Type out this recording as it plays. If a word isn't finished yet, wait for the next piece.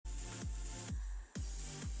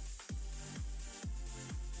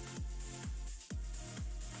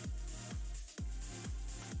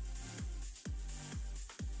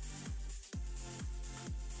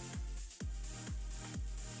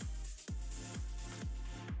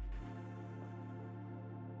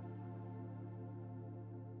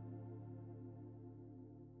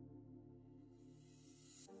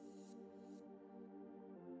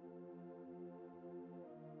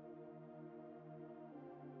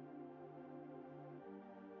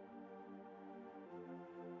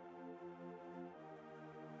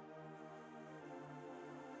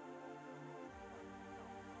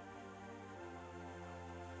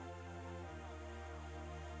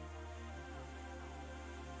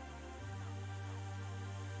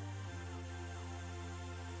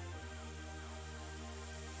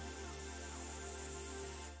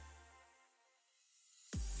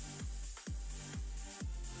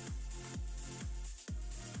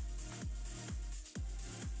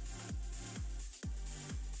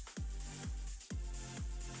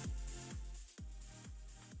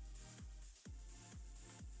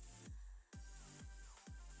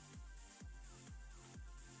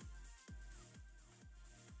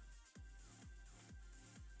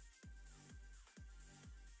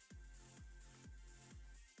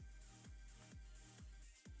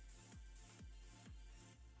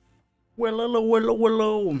Well, hello, hello,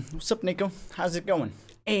 hello. What's up, Nico? How's it going?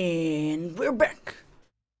 And we're back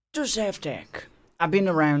to Sevtech. I've been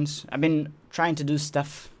around. I've been trying to do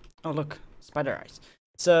stuff. Oh, look, spider eyes.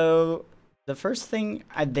 So, the first thing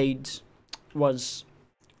I did was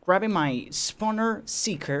grabbing my spawner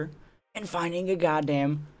seeker and finding a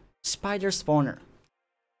goddamn spider spawner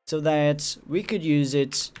so that we could use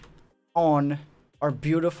it on our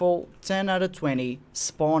beautiful 10 out of 20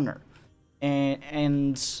 spawner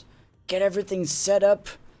and get everything set up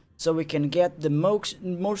so we can get the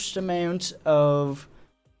most amount of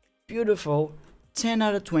beautiful 10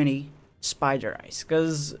 out of 20 spider eyes.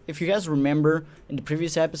 Because if you guys remember in the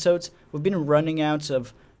previous episodes, we've been running out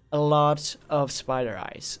of a lot of spider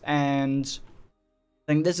eyes, and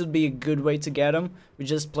I think this would be a good way to get them. We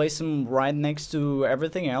just place them right next to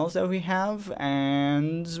everything else that we have,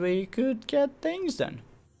 and we could get things done.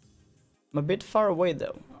 I'm a bit far away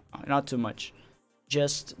though, not too much,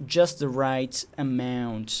 just the right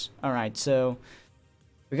amount. Alright, so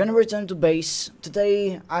we're gonna return to base.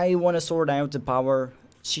 Today I want to sort out the power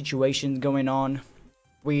situation going on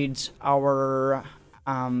with our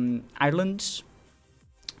islands,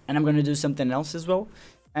 and I'm gonna do something else as well.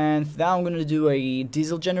 And now I'm gonna do a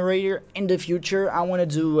diesel generator. In the future I want to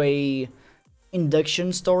do a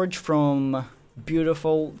induction storage from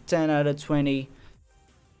beautiful 10 out of 20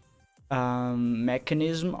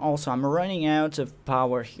 mechanism. Also, I'm running out of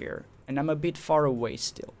power here and I'm a bit far away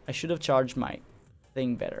still. I should have charged my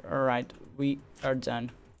thing better. Alright, we are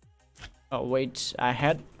done. Oh wait,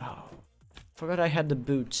 forgot I had the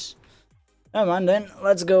boots. Come on then,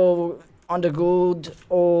 let's go on the good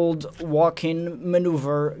old walk-in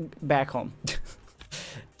maneuver back home.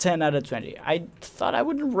 10 out of 20. I thought I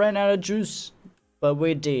wouldn't run out of juice, but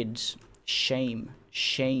we did. Shame,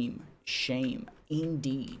 shame, shame,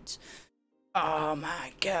 indeed. Oh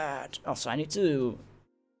my god. Also, I need to...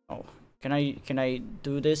 Oh, can I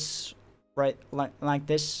do this right like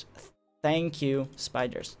this? Thank you,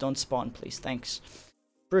 spiders. Don't spawn, please. Thanks.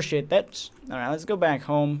 Appreciate that. Alright, let's go back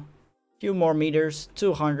home. Few more meters,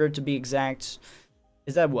 200 to be exact.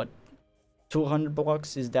 Is that what? 200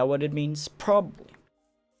 blocks? Is that what it means? Probably.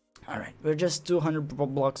 Alright, we're just 200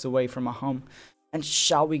 blocks away from our home, and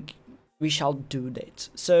we shall do that.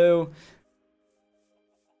 So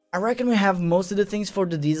I reckon we have most of the things for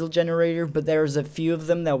the diesel generator, but there's a few of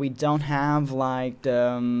them that we don't have, like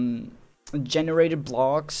the generator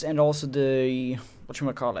blocks and also the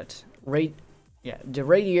whatchamacallit, the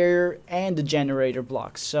radiator and the generator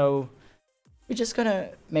blocks. So we're just gonna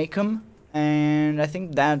make them, and I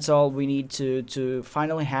think that's all we need to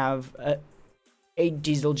finally have a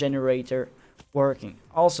diesel generator working.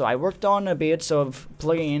 Also, I worked on a bit of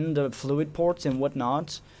plugging in the fluid ports and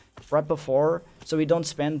whatnot right before, so we don't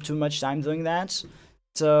spend too much time doing that.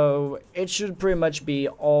 So it should pretty much be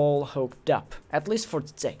all hooked up, at least for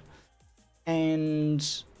today. And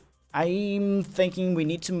I'm thinking we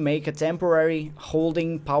need to make a temporary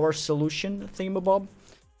holding power solution thingamabob,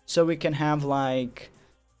 so we can have like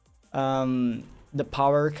the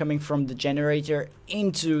power coming from the generator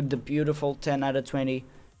into the beautiful 10 out of 20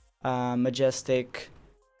 majestic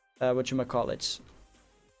whatchamacallit,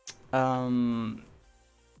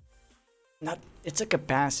 not, it's a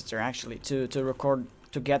capacitor actually to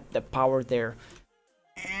get the power there.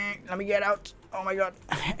 Let me get out. Oh my god.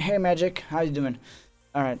 Hey Magic, how you doing?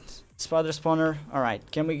 Alright, spider spawner.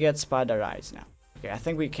 Alright, can we get spider eyes now? Okay, I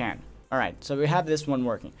think we can. Alright, so we have this one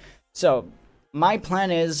working. So my plan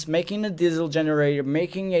is making a diesel generator,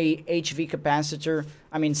 making a HV capacitor,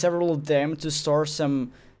 I mean several of them, to store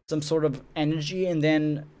some sort of energy and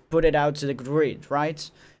then put it out to the grid, right?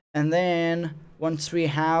 And then once we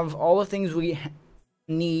have all the things we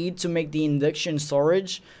need to make the induction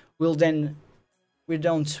storage, we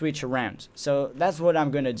don't switch around. So that's what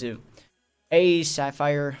I'm gonna do. Hey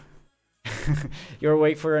Sapphire, you're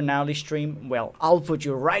awake for an hourly stream? Well, I'll put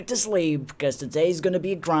you right to sleep because today's gonna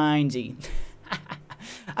be grindy.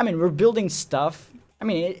 I mean, we're building stuff. I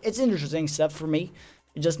mean, it's interesting stuff for me.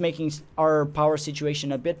 Just making our power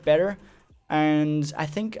situation a bit better. And I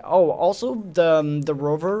think, oh, also the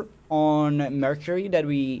rover on Mercury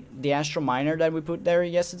the astro miner that we put there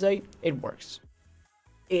yesterday, it works.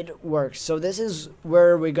 It works. So this is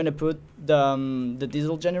where we're gonna put the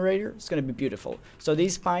diesel generator. It's gonna be beautiful. So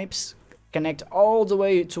these pipes connect all the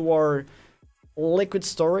way to our liquid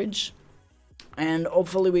storage, and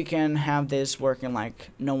hopefully we can have this working like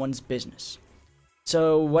no one's business.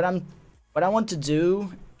 So what I want to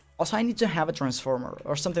do, also I need to have a transformer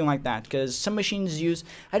or something like that, because some machines use,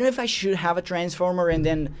 I don't know if I should have a transformer and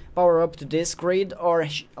then power up to this grid, or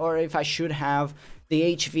if I should have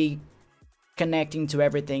the HV connecting to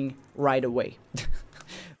everything right away.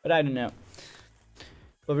 But I don't know.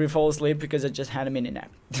 Probably fall asleep because I just had a mini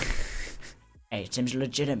nap. Hey, it seems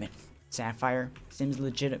legitimate. Sapphire seems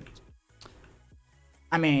legitimate.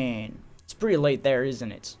 I mean, it's pretty late there,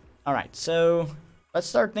 isn't it? Alright, so let's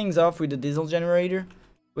start things off with the diesel generator.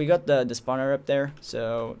 We got the spawner up there,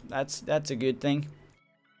 so that's a good thing.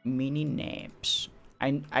 Mini naps.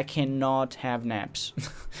 I cannot have naps.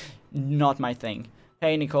 Not my thing.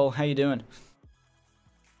 Hey Nicole, how you doing?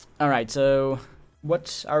 Alright, so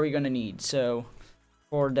what are we gonna need? So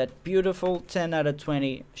for that beautiful 10 out of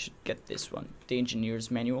 20, I should get this one, the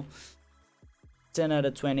engineer's manual. 10 out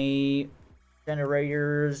of 20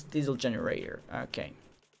 generators, diesel generator. Okay.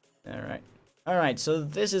 Alright. Alright, so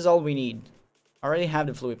this is all we need. I already have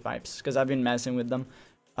the fluid pipes because I've been messing with them.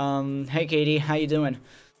 Hey Katie, how you doing?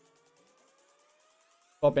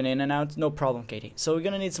 Popping in and out, no problem, Katie. So we're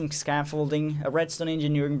gonna need some scaffolding, a redstone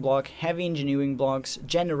engineering block, heavy engineering blocks,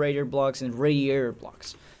 generator blocks, and radiator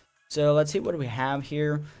blocks. So let's see what we have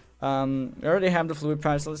here. We already have the fluid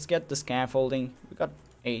pipes. Let's get the scaffolding. We got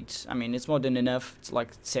 8. I mean, it's more than enough. It's like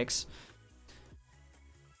 6.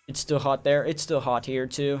 It's still hot there. It's still hot here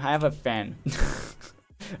too. I have a fan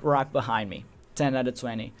right behind me. 10 out of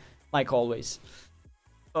 20, like always.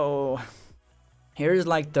 Oh, here's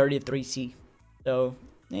like 33C. So,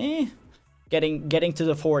 getting to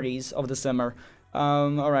the 40s of the summer.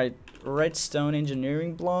 All right, redstone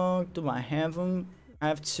engineering block. Do I have them? I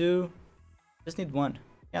have 2. Just need 1.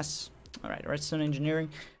 Yes. All right, redstone engineering,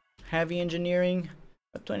 heavy engineering.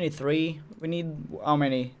 23. We need how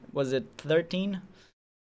many? Was it 13?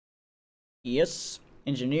 Yes.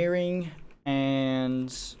 Engineering,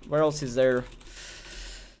 and where else is there?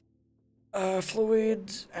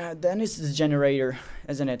 Fluid. Then it's the generator,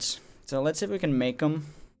 isn't it? So let's see if we can make them.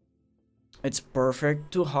 It's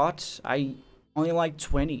perfect. Too hot. I only like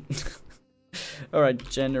 20. Alright,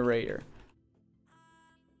 generator.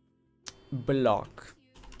 Block.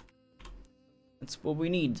 That's what we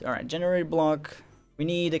need. Alright, generator block. We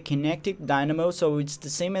need a kinetic dynamo, so it's the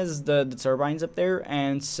same as the turbines up there,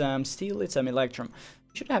 and some steel, it's some electrum.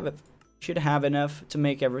 Should have enough to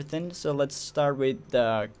make everything. So let's start with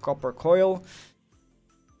the copper coil.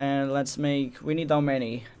 And let's make, we need how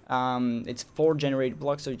many? It's 4 generator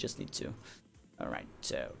blocks, so we just need 2. Alright,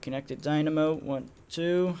 so connected dynamo, 1,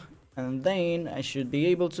 2, and then I should be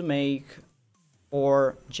able to make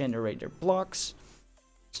 4 generator blocks.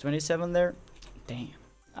 It's 27 there. Damn.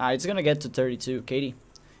 It's gonna get to 32, Katie.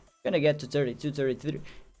 It's gonna get to 32, 33.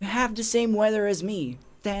 You have the same weather as me.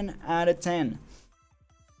 10 out of 10.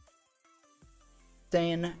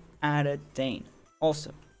 10 out of 10.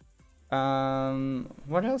 Also,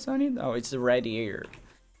 what else I need? Oh, it's the radiator.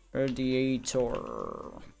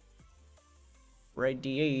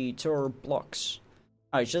 Radiator blocks.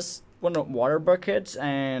 Oh, it's just one of water buckets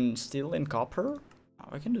and steel and copper. Oh,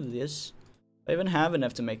 I can do this. I even have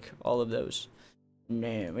enough to make all of those.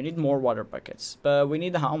 No, we need more water buckets. But we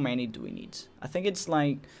need, how many do we need? I think it's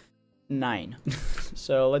like 9.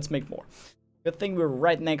 So let's make more. Good thing we're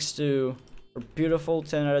right next to a beautiful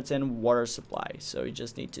 10 out of 10 water supply. So we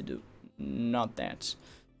just need to do not that,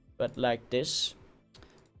 but like this.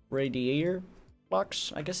 Radiator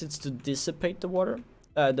blocks. I guess it's to dissipate the water,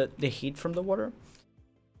 the heat from the water.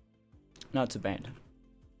 Not too bad.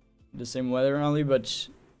 The same weather only, but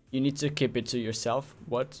you need to keep it to yourself.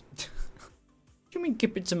 What? What do you mean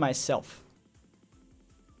keep it to myself?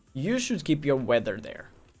 You should keep your weather there.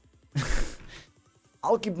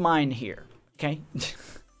 I'll keep mine here, okay?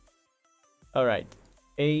 Alright.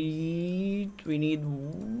 8. We need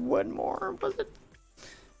 1 more, was it?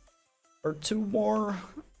 Or 2 more?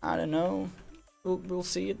 I don't know. We'll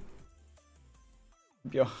see it.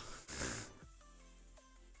 Yo.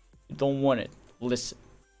 You don't want it. Listen.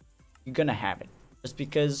 You're gonna have it. Just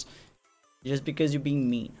because you're being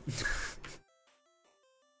mean.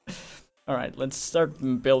 Alright, let's start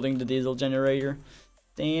building the diesel generator.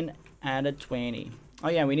 10 out of 20. Oh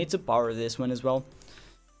yeah, we need to power this one as well.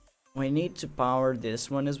 We need to power this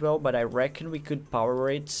one as well, but I reckon we could power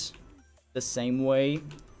it the same way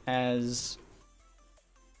as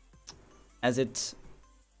it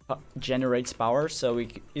generates power. So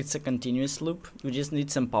it's a continuous loop. We just need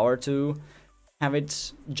some power to have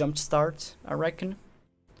it jump start, I reckon.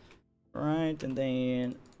 Right, and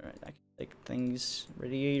then I can take things.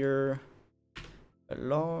 Radiator,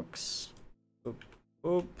 locks, boop,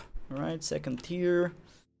 boop. Alright, second tier.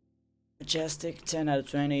 Majestic, 10 out of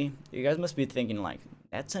 20. You guys must be thinking like,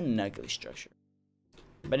 that's an ugly structure.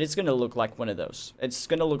 But it's gonna look like one of those. It's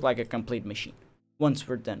gonna look like a complete machine once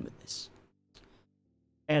we're done with this.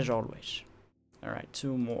 As always. Alright,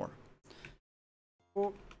 2 more.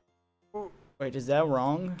 Wait, is that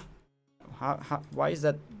wrong? Why is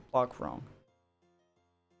that block wrong?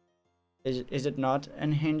 Is it not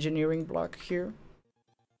an engineering block here?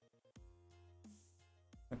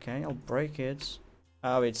 Okay, I'll break it.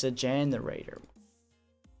 Oh, it's a generator.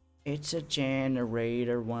 It's a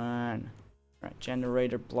generator one. Right,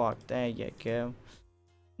 generator block. There you go.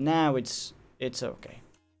 Now it's okay.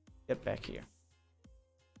 Get back here.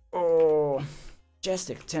 Oh,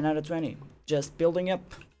 Majestic, 10 out of 20. Just building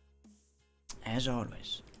up, as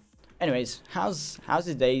always. Anyways, how's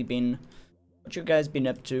the day been? What you guys been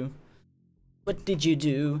up to? What did you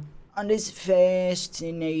do on this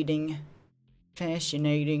fascinating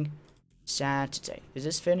Saturday? Is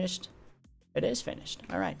this finished? It is finished.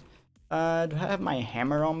 All right. Do I have my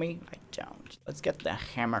hammer on me? I don't. Let's get the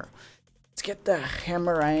hammer. Let's get the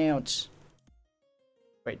hammer out.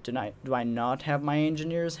 Wait, do I not have my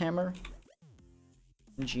engineer's hammer?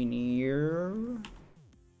 Engineer.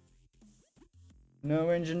 No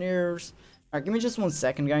engineers. Alright, give me just 1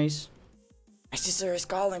 second, guys. My sister is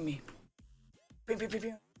calling me. Pew, pew, pew,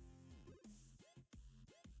 pew.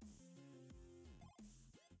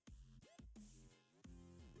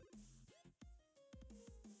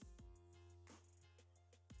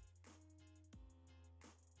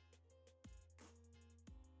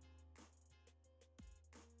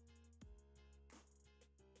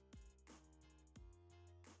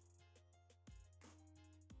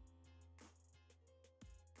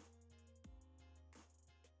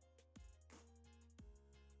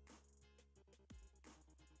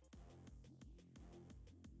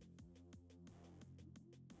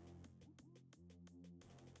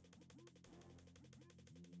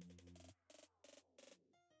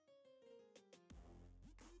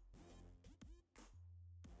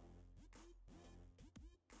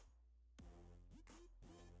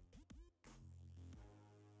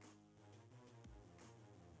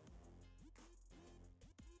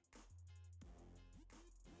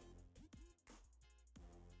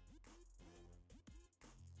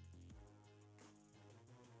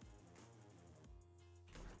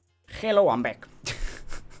 Hello, I'm back.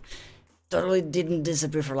 Totally didn't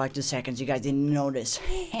disappear for like 2 seconds. You guys didn't notice.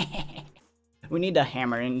 We need a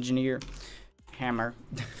hammer, engineer. Hammer.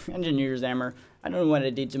 Engineer's hammer. I don't know what I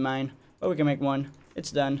did to mine, but we can make one.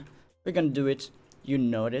 It's done. We're gonna do it. You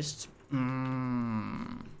noticed?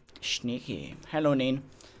 Sneaky. Hello, Neen.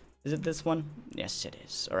 Is it this one? Yes, it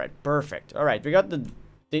is. Alright, perfect. Alright, we got the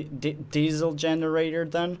diesel generator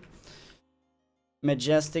done.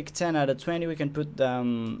 Majestic, 10 out of 20. We can put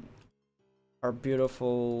our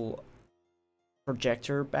beautiful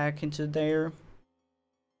projector back into there.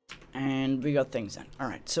 And we got things done.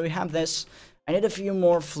 Alright, so we have this. I need a few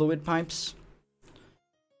more fluid pipes.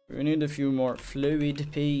 We need a few more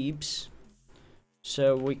fluid pipes.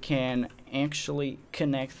 So we can actually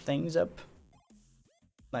connect things up.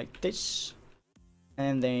 Like this.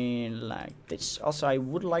 And then like this. Also, I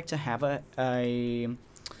would like to have a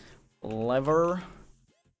lever.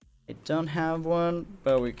 I don't have one,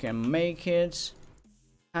 but we can make it.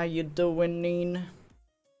 How you doing, Neen?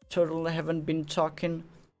 Totally haven't been talking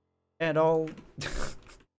at all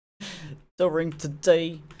during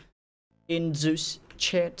today in Zeus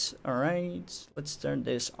chat. Alright, let's turn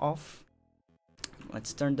this off.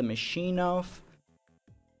 Let's turn the machine off.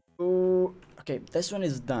 Ooh, okay, this one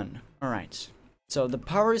is done. Alright, so the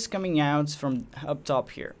power is coming out from up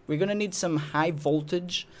top here. We're gonna need some high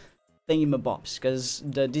voltage thingamabobs because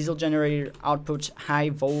the diesel generator outputs high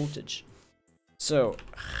voltage. So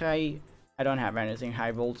I don't have anything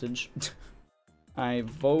high voltage. High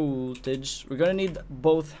voltage. We're gonna need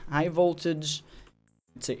both high voltage,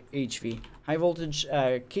 let's say HV, high voltage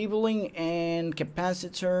cabling and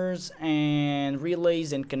capacitors and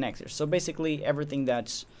relays and connectors. So basically everything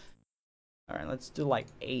that's alright. Let's do like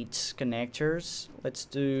 8 connectors. Let's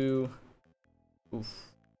do. Oof.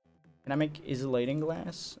 Can I make insulating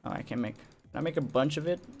glass? Oh, I can make. Can I make a bunch of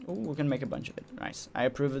it? Oh, we can make a bunch of it. Nice. I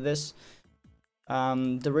approve of this.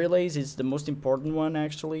 The relays is the most important one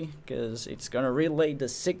actually, because it's gonna relay the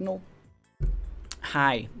signal.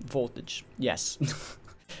 High voltage, yes.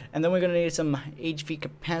 And then we're gonna need some HV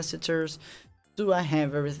capacitors. Do I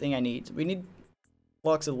have everything I need? We need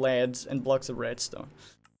blocks of leads and blocks of redstone.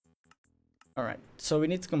 Alright, so we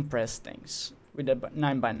need to compress things with a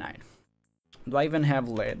 9x9. Do I even have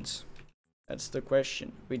leads? That's the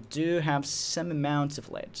question. We do have some amounts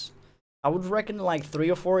of leads. I would reckon like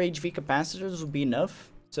 3 or 4 HV capacitors would be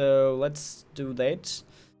enough. So let's do that.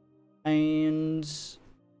 And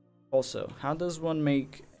also, how does one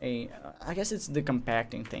make a... I guess it's the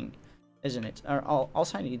compacting thing, isn't it?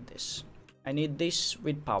 Also, I need this. I need this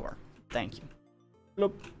with power. Thank you.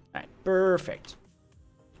 Bloop. Alright, perfect.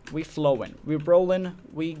 We flowing. We rolling.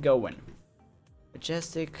 We going.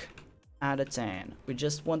 Majestic out of 10. We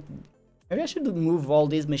just want... Maybe I should move all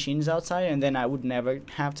these machines outside and then I would never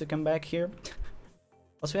have to come back here.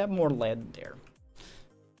 Also, we have more lead there.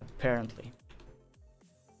 Apparently.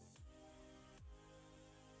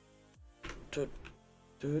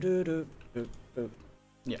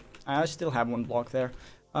 Yeah, I still have one block there.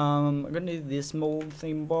 I'm gonna need this mold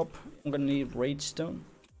thing, Bob. I'm gonna need redstone.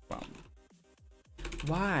 Wow.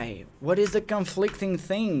 Why? What is the conflicting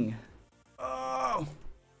thing? Oh!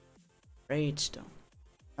 Redstone.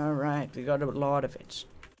 Alright, we got a lot of it.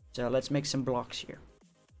 So let's make some blocks here.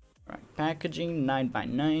 Alright, packaging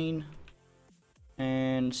 9x9.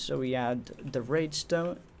 And so we add the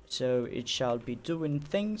redstone. So it shall be doing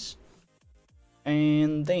things.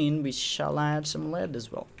 And then we shall add some lead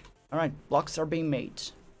as well. Alright, blocks are being made.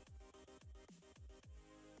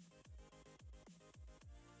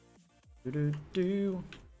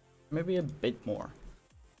 Maybe a bit more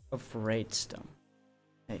of redstone.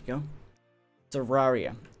 There you go.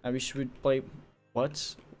 Terraria. I wish we'd play...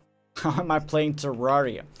 What? How am I playing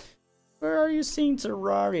Terraria? Where are you seeing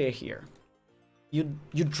Terraria here? You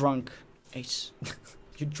drunk, Ace.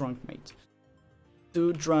 You drunk, mate.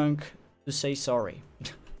 Too drunk to say sorry.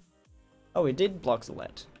 Oh, we did block the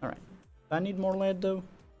lead. Alright. Do I need more lead though?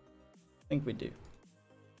 I think we do.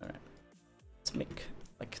 Alright. Let's make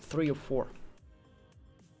like 3 or 4.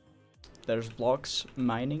 There's blocks,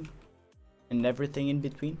 mining, and everything in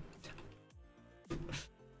between.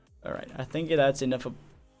 Alright, I think that's enough of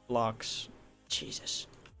blocks. Jesus.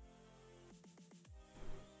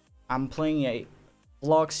 I'm playing a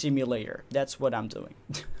block simulator. That's what I'm doing.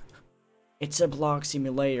 It's a block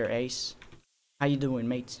simulator, Ace. How you doing,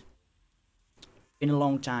 mate? Been a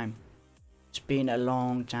long time. It's been a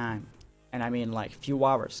long time. And I mean like few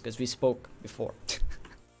hours, because we spoke before.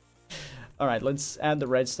 Alright, let's add the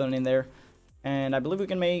redstone in there. And I believe we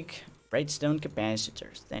can make redstone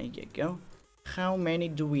capacitors. There you go. How many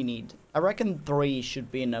do we need? I reckon 3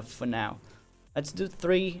 should be enough for now. Let's do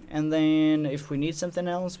 3, and then if we need something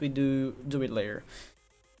else, we do it later.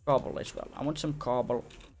 Cobble as well. I want some cobble.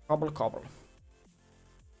 Cobble.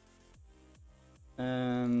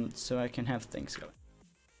 So I can have things going.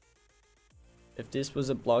 If this was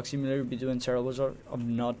a block simulator, we'd be doing terrible job of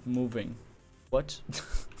not moving. What?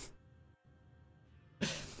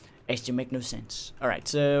 Actually make no sense. Alright,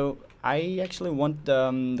 so I actually want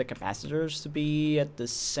the capacitors to be at the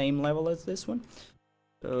same level as this one.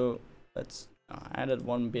 So let's I added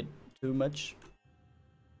one bit too much.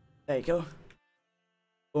 There you go.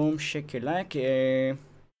 Boom, shakalaka.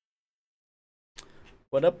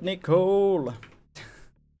 What up, Nicole?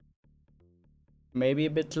 Maybe a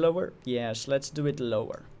bit lower? Yes, let's do it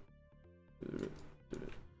lower.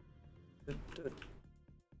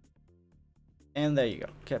 And there you go,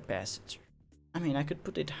 capacitor. I mean, I could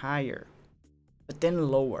put it higher, but then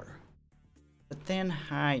lower, but then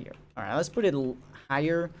higher. Alright, let's put it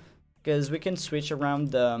higher, because we can switch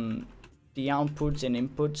around the outputs and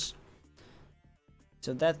inputs.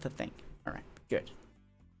 So that's the thing. Alright, good.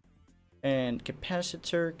 And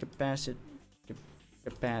capacitor.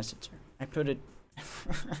 I put it...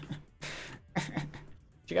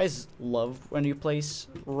 Do you guys love when you place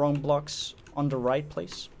wrong blocks on the right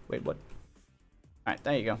place? Wait, what? Alright,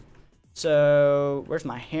 there you go. So, where's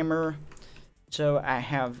my hammer? So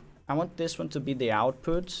I want this one to be the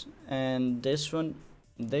output, and this one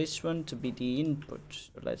to be the input.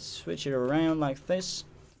 So let's switch it around like this.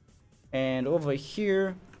 And over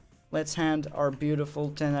here, let's hand our beautiful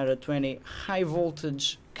 10 out of 20 high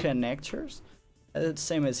voltage connectors. The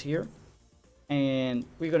same as here. And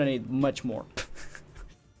we're gonna need much more.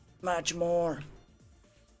 Much more.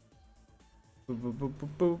 Boop, boop, boop, boop,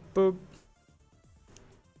 boop, boop.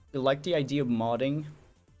 You like the idea of modding,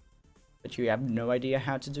 but you have no idea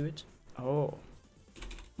how to do it? Oh,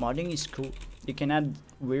 modding is cool. You can add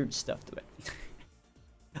weird stuff to it.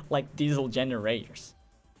 Like diesel generators.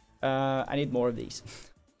 I need more of these.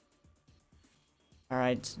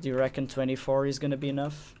 Alright, do you reckon 24 is gonna be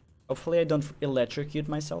enough? Hopefully I don't electrocute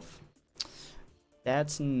myself.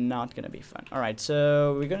 That's not gonna be fun. Alright,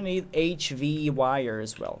 so we're gonna need HV wire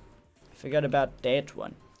as well. I forgot about that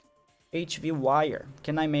one. HV wire.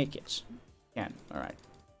 Can I make it? Can. Alright.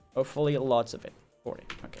 Hopefully lots of it. 40.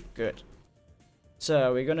 Okay, good.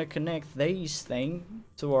 So we're gonna connect this thing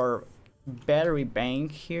to our battery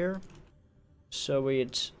bank here. So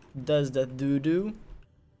it does the doo-doo.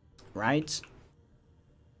 Right?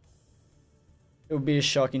 It would be a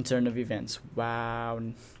shocking turn of events. Wow.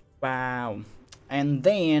 Wow. And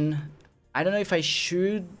then, I don't know if I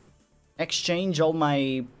should exchange all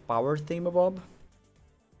my power thingamabob.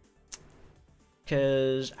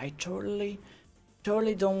 Because I totally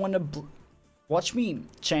don't want to Watch me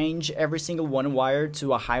change every single one wire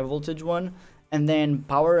to a high voltage one, and then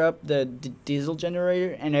power up the diesel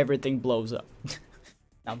generator, and everything blows up.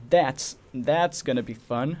 Now that's gonna be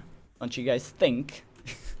fun, don't you guys think?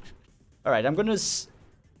 All right, I'm gonna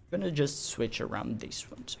just switch around these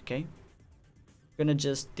ones, okay? I'm gonna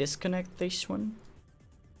just disconnect this one.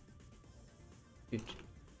 Dude,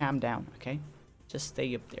 calm down, okay? Just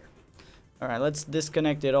stay up there. All right, let's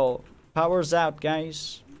disconnect it all. Power's out,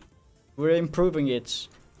 guys. We're improving it.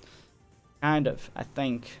 Kind of, I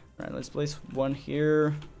think. All right, let's place one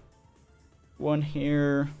here. One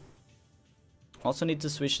here. Also need to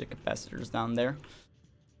switch the capacitors down there.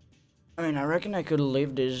 I mean, I reckon I could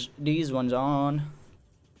leave these ones on.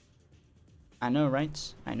 I know,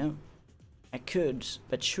 right? I know. I could,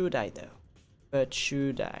 but should I though? But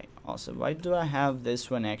should I? Also, why do I have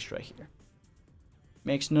this one extra here?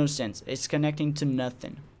 Makes no sense. It's connecting to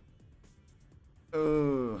nothing.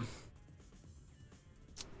 Oh.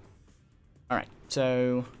 All right,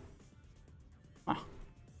 so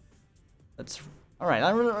let's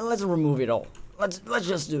remove it all. Let's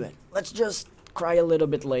just do it. Let's just cry a little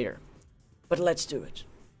bit later, but let's do it.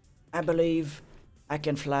 I believe I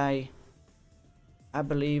can fly. I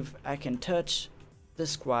believe I can touch the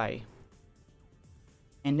sky,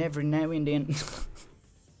 and every now and then.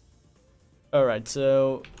 All right,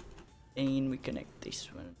 so and we connect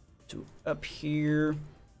this one to up here,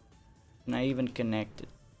 and I even connect it.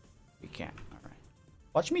 We can. All right.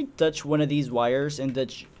 Watch me touch one of these wires, and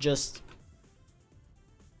that just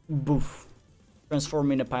boof,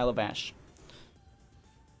 transform in a pile of ash.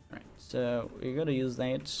 All right, so we're gonna use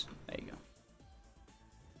that. There you go.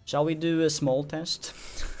 Shall we do a small test?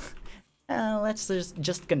 Let's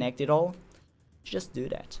just connect it all. Just do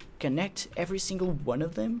that. Connect every single one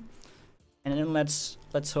of them, and then let's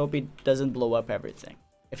hope it doesn't blow up everything.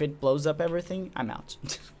 If it blows up everything, I'm out.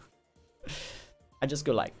 I just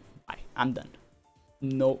go like, bye, I'm done.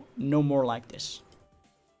 No more like this.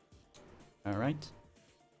 All right.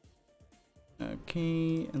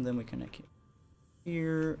 Okay, and then we connect it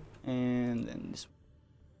here, and then this one.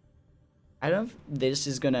 I don't know if this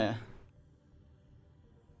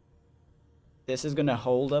is gonna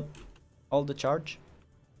hold up all the charge.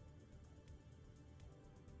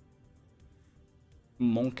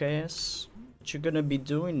 Monkass, what you gonna be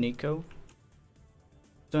doing, Nico?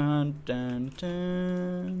 Dun dun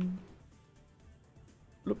dun.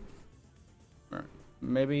 Loop. Right.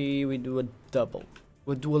 Maybe we do a double.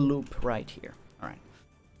 We'll do a loop right here. All right.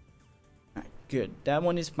 All right. Good. That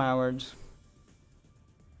one is powered.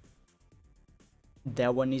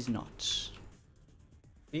 That one is not.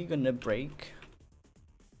 We're gonna break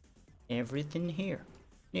everything here.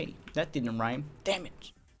 Yay, that didn't rhyme. Damn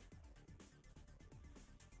it.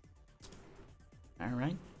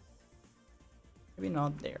 Alright. Maybe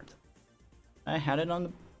not there. I had it on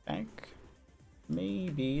the back.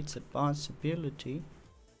 Maybe it's a possibility.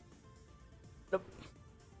 Nope.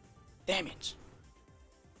 Damn it.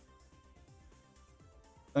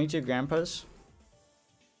 Going to Grandpa's.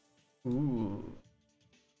 Ooh.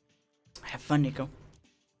 Have fun, Nico.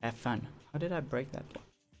 Have fun. How did I break that one?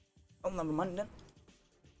 Oh, never mind then.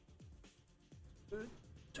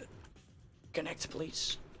 Connect,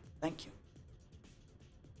 please. Thank you.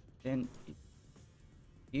 Then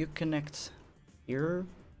you connect here,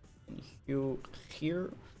 and you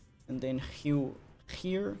here, and then you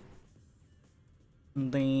here.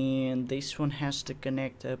 And then this one has to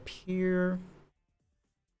connect up here.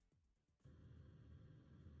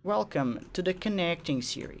 Welcome to the connecting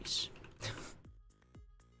series.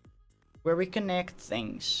 Where we connect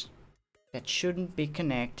things that shouldn't be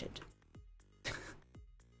connected.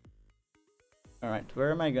 Alright,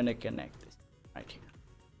 where am I gonna connect this? Right here.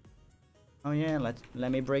 Oh yeah,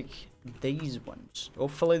 let me break these ones.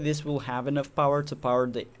 Hopefully this will have enough power to power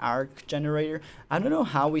the arc generator. I don't know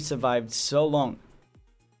how we survived so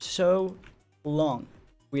long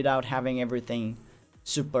without having everything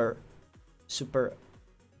super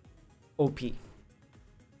OP.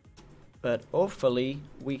 But hopefully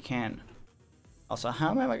we can. Also,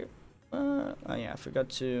 how am I? Oh yeah, I forgot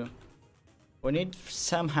to. We need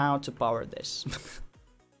somehow to power this.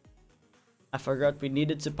 I forgot we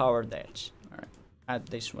needed to power that. All right, add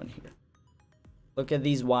this one here. Look at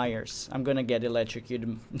these wires. I'm gonna get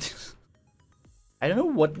electrocuted. I don't know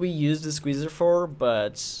what we use the squeezer for,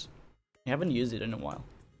 but I haven't used it in a while.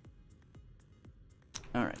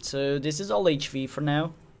 All right, so this is all HV for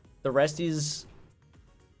now. The rest is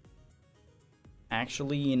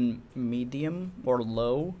actually in medium or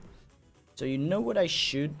low. So you know what I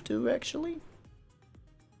should do actually?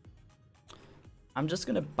 I'm just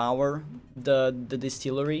gonna power the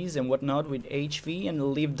distilleries and whatnot with HV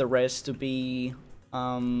and leave the rest to be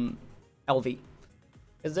LV.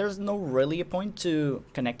 Because there's no really a point to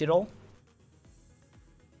connect it all.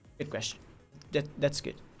 Good question. That's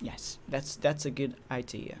good. Yes, that's a good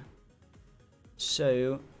idea.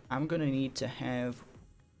 So I'm gonna need to have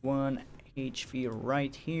one HV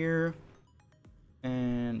right here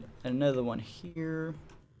and another one here,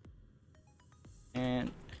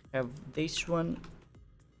 and have this one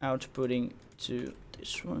outputting to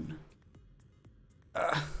this one.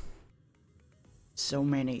 So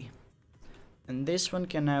many. And this one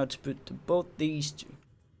can output to both these two.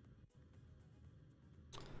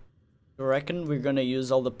 I reckon we're gonna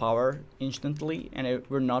use all the power instantly and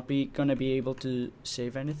we're not gonna be able to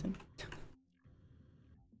save anything.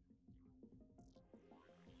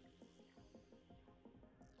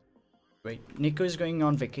 Wait, Nico is going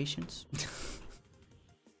on vacations?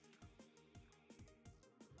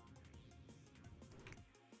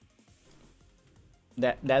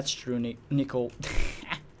 That's true, Nicole.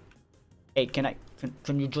 Hey, can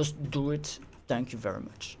you just do it? Thank you very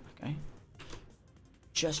much. Okay,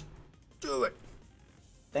 just do it.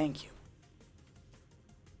 Thank you.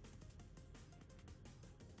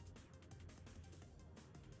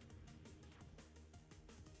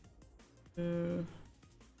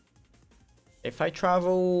 If I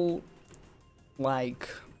travel like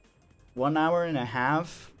 1 hour and a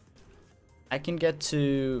half, I can get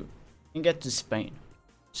to Spain.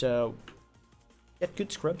 So get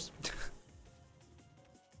good scrubs.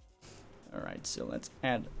 Alright, so let's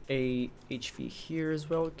add a HV here as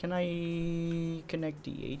well. Can I connect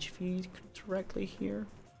the HV directly here?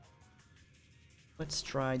 Let's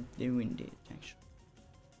try doing it actually.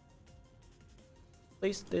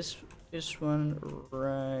 Place this one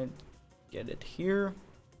right, get it here.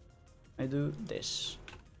 I do this.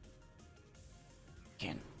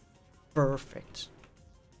 Again. Perfect.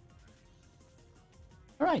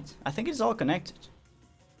 Alright, I think it's all connected.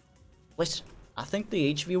 Listen, I think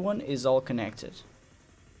the HV one is all connected.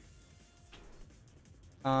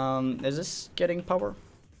 Is this getting power?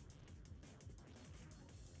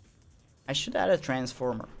 I should add a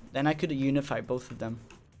transformer. Then I could unify both of them.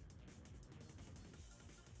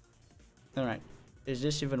 Alright, is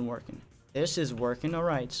this even working? This is working,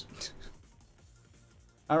 alright.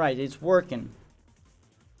 Alright, it's working.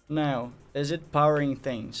 Now, is it powering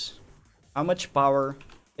things? How much power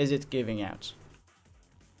is it giving out?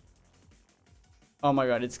 Oh my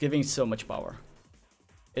god, it's giving so much power.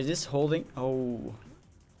 Is this holding? Oh.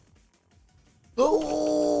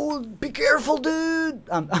 Oh, be careful, dude!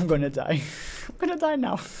 I'm gonna die. I'm gonna die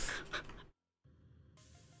now.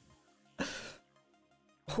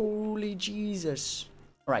 Holy Jesus.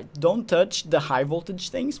 Alright, don't touch the high voltage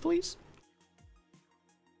things, please.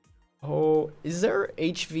 Oh, is there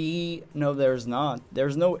HV? No, there's not.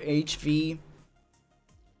 There's no HV.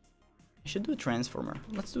 I should do a transformer.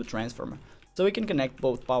 Let's do a transformer. So we can connect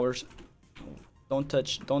both powers. Oh, don't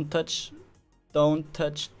touch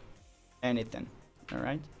anything.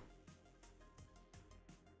 Alright.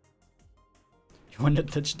 You want to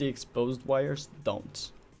touch the exposed wires?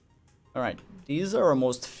 Don't. Alright, these are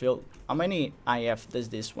almost filled. How many IF does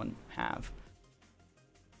this one have?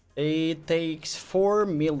 It takes 4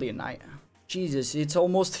 million. Jesus, it's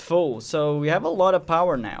almost full. So we have a lot of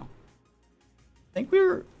power now. I think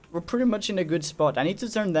we're pretty much in a good spot. I need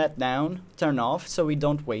to turn that down, turn off, so we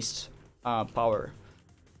don't waste power.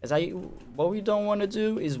 What we don't want to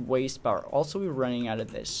do is waste power. Also, we're running out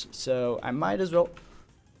of this, so I might as well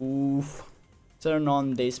turn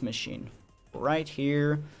on this machine right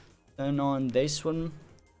here. Turn on this one.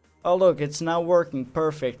 Oh look, it's now working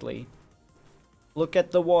perfectly. Look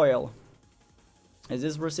at the oil. Is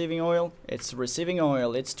this receiving oil? It's receiving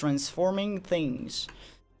oil. It's transforming things.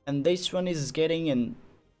 And this one is getting and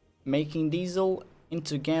making diesel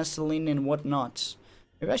into gasoline and whatnot.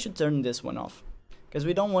 Maybe I should turn this one off, because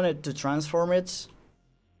we don't want it to transform it.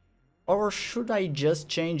 Or should I just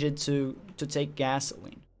change it to take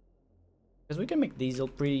gasoline? Because we can make diesel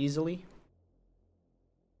pretty easily.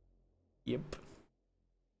 Yep.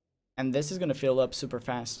 And this is gonna fill up super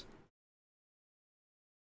fast.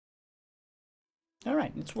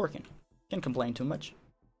 Alright, it's working. Can't complain too much.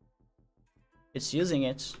 It's using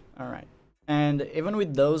it. Alright. And even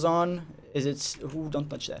with those on, is it... Ooh, don't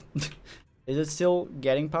touch that. Is it still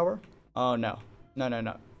getting power? Oh, no.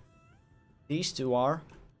 No. These two are.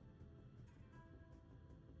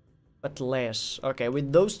 But less. Okay,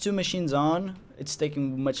 with those two machines on, it's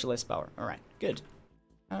taking much less power. Alright, good.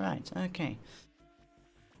 Alright, okay.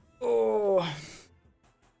 Oh.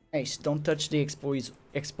 Ace, don't touch the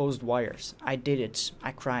exposed wires. I did it.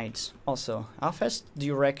 I cried. Also, how fast do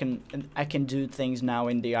you reckon I can do things now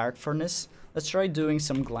in the arc furnace? Let's try doing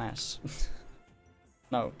some glass.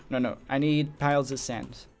 No. I need piles of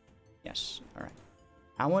sand. Yes, alright.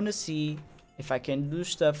 I want to see if I can do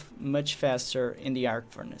stuff much faster in the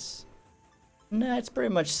arc furnace. Nah, it's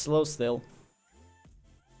pretty much slow still.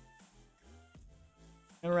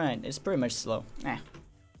 Alright, it's pretty much slow.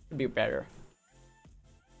 Could be better.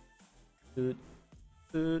 Good.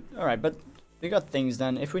 Alright, but we got things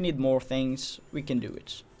done. If we need more things, we can do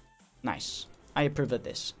it. Nice. I approve of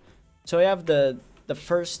this. So I have the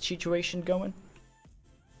first situation going.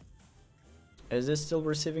 Is this still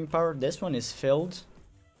receiving power? This one is filled.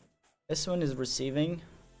 This one is receiving.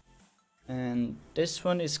 And this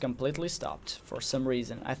one is completely stopped for some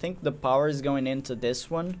reason. I think the power is going into this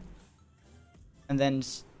one. And then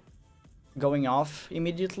going off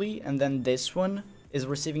immediately. And then this one is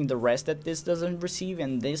receiving the rest that this doesn't receive.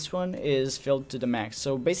 And this one is filled to the max.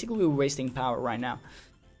 So basically we're wasting power right now.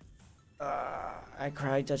 I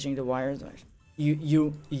cry touching the wires.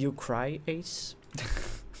 You cry, Ace?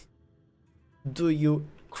 Do you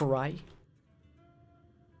cry?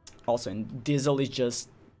 Also, and diesel is just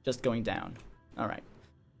going down. Alright.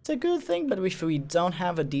 It's a good thing, but if we don't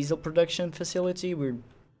have a diesel production facility, we're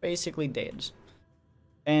basically dead.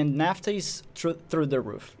 And naphtha is through the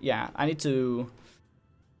roof. Yeah, I need to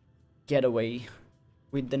get away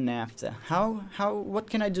with the naphtha. What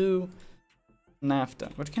can I do?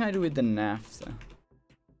 Naphtha. What can I do with the naphtha?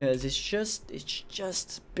 Because it's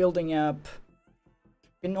just building up.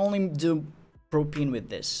 We can only do propane with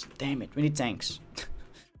this. Damn it, we need tanks.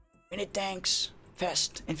 We need tanks.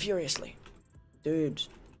 Fast and furiously. Dude.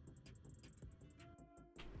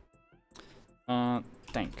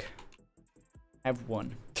 Tank. I have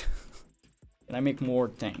one. Can I make more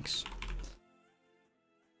tanks?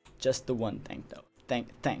 Just the one tank though.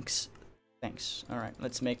 Thanks. Alright,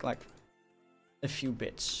 let's make like a few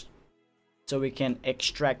bits. So we can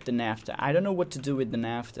extract the naphtha. I don't know what to do with the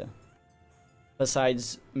naphtha.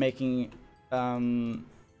 Besides making propane.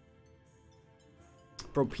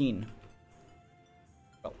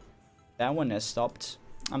 Well, that one has stopped.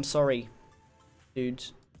 I'm sorry, dude.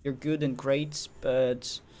 You're good and great,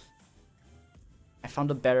 but I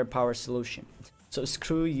found a better power solution. So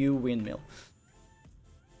screw you, windmill.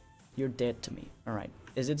 You're dead to me. Alright.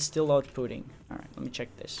 Is it still outputting? Alright, let me check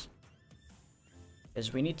this.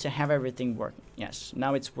 Because we need to have everything working. Yes,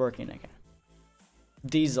 now it's working again.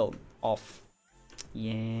 Diesel off.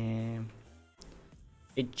 Yeah.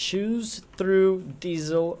 It chews through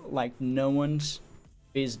diesel like no one's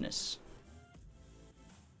business.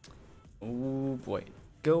 Oh boy.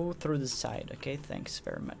 Go through the side. Okay, thanks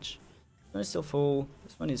very much. This one is still full.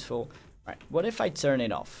 This one is full. Alright, what if I turn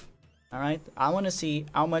it off? Alright, I want to see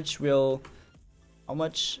how much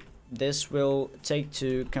this will take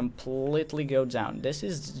to completely go down. This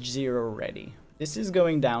is 0 already. This is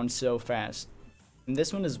going down so fast. And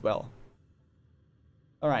this one as well.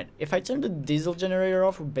 Alright, if I turn the diesel generator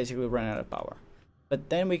off, we basically run out of power. But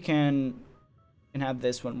then we can have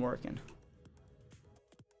this one working.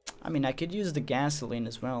 I mean, I could use the gasoline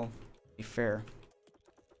as well, to be fair.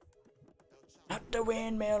 Not the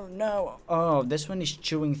windmill, no! Oh, this one is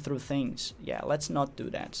chewing through things. Yeah, let's not do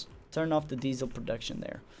that. Turn off the diesel production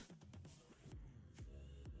there.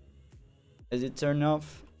 Is it turned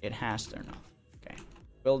off? It has turned off. Okay.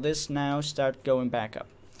 Will this now start going back up?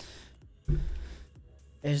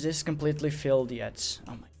 Is this completely filled yet?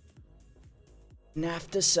 Oh my.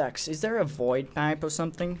 Naphtha sucks. Is there a void pipe or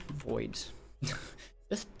something? Void.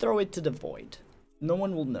 Just throw it to the void. No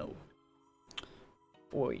one will know.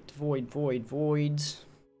 Void.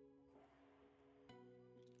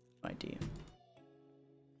 Idea.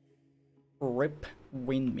 Rip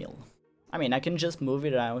windmill. I mean, I can just move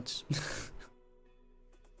it out.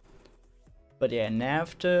 But yeah,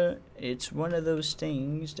 naphtha, it's one of those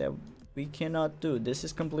things that we cannot do. This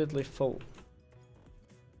is completely full.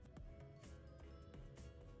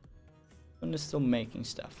 And it's still making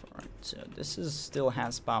stuff. Alright, so this is still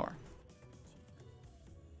has power.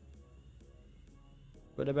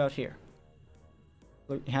 What about here?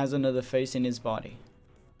 Look, he has another face in his body.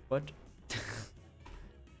 What?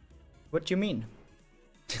 What do you mean?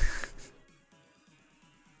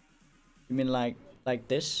 You mean like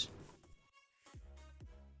this?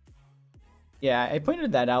 Yeah, I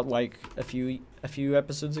pointed that out like a few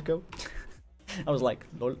episodes ago. I was like,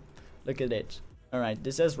 lol, look at it. Alright,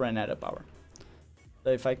 this has run out of power.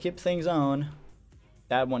 So if I keep things on,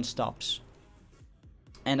 that one stops.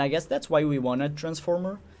 And I guess that's why we want a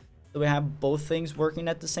transformer. So we have both things working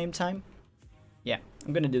at the same time. Yeah,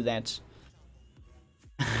 I'm gonna do that.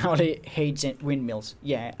 Only hates windmills.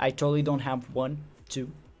 Yeah, I totally don't have 1,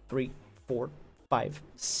 2, 3, 4, 5,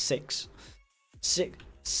 6,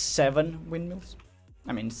 7 windmills.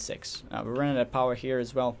 I mean 6. We're running out of power here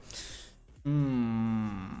as well.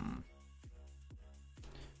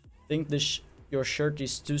 Think your shirt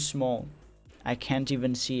is too small. I can't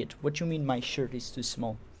even see it. What do you mean my shirt is too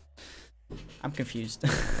small? I'm confused.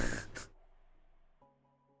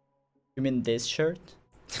 You mean this shirt?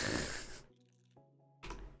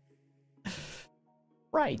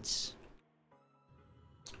 Right.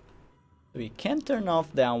 We can turn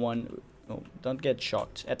off that one. Oh, don't get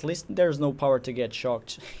shocked. At least there's no power to get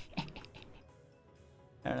shocked.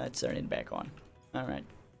 Alright, let's turn it back on. Alright.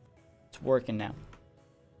 It's working now.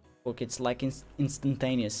 Look, it's like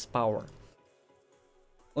instantaneous power.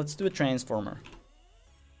 Let's do a transformer.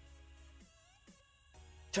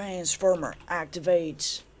 Transformer,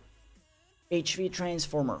 activate. HV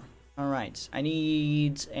transformer. Alright, I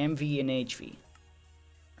need MV and HV.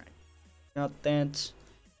 Alright, got that.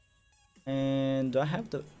 And do I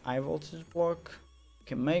have the high voltage block?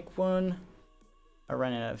 Can make one. I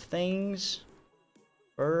ran out of things.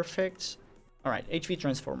 Perfect. Alright, HV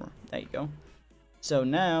transformer. There you go. So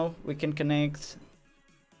now we can connect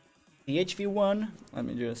the HV1. Let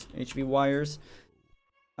me just HV wires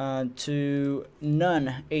to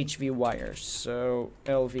non-HV wires. So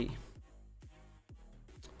LV.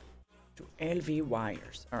 To LV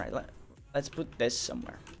wires. Alright, let's put this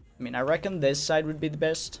somewhere. I mean, I reckon this side would be the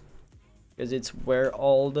best, because it's where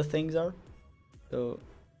all the things are. So,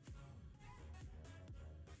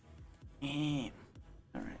 alright,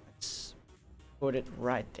 let's put it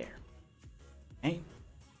right there. Okay,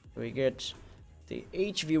 so we get the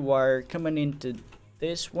HV wire coming into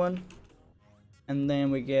this one, and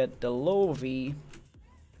then we get the low V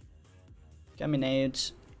coming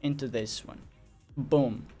out into this one.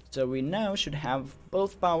 Boom. So we now should have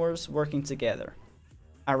both powers working together,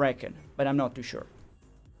 I reckon, but I'm not too sure.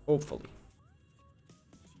 Hopefully.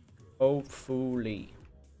 Hopefully.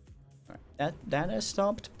 Right, that has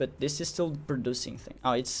stopped, but this is still producing thing.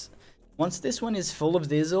 Oh, it's once this one is full of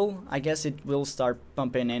diesel, I guess it will start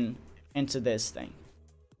pumping into this thing.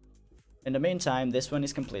 In the meantime, this one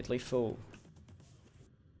is completely full.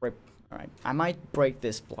 Rip. All right, I might break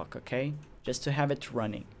this block, okay, just to have it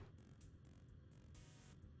running.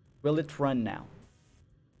 Will it run now?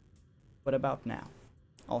 What about now?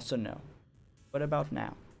 Also no. What about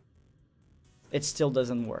now? It still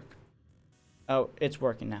doesn't work. Oh, it's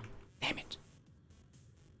working now. Damn it.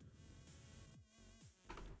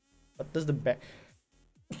 What does the back...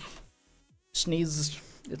 Sneeze...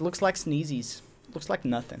 It looks like sneezes. It looks like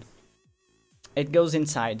nothing. It goes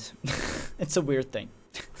inside. It's a weird thing.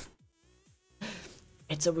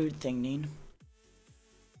 It's a weird thing, Neen.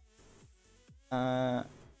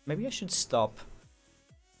 Maybe I should stop.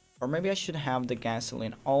 Or maybe I should have the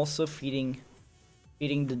gasoline also feeding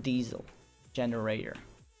the diesel generator.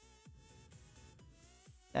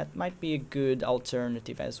 That might be a good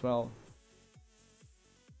alternative as well.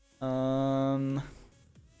 One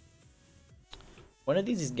of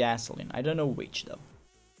these is gasoline. I don't know which though.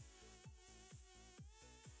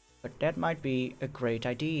 But that might be a great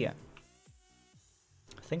idea.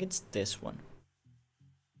 I think it's this one.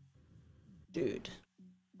 Dude.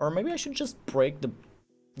 Or maybe I should just break the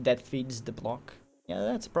that feeds the block. Yeah,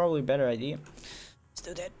 that's probably a better idea. Let's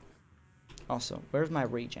do that. Also, where's my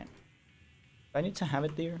regen? Do I need to have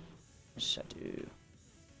it there? Yes, I do.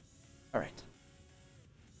 Alright.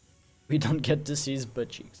 We don't get to see his butt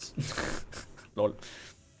cheeks. Lol.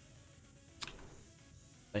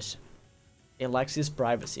 Listen. He likes his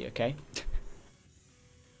privacy, okay?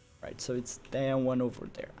 Right, so it's that one over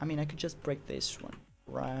there. I mean, I could just break this one.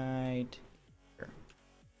 Right here.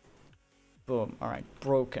 Boom. Alright,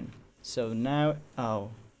 broken. So now...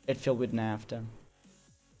 Oh, it filled with naphtha.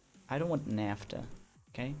 I don't want naphtha,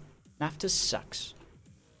 okay? Naphtha sucks.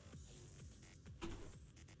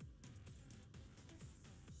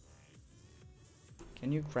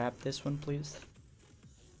 Can you grab this one, please?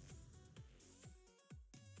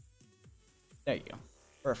 There you go.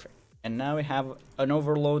 Perfect. And now we have an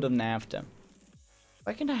overload of naphtha.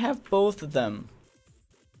 Why can't I have both of them?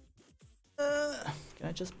 Can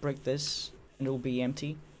I just break this and it'll be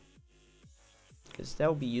empty? Because that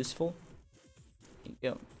will be useful. There you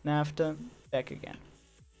go. Naphtha, back again.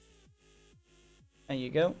 There you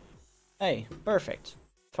go. Hey, perfect.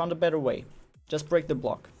 Found a better way. Just break the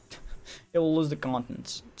block. It will lose the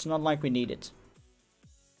contents. It's not like we need it.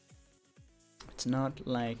 It's not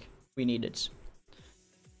like we need it.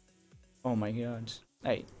 Oh my god.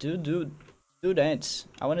 Hey, do that.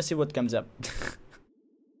 I want to see what comes up.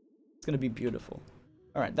 It's gonna be beautiful.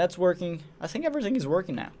 All right, that's working. I think everything is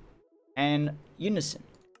working now, and unison,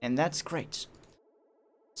 and that's great.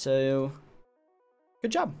 So,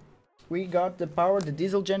 good job. We got the power, the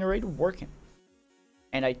diesel generator working,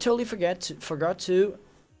 and I totally forgot to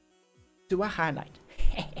do a highlight.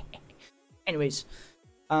 Anyways,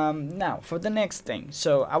 now for the next thing.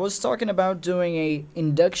 So I was talking about doing a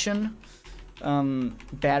induction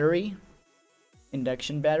battery.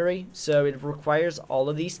 So it requires all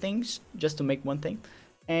of these things just to make one thing,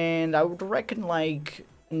 and I would reckon like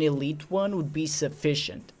an elite one would be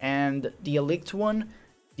sufficient. And the elite one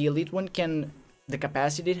can, the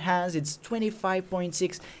capacity it has, it's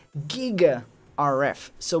 25.6 giga RF.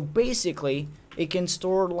 So basically it can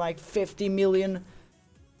store like 50 million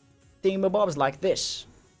thingamabobs like this,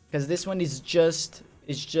 because this one is just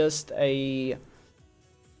a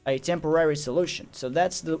temporary solution. So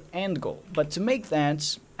that's the end goal. But to make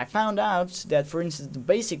that, I found out that, for instance, the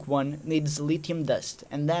basic one needs lithium dust,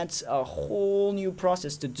 and that's a whole new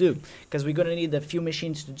process to do, because we're gonna need a few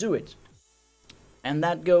machines to do it. And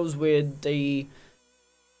that goes with the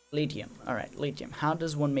lithium. All right, lithium. How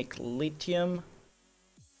does one make lithium?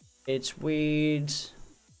 It's with,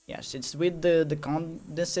 yes, it's with the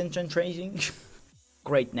condensentrator.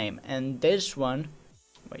 Great name. And this one,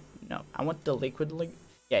 wait, no, I want the liquid.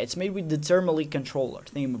 Yeah, it's made with the thermally controller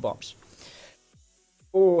thingamabobs.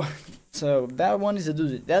 Oh, so that one is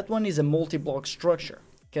a multi-block structure,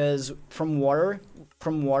 because from water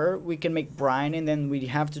we can make brine, and then we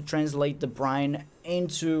have to translate the brine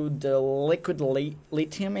into the liquid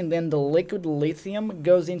lithium, and then the liquid lithium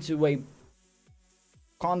goes into a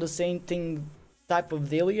condensating type of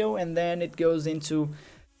dealio, and then it goes into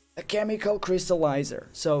a chemical crystallizer.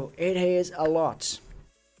 So it is a lot.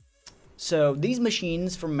 So these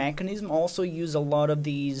machines from Mechanism also use a lot of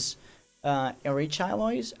these Enriched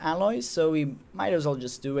alloys, so we might as well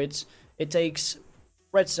just do it. It takes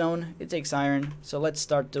redstone, it takes iron, so let's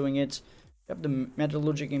start doing it. We have the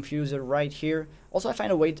metallurgic infuser right here. Also, I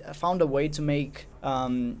found a way to make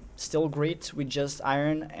steel grit with just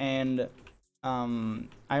iron and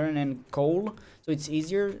coal, so it's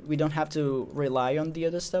easier. We don't have to rely on the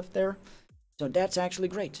other stuff there, so that's actually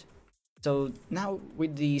great. So now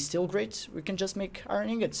with the steel grit, we can just make iron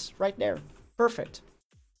ingots right there. Perfect.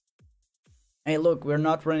 Hey, look, we're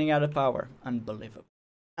not running out of power. Unbelievable.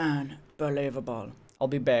 Unbelievable. I'll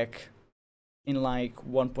be back in like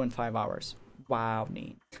 1.5 hours. Wow,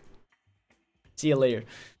 neat. See you later.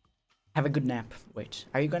 Have a good nap. Wait,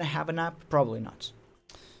 are you gonna have a nap? Probably not.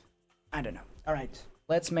 I don't know. Alright,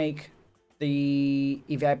 let's make the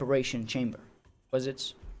evaporation chamber. Was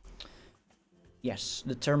it? Yes,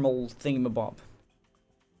 the thermal thingamabob.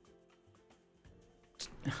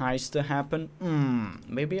 Has to happen.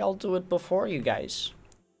 Maybe I'll do it before you guys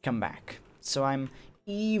come back. So I'm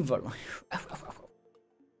evil.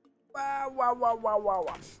 Wow.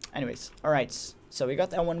 Anyways, alright. So we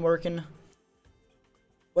got that one working.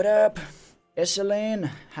 What up? Echelon,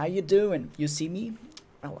 how you doing? You see me?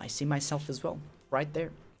 Well, I see myself as well. Right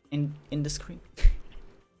there. In the screen.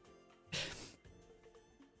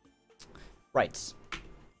 Right.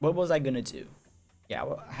 What was I gonna do? Yeah,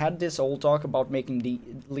 well, I had this whole talk about making the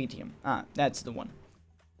lithium. That's the one.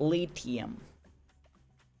 Lithium.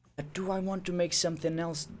 But do I want to make something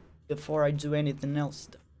else before I do anything else?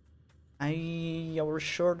 We're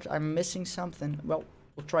short. I'm missing something. Well,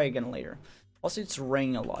 we'll try again later. Also, it's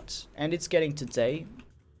raining a lot, and it's getting to day,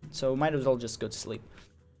 so might as well just go to sleep.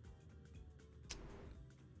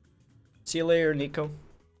 See you later, Nico.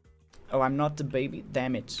 Oh, I'm not the baby.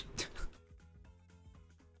 Damn it.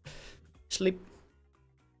 Sleep.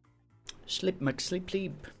 Sleep, Max, sleep.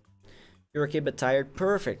 You're okay but tired.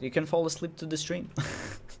 Perfect. You can fall asleep to the stream.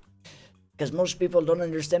 Because most people don't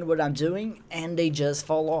understand what I'm doing and they just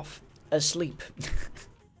fall off asleep.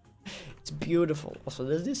 It's beautiful. Also,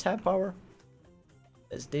 does this have power?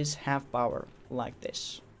 Does this have power like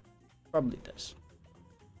this? Probably does.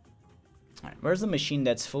 Alright, where's the machine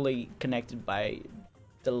that's fully connected by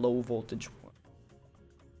the low voltage one?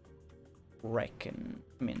 Reckon.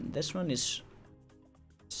 I mean, this one is...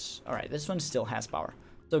 Alright, this one still has power.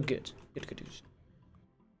 So good. Good.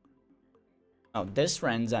 Oh, this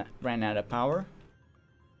ran out of power.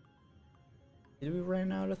 Did we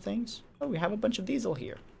run out of things? Oh, we have a bunch of diesel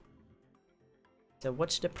here. So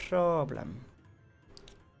what's the problem?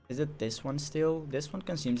 Is it this one still? This one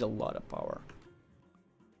consumes a lot of power.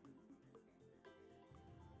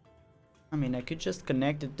 I mean, I could just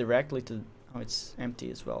connect it directly to... Oh, it's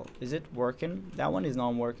empty as well. Is it working? That one is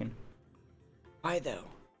not working. Why though?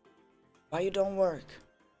 Why you don't work?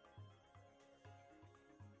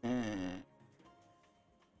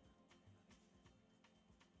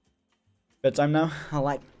 Bedtime now.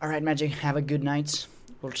 Alright, Magic, have a good night.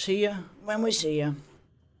 We'll see ya when we see ya.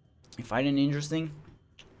 You find it interesting?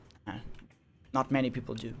 Not many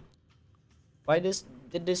people do. Why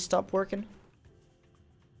did this stop working?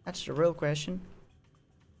 That's the real question.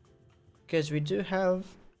 Because we do have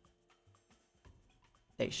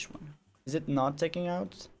this one. Is it not taking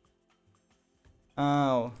out?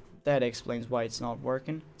 Oh, that explains why it's not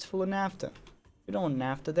working. It's full of naphtha. We don't want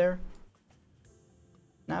naphtha there.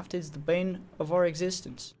 Naphtha is the bane of our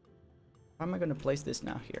existence. How am I gonna place this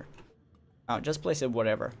now here? Oh, just place it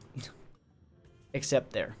whatever.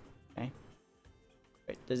 Except there. Okay.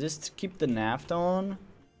 Wait, does this keep the naphtha on?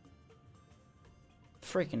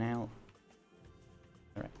 Freaking hell.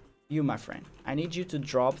 Alright. You, my friend. I need you to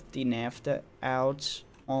drop the naphtha out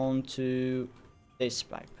onto this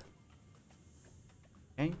pipe.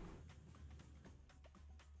 Okay.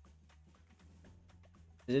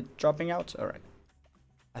 Is it dropping out? Alright.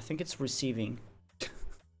 I think it's receiving.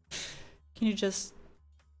 Can you just...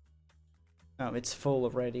 Oh, it's full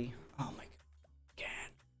already. Oh my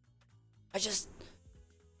god. I just...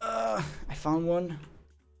 I found one.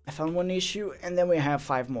 I found one issue, and then we have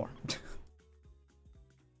 5 more.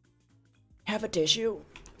 Have a tissue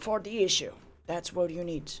for the issue. That's what you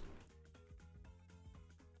need.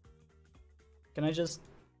 Can I just...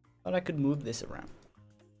 thought I could move this around.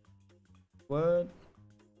 What?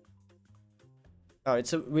 Oh,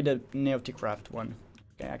 it's with a Neoticraft one.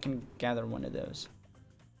 Okay, I can gather one of those.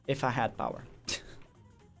 If I had power.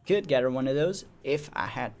 Could gather one of those if I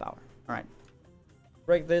had power. Alright.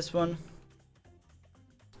 Break this one.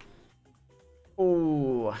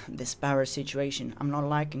 Oh, this power situation. I'm not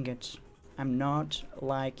liking it. I'm not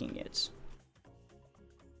liking it.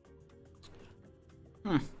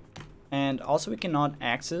 And also we cannot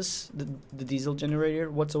access the diesel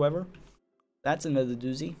generator whatsoever. That's another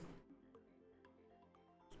doozy.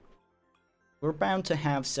 We're bound to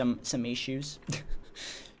have some issues.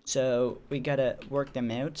 So we gotta work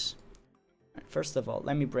them out. First of all,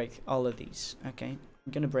 let me break all of these. Okay,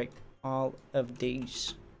 I'm gonna break all of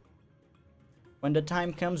these. When the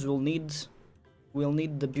time comes, we'll need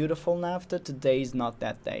the beautiful naphtha. Today is not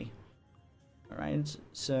that day. Alright,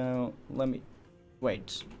 so let me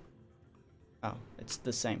wait. Oh, it's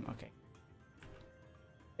the same. Okay.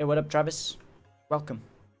 Hey, what up, Travis? Welcome.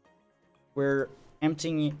 We're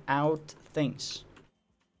emptying out things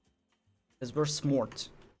because we're smart.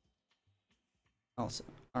 Also,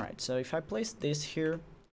 all right. So if I place this here,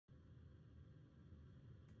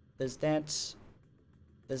 does that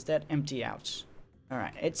empty out? All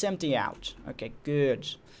right, it's empty out. Okay, good.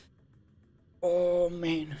 Oh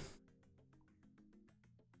man.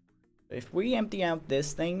 If we empty out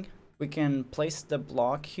this thing, we can place the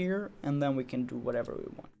block here, and then we can do whatever we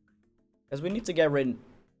want. Because we need to get rid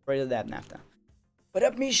of that naphtha. What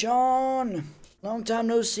up, Michon? Long time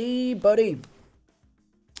no see, buddy.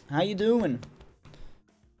 How you doing?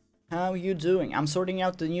 How you doing? I'm sorting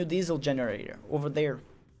out the new diesel generator over there.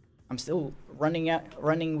 I'm still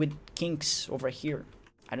running with kinks over here.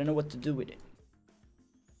 I don't know what to do with it.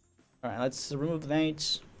 All right, let's remove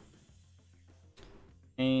that.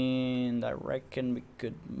 And I reckon we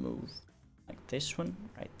could move like this one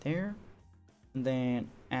right there, and then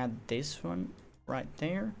add this one right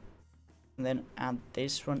there, and then add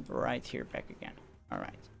this one right here back again. All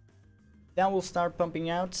right, then we'll start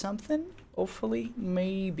pumping out something, hopefully.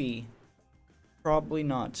 Maybe, probably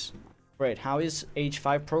not. Great. How is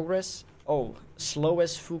H5 progress? Oh, slow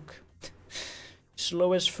as fuck.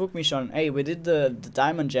 Slow as fuck, Michon. Hey, we did the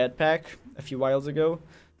diamond jetpack a few whiles ago.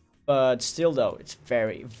 But still though, it's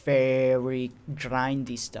very, very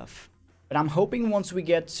grindy stuff. But I'm hoping once we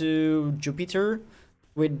get to Jupiter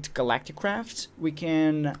with Galacticraft, we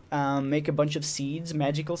can make a bunch of seeds,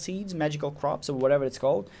 magical crops, or whatever it's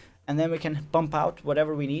called. And then we can pump out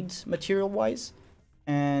whatever we need material-wise.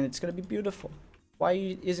 And it's going to be beautiful.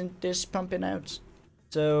 Why isn't this pumping out?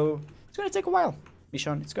 So, it's going to take a while,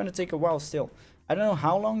 Michon. It's going to take a while still. I don't know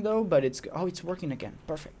how long though, but it's... Oh, it's working again.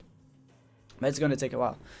 Perfect. But it's going to take a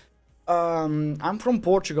while. I'm from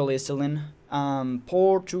Portugal, Iselin.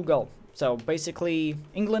 Portugal. So basically,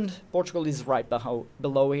 England, Portugal is right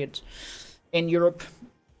below it. In Europe,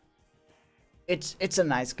 it's a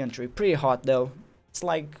nice country. Pretty hot though. It's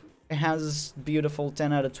like it has beautiful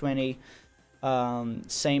 10 out of 20.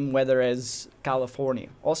 Same weather as California.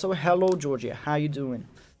 Also, hello Georgia. How you doing?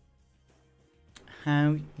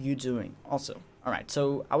 How you doing? Also, all right.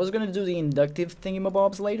 So I was gonna do the inductive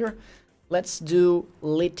thingamabobs later. Let's do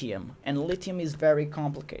lithium, and lithium is very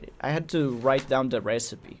complicated. I had to write down the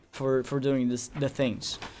recipe for doing the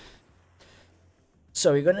things.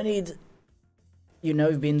 So you're gonna need, you know,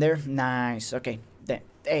 you've been there. Nice. Okay, then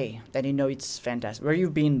Hey, then you know it's fantastic. Where you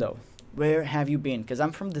been though? Where have you been? Because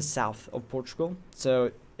I'm from the south of Portugal,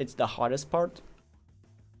 so it's the hottest part.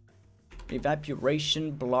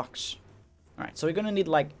 Evaporation blocks. Alright, so we're gonna need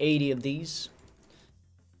like 80 of these.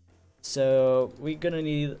 So we're gonna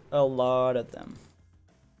need a lot of them.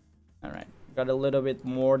 Alright, got a little bit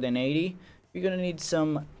more than 80. We're gonna need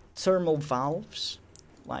some thermal valves,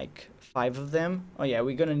 like 5 of them. Oh yeah,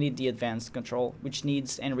 we're gonna need the advanced control, which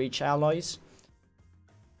needs enriched alloys.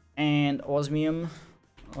 And osmium.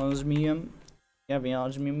 Yeah, we have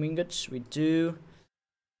osmium ingots. We do.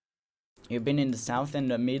 You've been in the south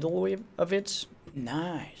and the middle of it.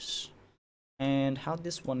 Nice. And how'd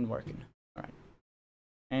this one working? Alright.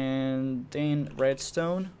 And then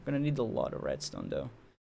redstone. Gonna need a lot of redstone though.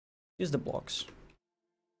 Use the blocks.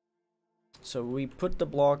 So we put the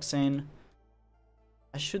blocks in.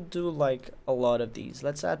 I should do like a lot of these.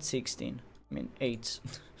 Let's add 16. I mean 8.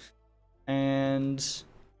 And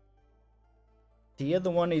the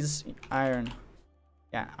other one is iron.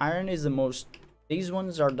 Yeah, iron is the most. These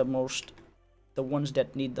ones are the most. The ones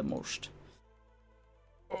that need the most.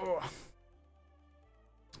 Oh.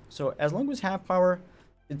 So as long as we have power,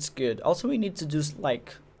 it's good. Also, we need to do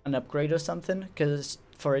like an upgrade or something, because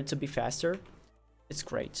for it to be faster, it's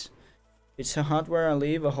great. It's so hot where I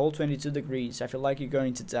live, a whole 22 degrees. I feel like you're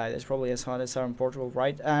going to die. That's probably as hot as our in Portugal,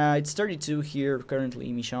 right? It's 32 here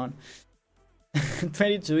currently, Michon.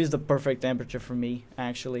 22 is the perfect temperature for me,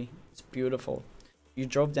 actually. It's beautiful. You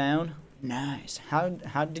drove down? Nice. How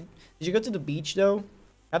did you go to the beach though?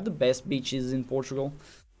 Have the best beaches in Portugal.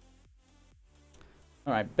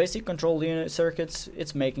 Alright, basic control unit circuits,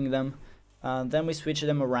 it's making them. Then we switch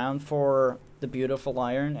them around for the beautiful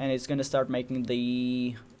iron, and it's gonna start making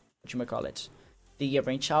the, whatchamacallit, the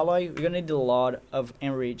enriched alloy. We're gonna need a lot of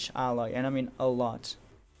enriched alloy, and I mean a lot.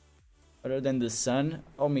 Other than the sun,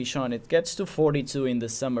 oh Michon, it gets to 42 in the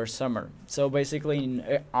summer. So basically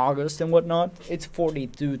in August and whatnot, it's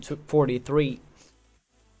 42 to 43.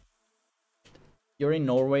 You're in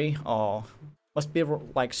Norway, oh, must be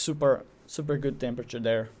like super good temperature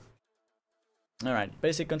there. Alright,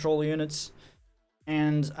 basic control units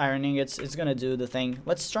and iron ingots, it's gonna do the thing.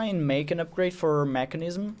 Let's try and make an upgrade for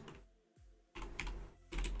mechanism.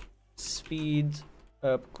 Speed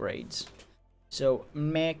upgrades. So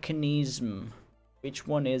mechanism, which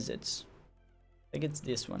one is it? I think it's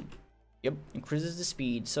this one. Yep, increases the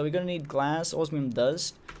speed. So we're gonna need glass, osmium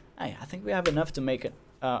dust. Hey, I think we have enough to make an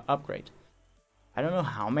upgrade. I don't know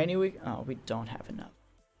how many we don't have enough.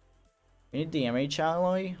 We need the enriched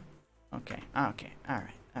alloy. Okay,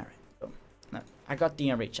 alright. Boom. No, I got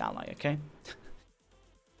the enriched alloy, okay?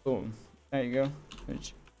 Boom. There you go.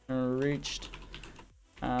 Enriched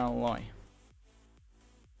alloy.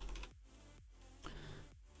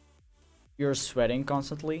 You're sweating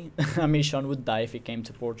constantly. Mission would die if he came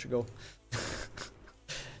to Portugal.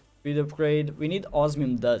 Speed upgrade. We need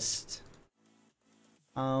osmium dust.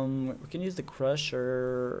 We can use the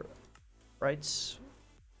crusher, right?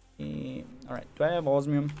 Alright, do I have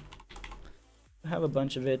osmium? I have a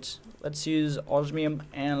bunch of it. Let's use osmium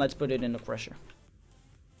and let's put it in the crusher.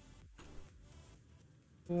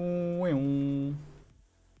 Boop,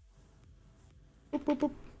 boop,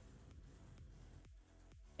 boop.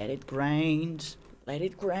 Let it grind. Let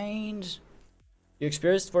it grind. You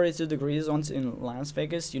experienced 42 degrees once in Las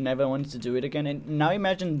Vegas. You never wanted to do it again. And now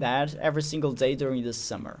imagine that every single day during the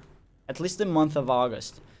summer. At least the month of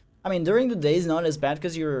August. I mean, during the day is not as bad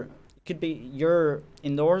because you're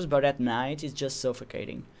indoors, but at night it's just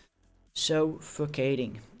suffocating.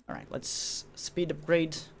 Suffocating. Alright, let's speed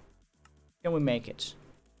upgrade. Can we make it?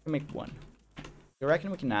 We can make one. You reckon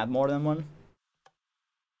we can add more than one?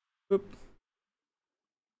 Boop.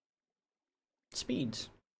 Speed.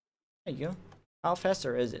 There you go. How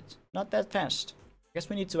faster is it? Not that fast. I guess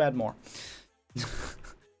we need to add more.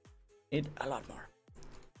 Need a lot more.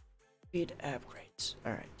 Speed upgrades.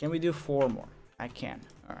 Alright, can we do 4 more? I can.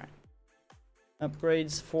 Alright.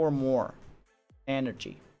 Upgrades 4 more.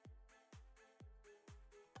 Energy.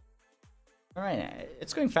 Alright,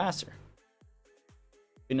 it's going faster.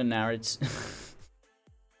 In an hour, it's...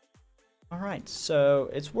 Alright, so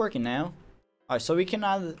it's working now. Alright, so we can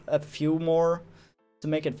add a few more to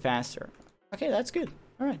make it faster. Okay, that's good.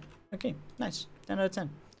 Alright, okay, nice. 10 out of 10.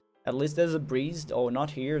 At least there's a breeze. Oh,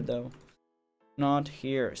 not here though. Not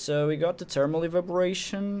here. So we got the thermal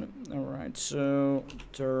evaporation. Alright, so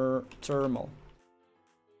thermal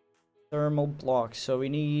block. So we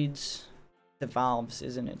need the valves,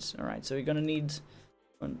 isn't it? Alright, so we're gonna need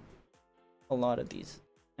a lot of these.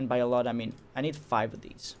 And by a lot, I mean, I need 5 of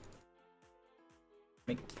these.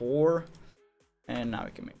 Make 4. And now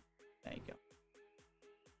we can make, there you go.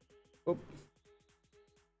 Oop.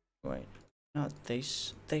 Wait, not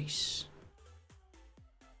this. This.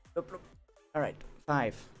 All right,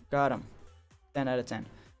 5. Got them. 10 out of 10.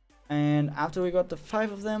 And after we got the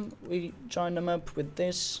 5 of them, we joined them up with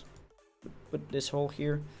this. Put this hole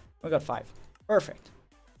here. We got 5. Perfect.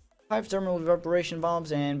 5 thermal evaporation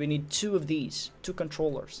valves, and we need 2 of these. 2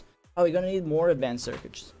 controllers. Oh, we're gonna need more advanced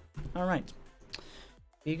circuits. Alright.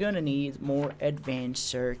 We're gonna need more advanced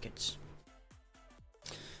circuits.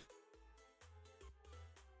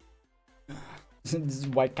 This is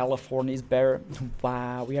why California is better.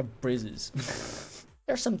 Wow, we have breezes.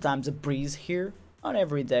 There's sometimes a breeze here. Not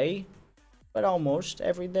every day, but almost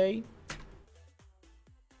every day.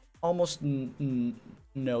 Almost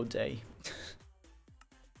no day.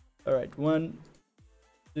 Alright, 1,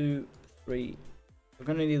 2, 3. We're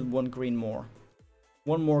gonna need 1 green more.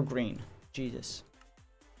 1 more green. Jesus.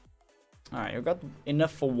 Alright, I've got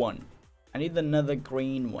enough for 1. I need another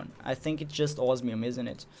green one. I think it's just osmium, isn't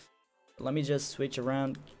it? Let me just switch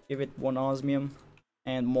around. Give it 1 osmium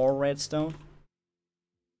and more redstone.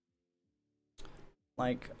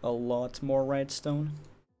 Like a lot more redstone.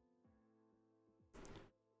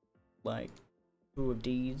 Like 2 of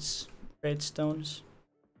these redstones.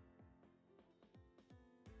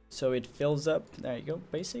 So it fills up. There you go,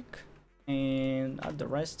 basic. And add the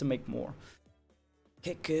rest to make more.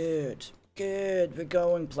 Okay, good. Good, we're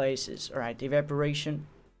going places. Alright, evaporation.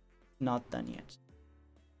 Not done yet.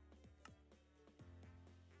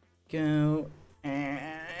 Go.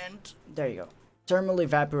 And there you go. Thermal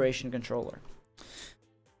evaporation controller.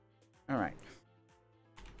 Alright.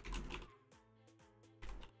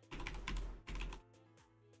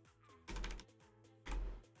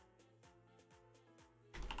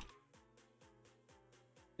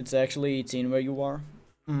 It's actually 18 where you are.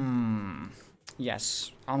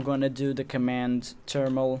 Yes, I'm gonna do the command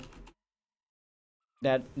thermal.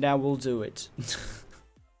 That will do it.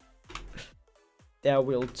 That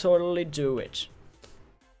will totally do it.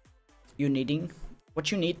 You knitting?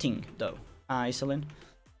 What you knitting though? Isolin.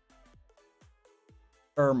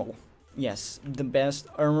 Thermal. Yes, the best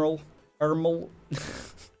thermal.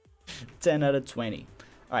 10 out of 20.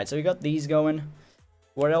 Alright, so we got these going.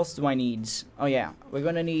 What else do I need? Oh yeah, we're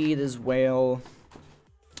gonna need as well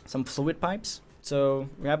some fluid pipes. So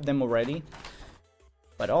we have them already.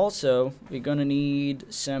 But also, we're gonna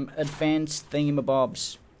need some advanced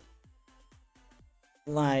thingamabobs.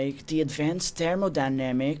 Like the advanced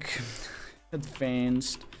thermodynamic.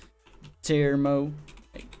 Advanced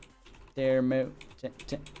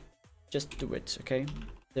just do it, okay?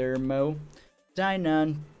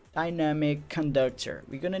 Dynamic conductor.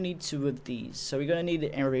 We're gonna need 2 of these. So we're gonna need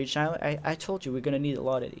the Enriched. I told you we're gonna need a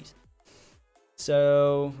lot of these.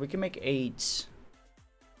 So we can make 8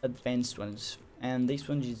 advanced ones. And this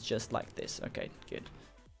one is just like this. Okay, good.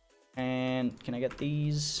 And can I get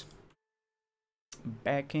these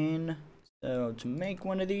back in? So to make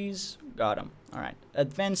one of these, got them. Alright,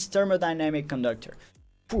 advanced thermodynamic conductor.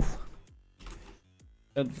 Poof.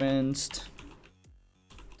 Advanced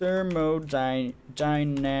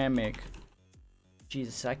thermodynamic.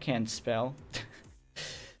 Jesus, I can't spell.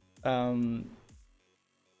 Conductor.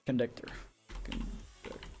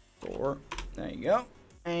 Conductor. There you go.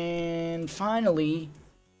 And finally,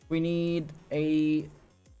 we need a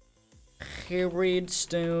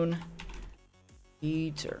redstone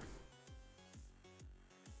heater.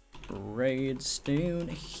 Redstone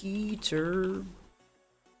heater.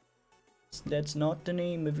 That's not the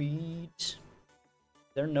name of it.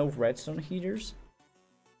 There are no redstone heaters?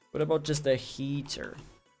 What about just a heater?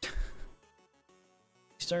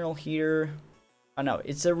 External heater. Oh no,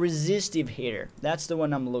 it's a resistive heater. That's the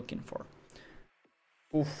one I'm looking for.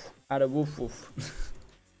 Oof, out of woof woof.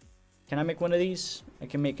 Can I make one of these? I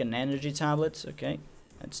can make an energy tablet. Okay,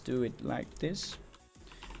 let's do it like this.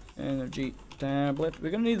 Energy tablet.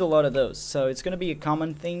 We're gonna need a lot of those, so it's gonna be a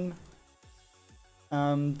common theme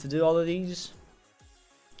to do all of these.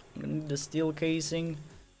 I'm gonna need the steel casing.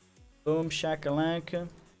 Boom shakalaka.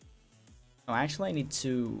 Oh, actually I need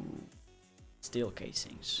 2 steel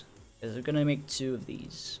casings, because we're gonna make 2 of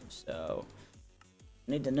these. So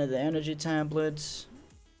I need another energy tablet.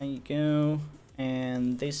 There you go.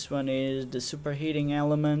 And this one is the superheating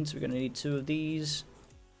element. We're gonna need 2 of these.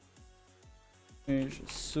 Here's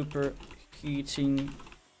superheating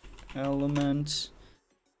element.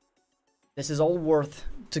 This is all worth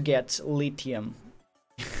to get lithium.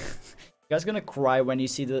 You guys gonna cry when you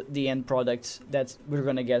see the end product that we're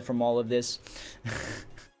gonna get from all of this.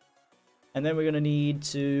 And then we're gonna need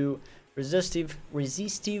 2 resistive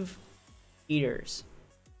heaters.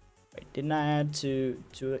 Wait, didn't I add 2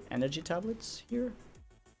 energy tablets here?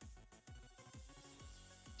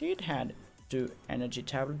 Did had do energy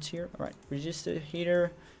tablets here. All right, resistive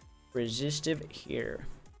heater, resistive heater.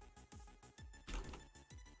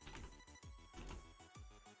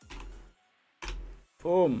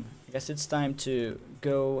 Boom. I guess it's time to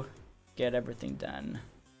go get everything done.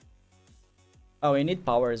 Oh, we need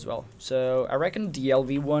power as well. So I reckon the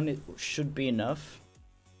LV one it should be enough.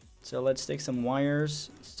 So let's take some wires,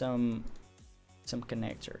 some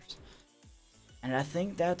connectors. And I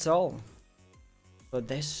think that's all. But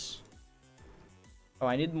this... Oh,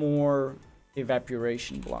 I need more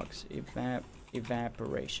evaporation blocks.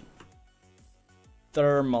 Evaporation.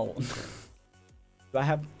 Thermal. Do I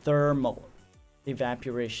have thermal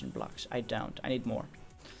evaporation blocks? I don't. I need more.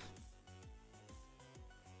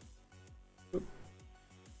 Oop.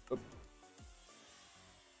 Oop.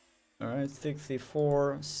 Alright,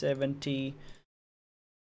 64, 70.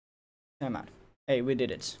 Come on. Hey, we did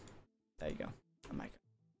it. There you go. Oh my god.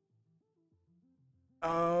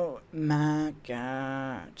 Oh my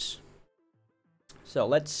god. So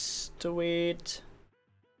let's do it.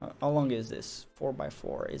 How long is this?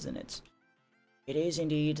 4x4, isn't it? It is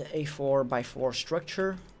indeed a 4x4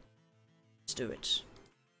 structure. Let's do it.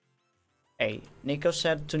 Hey, Nico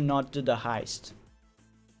said to not do the heist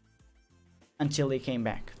until he came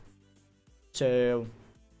back. So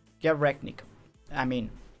get wrecked, Nico. I mean,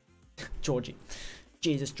 Georgie.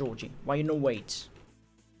 Jesus, Georgie. Why you no wait?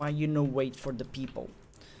 Why you no wait for the people?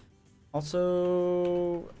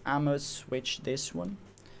 Also, I'ma switch this one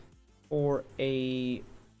for a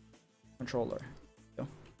controller. Go.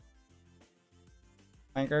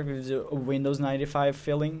 Minecraft gives a Windows 95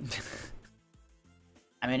 feeling.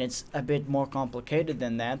 I mean, it's a bit more complicated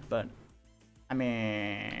than that, but I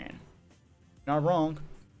mean, not wrong.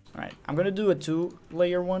 Alright, I'm gonna do a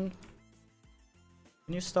 2-layer one.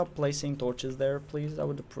 Can you stop placing torches there, please? I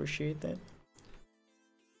would appreciate that.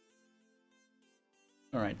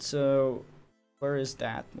 Alright, so where is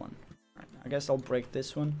that one? Right, I guess I'll break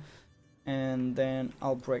this one. And then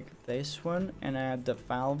I'll break this one and add the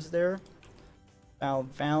valves there.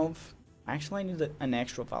 Valve. Actually, I need an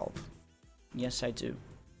extra valve. Yes, I do.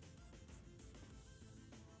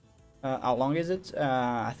 How long is it?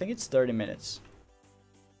 I think it's 30 minutes.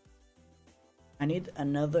 I need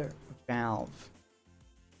another valve.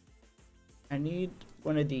 I need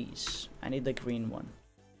one of these. I need the green one.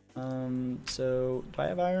 So do I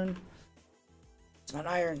have iron? It's not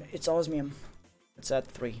iron, it's osmium. It's at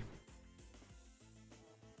 3.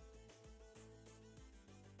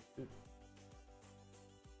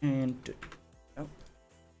 And oh,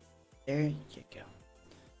 there you go.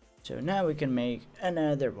 So now we can make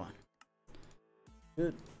another one.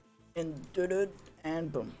 Good.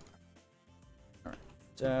 And boom. Alright,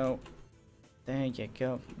 so there you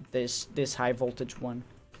go. This high voltage one,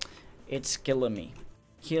 it's killing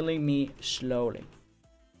me slowly.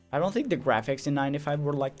 I don't think the graphics in 95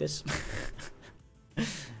 were like this. I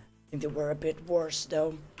think they were a bit worse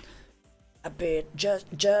though. A bit,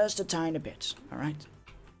 just a tiny bit. All right.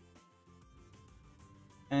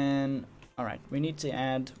 And all right, we need to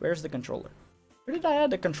add. Where's the controller? Where did I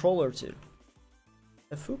add the controller to?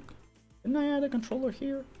 The fuck? Didn't I add a controller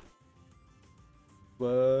here?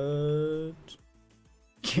 What?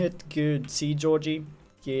 Get good. See, Georgie?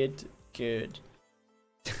 Get good.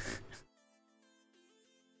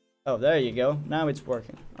 Oh, there you go. Now it's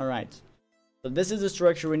working. All right. So this is the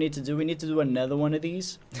structure we need to do. We need to do another one of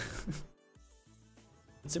these.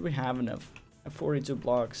 Let's see if we have enough. 42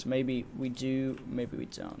 blocks. Maybe we do, maybe we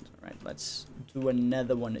don't. All right, let's do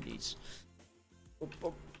another one of these.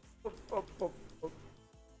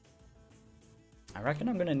 I reckon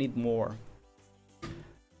I'm gonna need more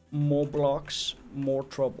blocks, more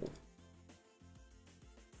trouble.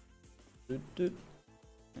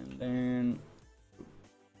 And then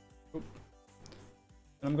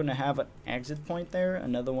I'm gonna have an exit point there,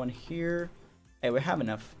 another one here. Hey, we have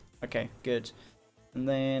enough. Okay, good. And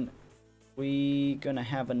then we gonna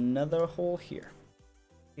have another hole here.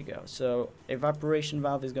 Here you go. So evaporation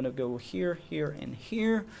valve is gonna go here, here, and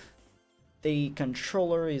here. The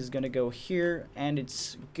controller is gonna go here, and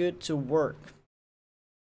it's good to work.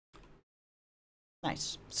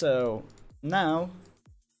 Nice. So now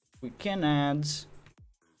we can add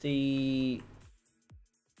the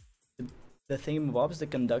thingamabobs, the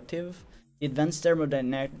conductive, the advanced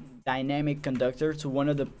thermodynamic conductor to one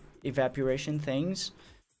of the evaporation things,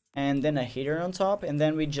 and then a heater on top, and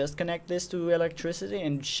then we just connect this to electricity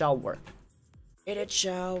and it shall work. It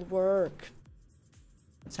shall work.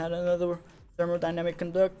 Let's add another thermodynamic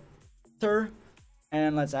conductor,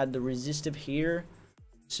 and let's add the resistive here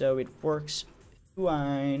so it works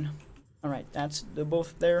fine. Alright, that's the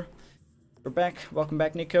both there. We're back. Welcome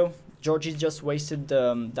back, Nico. Georgie just wasted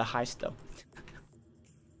the heist though.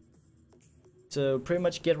 So pretty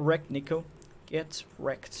much get wrecked, Nico. Get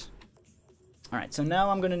wrecked. Alright, so now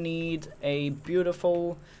I'm gonna need a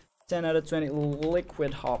beautiful 10 out of 20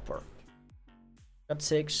 liquid hopper. Got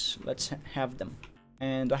 6, let's have them.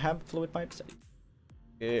 And I have fluid pipes.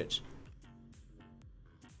 Good.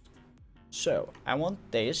 So I want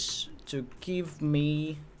this to give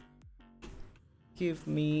me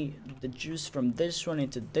the juice from this one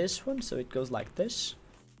into this one, so it goes like this.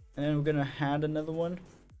 And then we're gonna add another one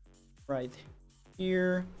right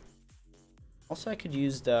here. Also, I could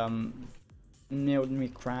use the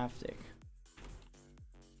neocraftic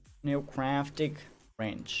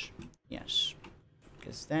wrench, yes,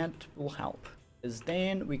 because that will help. Because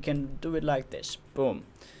then we can do it like this, boom,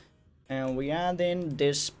 and we add in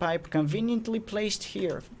this pipe conveniently placed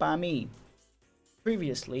here by me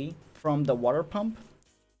previously from the water pump,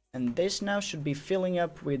 and this now should be filling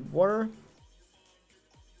up with water.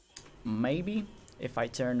 Maybe if I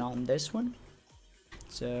turn on this one,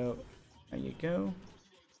 so there you go.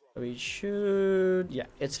 So it should, yeah,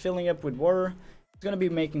 it's filling up with water. It's gonna be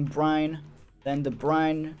making brine, then the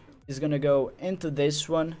brine is gonna go into this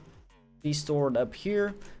one, be stored up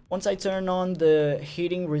here. Once I turn on the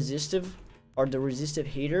heating resistive or the resistive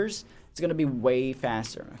heaters, it's gonna be way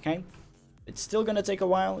faster. Okay, it's still gonna take a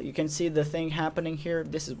while. You can see the thing happening here.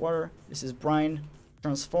 This is water, this is brine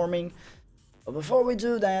transforming. But before we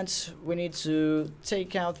do that, we need to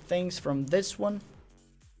take out things from this one,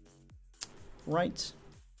 right?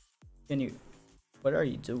 Can you, what are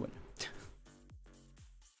you doing?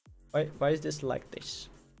 why is this like this?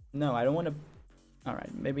 No, I don't want to. All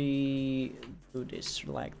right, maybe do this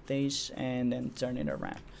like this and then turn it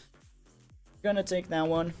around. Gonna take that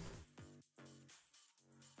one.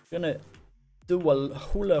 Gonna do a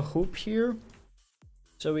hula hoop here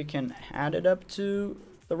so we can add it up to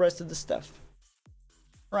the rest of the stuff.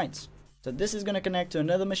 Right, so this is gonna connect to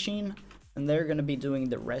another machine and they're gonna be doing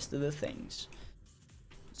the rest of the things.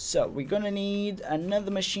 So we're gonna need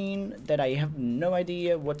another machine that I have no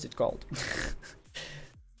idea what's it called.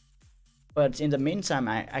 But in the meantime,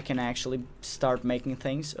 I can actually start making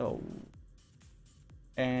things. Oh,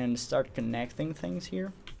 and start connecting things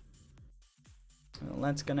here. So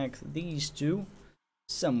let's connect these two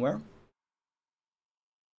somewhere.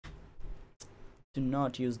 Do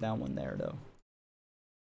not use that one there though.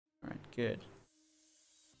 Alright, good.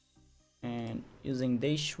 And using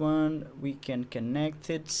this one, we can connect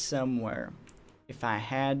it somewhere. If I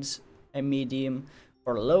had a medium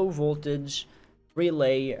or low voltage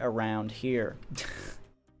relay around here.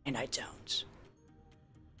 And I don't.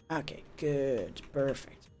 Okay, good,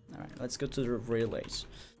 perfect. Alright, let's go to the relays.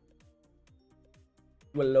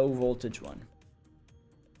 A low voltage one.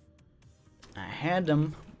 I had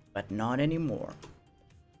them, but not anymore.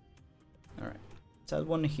 Alright, let's add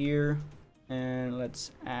one here. And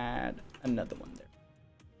let's add another one there.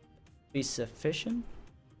 Be sufficient.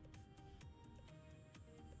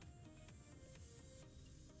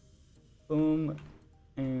 Boom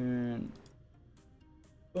and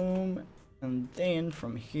boom, and then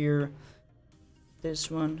from here,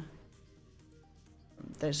 this one,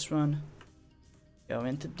 from this one, go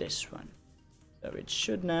into this one. So it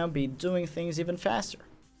should now be doing things even faster.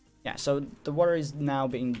 Yeah, so the water is now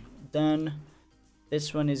being done.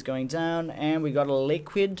 This one is going down, and we got a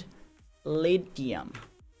liquid lithium.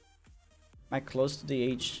 Am I close to the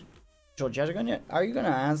H? George, are you gonna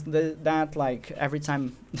ask that like every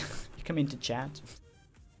time you come into chat?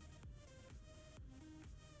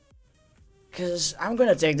 Cause I'm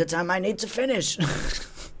gonna take the time I need to finish. I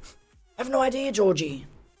have no idea, Georgie.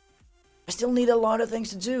 I still need a lot of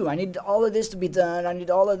things to do. I need all of this to be done. I need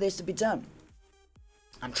all of this to be done.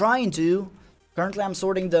 I'm trying to. Currently, I'm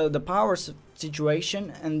sorting the power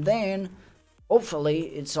situation, and then hopefully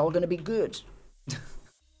it's all gonna be good.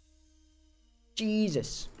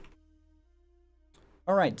 Jesus.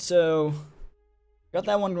 Alright, so got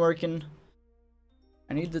that one working.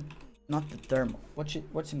 I need the, not the thermal. What's it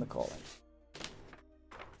called?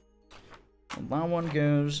 Well, that one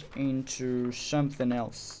goes into something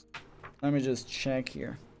else. Let me just check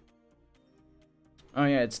here. Oh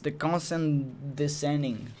yeah, it's the constant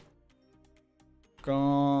descending.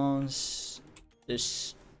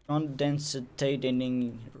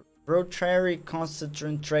 Condensentrating Rotary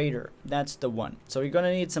condensentrator. That's the one. So you're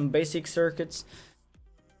gonna need some basic circuits,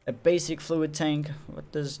 a basic fluid tank.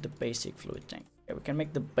 What does the basic fluid tank? Okay, we can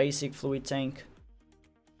make the basic fluid tank.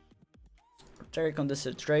 Rotary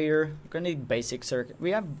condensentrator. We're gonna need basic circuit.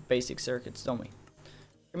 We have basic circuits, don't we?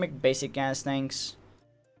 We can make basic gas tanks.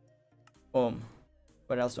 Boom.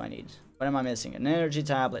 What else do I need? What am I missing? An energy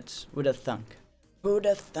tablet. Who'd have thunk? Who'd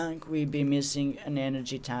have thunk we'd be missing an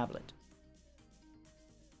energy tablet?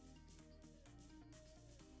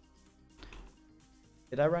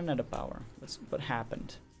 Did I run out of power? What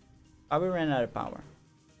happened? Oh, we ran out of power.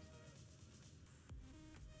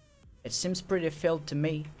 It seems pretty filled to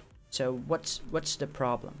me. So what's the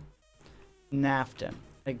problem? Naphtha.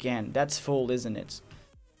 Again, that's full, isn't it?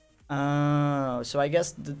 Oh, so I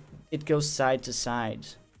guess it goes side to side.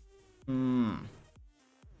 I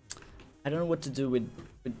don't know what to do with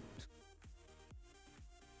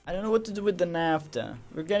I don't know what to do with the naphtha.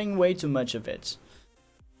 We're getting way too much of it.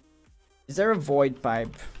 Is there a void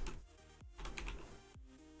pipe?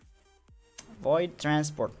 Void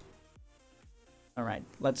transport. Alright,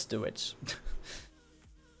 let's do it.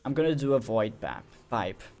 I'm gonna do a void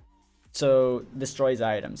pipe. So, destroys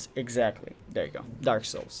items. Exactly. There you go. Dark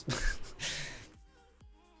Souls.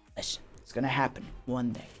 Listen, it's gonna happen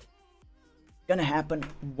one day. It's gonna happen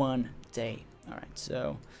one day. Alright,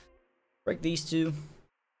 so break these two.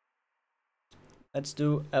 Let's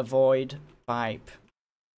do a void pipe.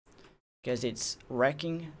 Because it's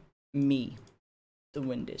wrecking me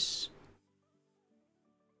doing this.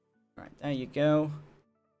 Alright, there you go.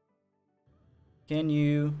 Can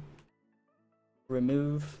you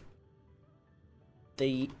remove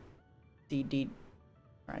the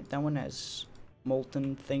Alright, that one has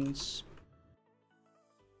molten things.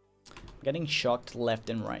 I'm getting shocked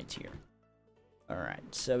left and right here.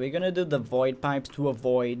 Alright, so we're gonna do the void pipes to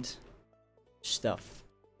avoid stuff.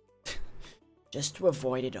 Just to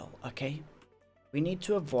avoid it all, okay? We need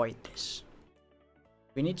to avoid this.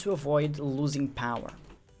 We need to avoid losing power.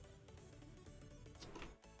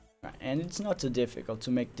 Right, and it's not too difficult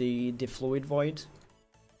to make the fluid void.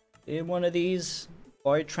 One of these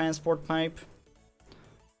void transport pipe,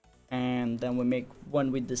 and then we make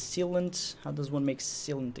one with the sealant. How does one make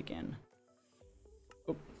sealant again?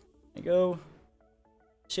 Oh, there you go.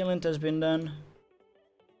 Sealant has been done.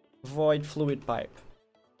 Void fluid pipe.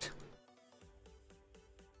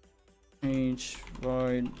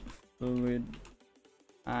 Void fluid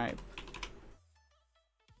pipe.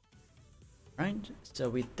 Right, so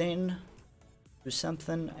we then do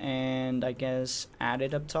something and I guess add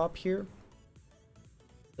it up top here.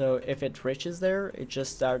 So if it reaches there, it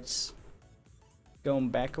just starts going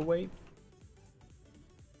back away.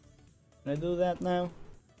 Can I do that now?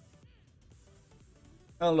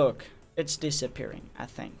 Oh look, it's disappearing, I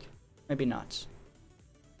think. Maybe not.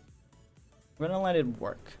 I'm gonna let it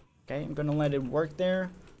work. Okay, I'm gonna let it work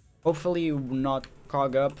there. Hopefully it will not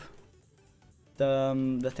clog up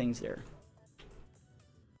the things there.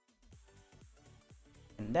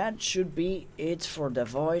 And that should be it for the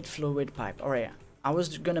void fluid pipe. Alright, I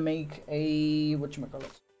was gonna make a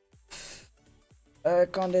whatchamacallit? A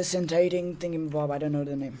condensating thingamabob, I don't know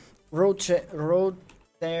the name.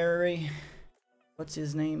 Rotary. What's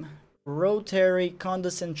his name? Rotary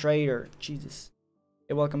condensentrator. Jesus.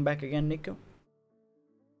 Hey, welcome back again, Nico.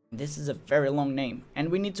 This is a very long name,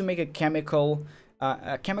 and we need to make a chemical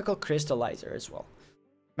crystallizer as well.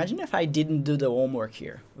 Imagine if I didn't do the homework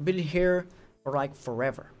here. We've been here for like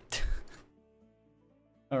forever.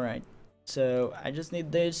 Alright, so I just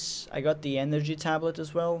need this. I got the energy tablet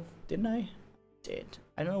as well, didn't I? Did.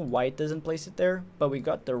 I don't know why it doesn't place it there, but we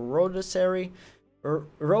got the rotary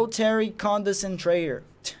condensentrator.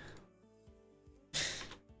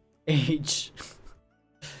 H.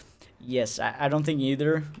 Yes, I don't think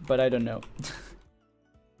either, but I don't know.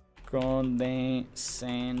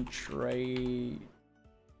 Condensentrator.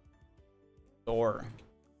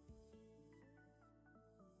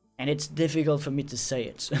 And it's difficult for me to say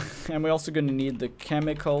it. And we're also going to need the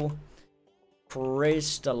chemical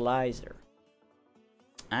crystallizer.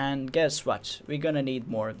 And guess what? We're going to need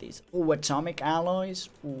more of these. Oh, atomic alloys.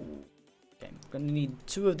 Ooh. Okay, I'm going to need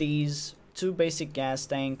 2 of these. 2 basic gas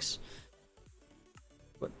tanks.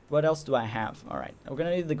 What else do I have? Alright, we're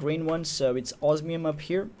going to need the green one. So it's osmium up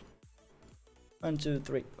here. 1, 2,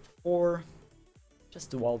 3, 4.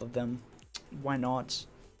 Just do all of them. Why not?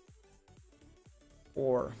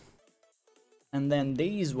 4. And then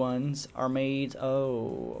these ones are made.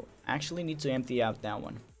 Oh, actually need to empty out that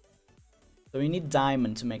one. So we need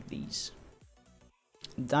diamond to make these.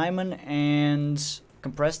 Diamond and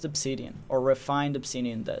compressed obsidian or refined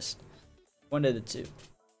obsidian dust. One of the two.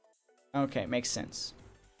 Okay, makes sense.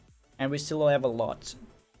 And we still have a lot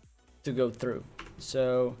to go through.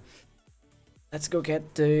 So let's go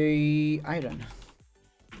get the iron.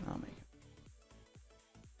 Oh my god.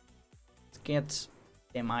 Let's get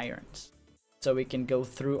them irons. So we can go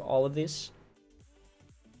through all of this.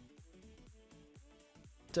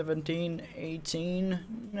 17, 18,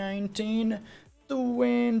 19,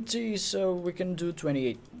 20. So we can do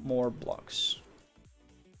 28 more blocks.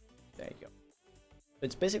 There you go.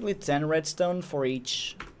 It's basically 10 redstone for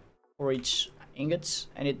each ingots,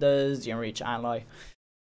 and it does the enriched alloy.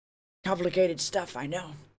 Complicated stuff, I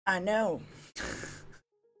know. I know.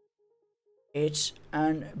 It's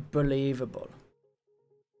unbelievable.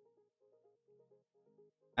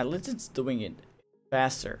 At least it's doing it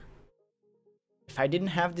faster. If I didn't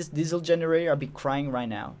have this diesel generator, I'd be crying right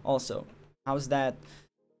now. Also, how's that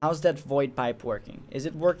void pipe working? Is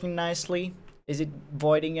it working nicely? Is it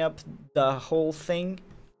voiding up the whole thing?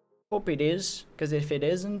 Hope it is, because if it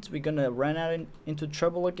isn't, we're gonna run out into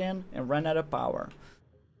trouble again and run out of power.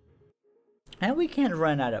 And we can't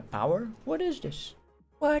run out of power. What is this?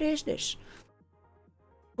 What is this?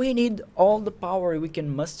 We need all the power we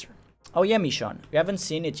can muster. Oh yeah, Michon, we haven't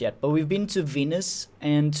seen it yet, but we've been to Venus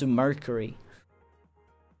and to Mercury.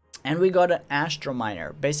 And we got an astro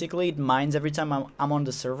miner. Basically, it mines every time I'm on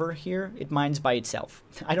the server here. It mines by itself.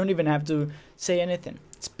 I don't even have to say anything.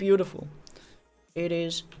 It's beautiful. It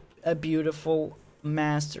is a beautiful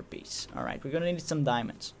masterpiece. Alright, we're gonna need some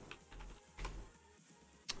diamonds.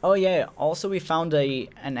 Oh yeah, also we found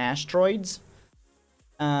an asteroid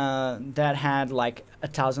that had like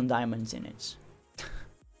 1,000 diamonds in it.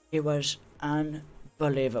 It was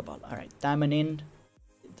unbelievable. Alright, diamond in.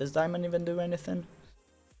 Does diamond even do anything?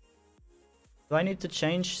 Do I need to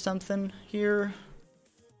change something here?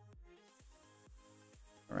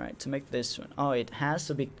 Alright, to make this one. Oh, it has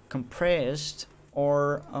to be compressed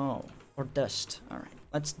or dust. Alright,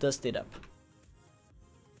 let's dust it up.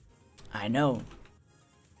 I know.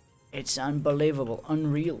 It's unbelievable.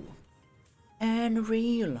 Unreal.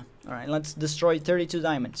 Unreal. Alright, let's destroy 32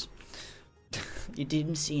 diamonds. You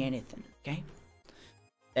didn't see anything, okay?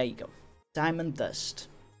 There you go. Diamond dust.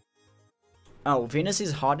 Oh, Venus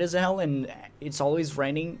is hot as hell and it's always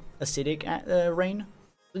raining acidic rain.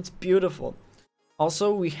 It's beautiful.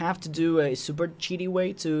 Also, we have to do a super cheaty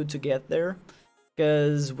way to get there.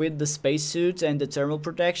 Because with the spacesuit and the thermal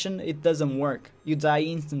protection, it doesn't work. You die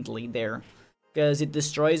instantly there. Because it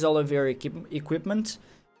destroys all of your equipment.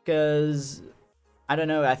 Because, I don't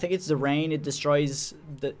know, I think it's the rain, it destroys...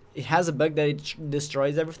 It has a bug that it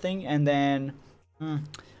destroys everything. And then, I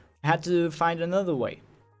had to find another way.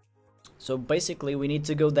 So basically, we need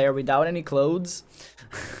to go there without any clothes.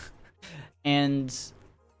 And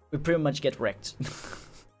we pretty much get wrecked.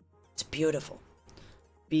 It's beautiful.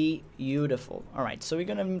 Beautiful. Alright, so we're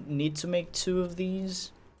gonna need to make 2 of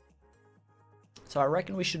these. So I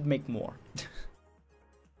reckon we should make more.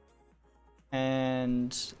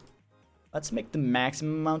 And let's make the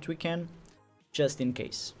maximum amount we can, just in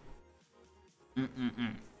case.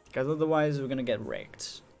 Because otherwise we're gonna get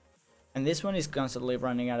wrecked. And this one is constantly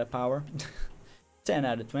running out of power. 10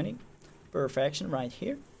 out of 20. Perfection right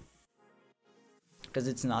here. Because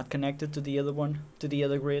it's not connected to the other one, to the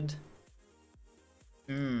other grid.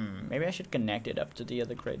 Maybe I should connect it up to the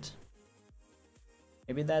other grid.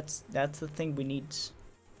 Maybe that's the thing we need.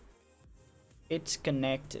 It's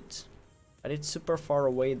connected. But it's super far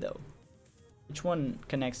away though. Which one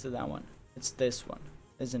connects to that one? It's this one,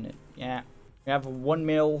 isn't it? Yeah. We have 1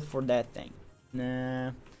 mil for that thing.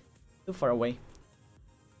 Nah. Too far away.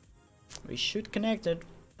 We should connect it,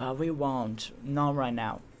 but we won't. Not right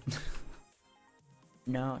now.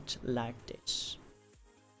 Not like this.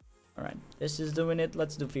 Alright, this is doing it.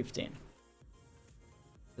 Let's do 15.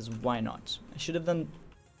 Because why not? I should have done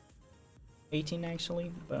 18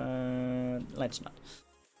 actually, but let's not.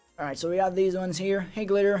 Alright, so we have these ones here. Hey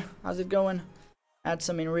Glitter, how's it going? Add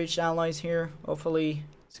some enriched alloys here. Hopefully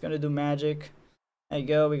it's gonna do magic. There you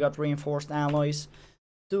go, we got reinforced alloys.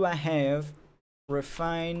 Do I have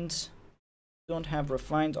refined? Don't have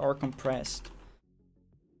refined or compressed.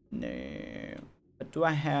 No. But do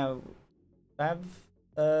I have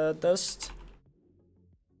dust?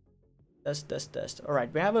 Dust.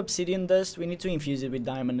 Alright, we have obsidian dust. We need to infuse it with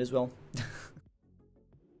diamond as well.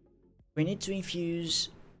 We need to infuse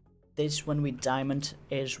this one with diamond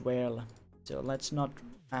as well. So let's not...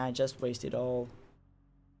 I just wasted all.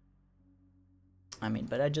 I mean,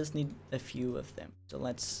 but I just need a few of them. So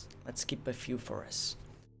let's keep a few for us.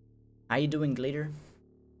 How you doing, Glitter?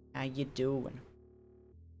 How you doing?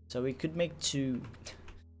 So we could make 2.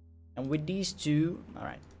 And with these 2,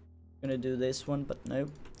 alright. I'm gonna do this one, but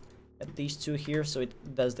nope. Get these 2 here so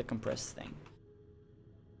it does the compressed thing.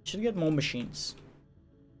 Should get more machines.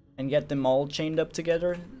 And get them all chained up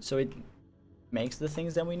together so it makes the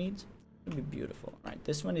things that we need. It'll be beautiful. Alright,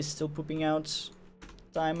 this one is still pooping out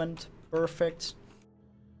diamond. Perfect.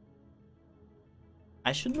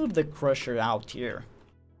 I should move the crusher out here.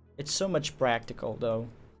 It's so much practical though.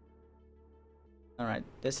 Alright,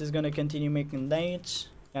 this is gonna continue making dates.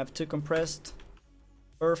 We have 2 compressed.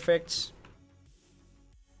 Perfect.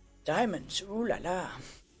 Diamonds, ooh la la.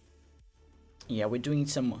 Yeah, we're doing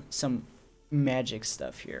some magic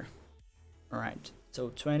stuff here. Alright, So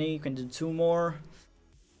 20, you can do 2 more.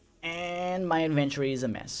 And my inventory is a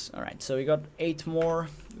mess. Alright, so we got 8 more.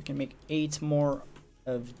 We can make 8 more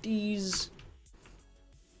of these.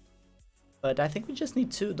 But I think we just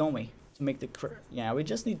need 2, don't we? To make the... Yeah, we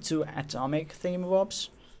just need 2 atomic thingamabobs.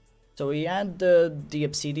 So we add the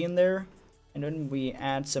obsidian there. And then we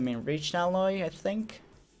add some enriched alloy, I think.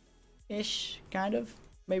 Ish, kind of.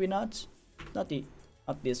 Maybe not. Not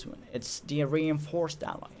this one. It's the reinforced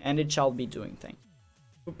alloy. And it shall be doing things.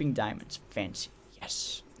 Swooping diamonds. Fancy.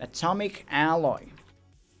 Yes. Atomic alloy.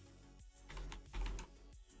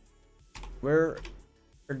 We're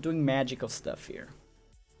doing magical stuff here.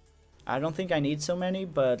 I don't think I need so many,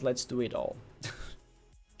 but let's do it all.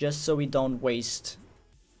 Just so we don't waste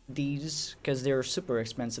these, because they're super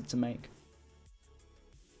expensive to make.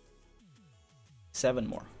 7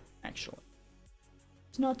 more, actually.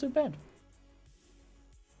 It's not too bad.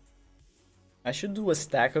 I should do a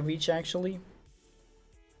stack of each, actually.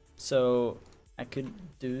 So I could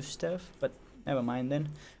do stuff, but never mind then.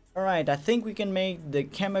 Alright, I think we can make the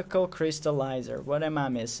chemical crystallizer. What am I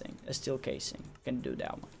missing? A steel casing. Can do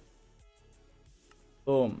that one.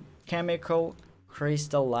 Boom. Chemical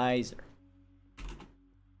crystallizer.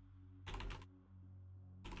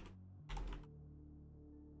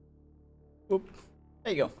 Oop.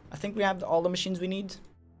 There you go. I think we have all the machines we need.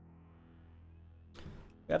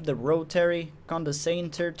 We have the Rotary,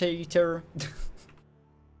 condensentrator.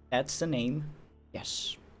 That's the name.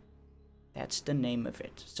 Yes. That's the name of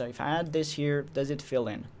it. So if I add this here, does it fill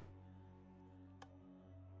in?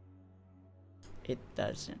 It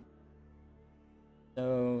doesn't.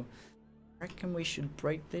 So I reckon we should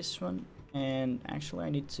break this one. And actually I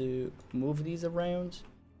need to move these around.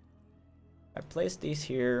 I place these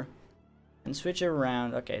here and switch it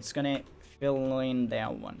around. Okay, it's gonna fill in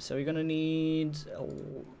that one. So we're gonna need a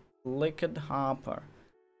liquid hopper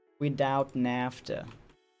without naphtha.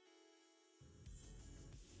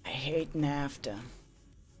 I hate naphtha.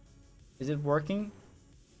 Is it working?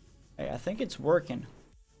 Hey, I think it's working.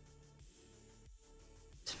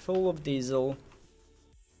 It's full of diesel.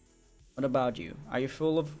 What about you? Are you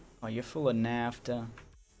full of... Oh, you're full of naphtha.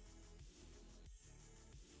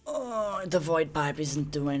 Oh, the void pipe isn't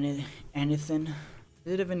doing anything.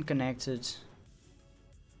 Is it even connected?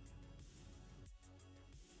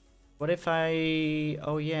 What if I...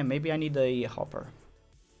 Oh yeah, maybe I need a hopper.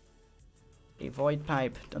 A void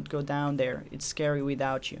pipe, don't go down there. It's scary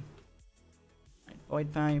without you. Right,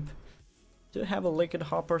 void pipe. Do have a liquid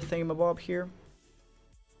hopper thingamabob here.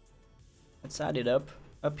 Let's add it up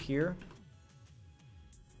here.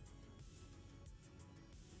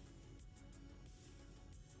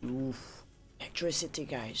 Oof. Electricity,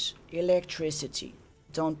 guys. Electricity.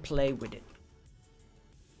 Don't play with it.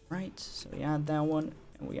 Right, so we add that one,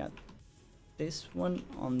 and we add this one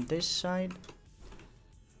on this side.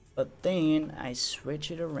 But then I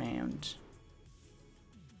switch it around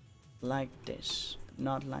like this,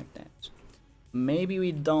 not like that. Maybe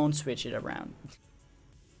we don't switch it around.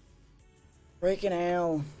 Freaking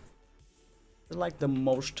hell. It's like the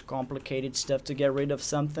most complicated stuff to get rid of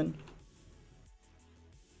something.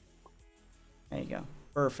 There you go.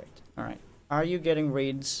 Perfect. Alright. Are you getting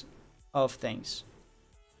rid of things?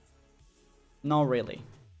 Not really.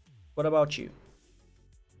 What about you?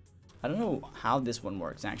 I don't know how this one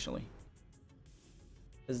works actually.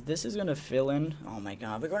 Because this is gonna fill in. Oh my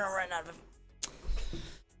god, we're gonna run out of...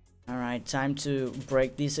 Alright, time to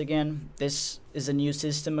break this again. This is a new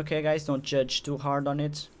system, okay guys? Don't judge too hard on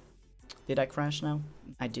it. Did I crash now?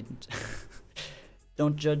 I didn't.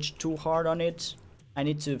 Don't judge too hard on it. I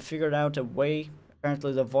need to figure out a way.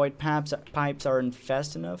 Apparently the void pipes aren't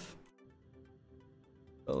fast enough.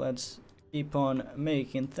 So let's keep on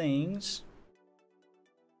making things.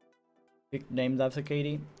 Big name after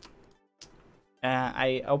Katie.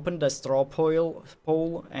 I opened a straw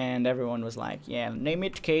poll and everyone was like, yeah, name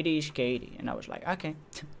it Katie. And I was like, okay.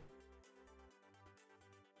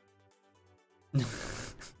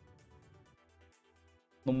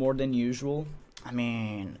 No more than usual. I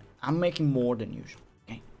mean, I'm making more than usual.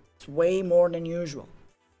 Okay, it's way more than usual.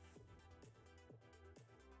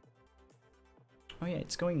 Oh yeah,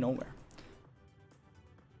 it's going nowhere.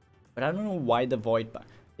 But I don't know why the void pipe.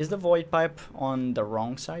 Is the void pipe on the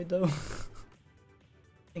wrong side though?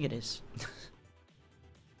 I think it is.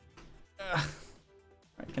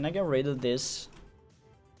 Right, can I get rid of this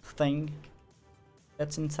thing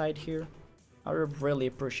that's inside here? I would really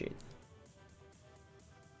appreciate it.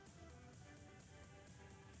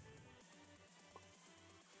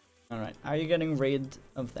 Alright, are you getting rid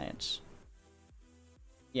of that?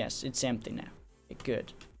 Yes, it's empty now. Okay,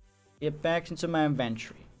 good. Get back into my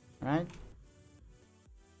inventory, right?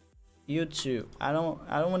 You too. I don't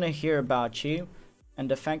want to hear about you and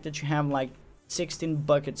the fact that you have like 16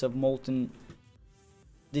 buckets of molten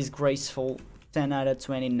disgraceful 10 out of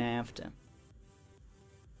 20 naphtha.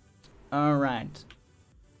 Alright.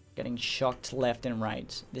 Getting shocked left and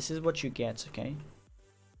right. This is what you get, okay?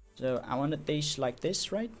 So I want a dish like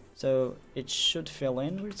this, right? So it should fill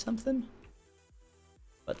in with something.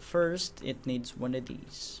 But first it needs one of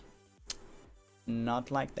these.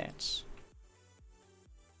 Not like that.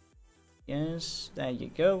 Yes, there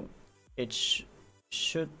you go. It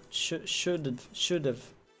should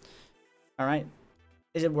have. All right,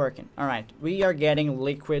 is it working? All right, we are getting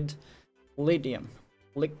liquid lithium.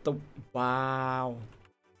 Wow.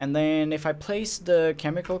 And then if I place the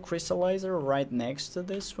chemical crystallizer right next to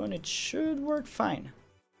this one, it should work fine.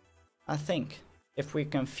 I think if we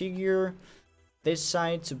configure this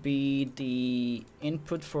side to be the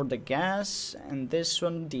input for the gas and this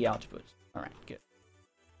one the output. All right, good.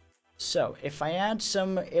 So if I add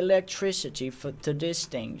some electricity to these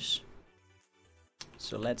things,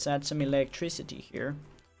 so let's add some electricity here,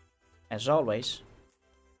 as always.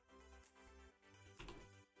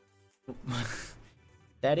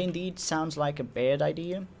 That indeed sounds like a bad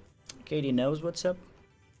idea. Katie knows what's up.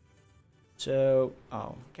 So,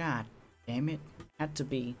 oh god damn it, had to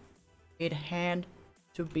be. It had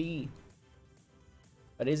to be.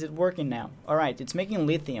 But is it working now? Alright, it's making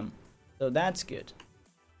lithium, so that's good.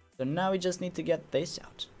 So now we just need to get this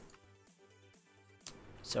out.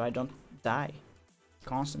 So I don't die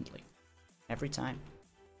constantly. Every time.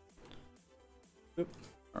 Oop.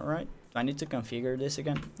 Alright. Do I need to configure this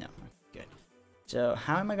again? No. Good. So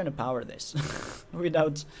how am I gonna power this?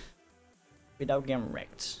 without getting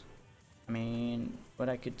wrecked? I mean, what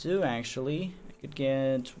I could do actually, I could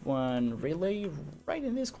get one relay right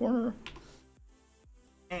in this corner.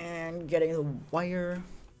 And getting the wire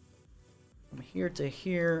from here to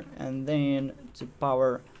here, and then to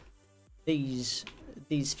power these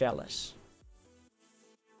fellas.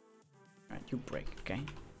 Alright, you break, okay?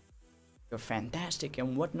 You're fantastic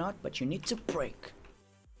and whatnot, but you need to break.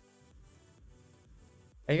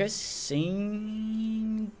 Are you guys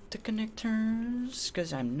seeing the connectors?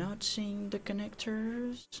 Because I'm not seeing the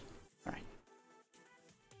connectors. Alright.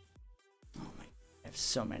 Oh my, I have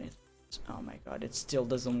so many things. Oh my god, it still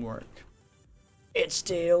doesn't work. It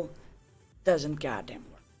still doesn't goddamn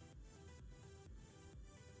work.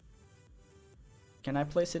 Can I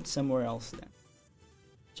place it somewhere else then?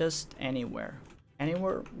 Just anywhere.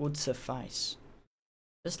 Anywhere would suffice.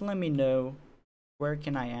 Just let me know where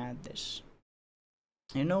can I add this.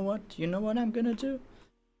 You know what? You know what I'm gonna do?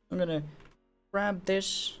 I'm gonna grab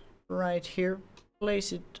this right here,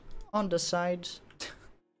 place it on the sides,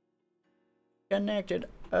 connect it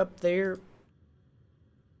up there,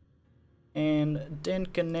 and then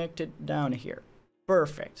connect it down here.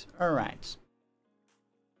 Perfect. All right.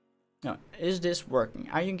 Now, is this working?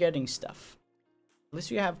 Are you getting stuff? At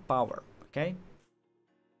least you have power, okay?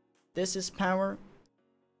 This is power.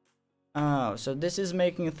 Oh, so this is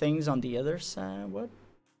making things on the other side. What?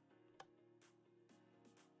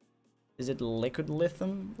 Is it liquid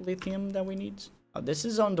lithium that we need? Oh, this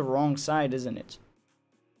is on the wrong side, isn't it?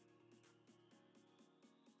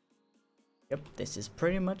 Yep, this is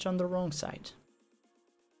pretty much on the wrong side.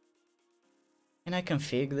 Can I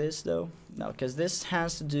configure this though? No, because this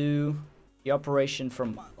has to do the operation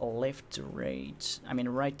from left to right. I mean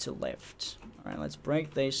right to left. Alright, let's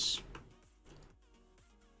break this.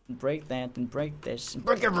 And break that and break this. And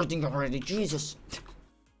break everything already, Jesus!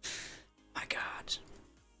 My god.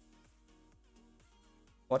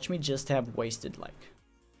 Watch me just have wasted like.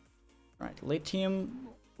 Alright, lithium,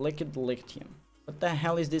 liquid lithium. What the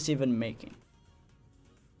hell is this even making?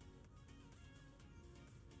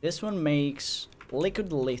 This one makes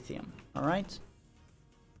liquid lithium, alright?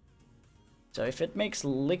 So if it makes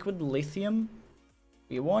liquid lithium,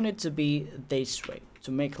 we want it to be this way.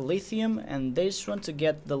 To make lithium and this one to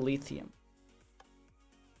get the lithium.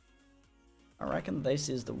 I reckon this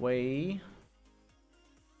is the way.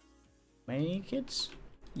 Make it,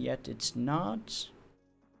 yet it's not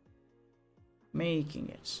making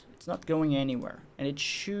it. It's not going anywhere, and it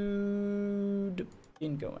should be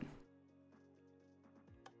going.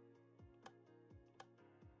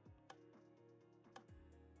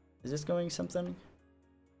 Is this going something?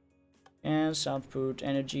 Yes, output,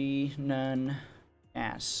 energy, none.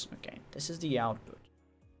 Yes, okay, this is the output.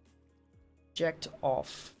 Checked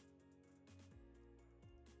off.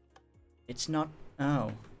 It's not,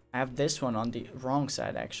 oh, I have this one on the wrong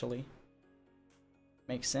side actually.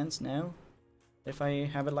 Makes sense now, if I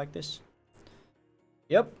have it like this.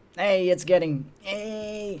 Yep, hey, it's getting,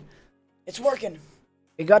 hey, it's working.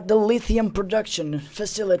 We got the lithium production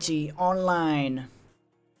facility online.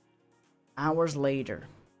 Hours later.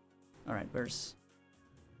 Alright, where's...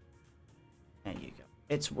 There you go.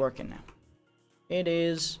 It's working now. It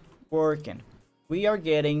is working. We are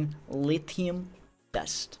getting lithium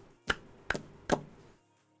dust.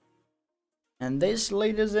 And this,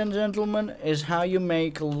 ladies and gentlemen, is how you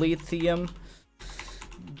make lithium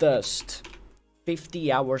dust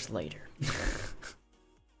 50 hours later.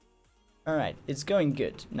 Alright, it's going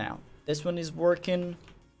good now. This one is working.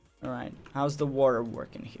 Alright, how's the water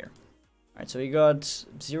working here? Alright, so we got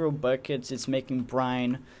 0 buckets, it's making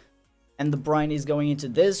brine. And the brine is going into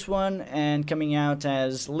this one and coming out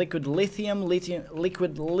as liquid lithium.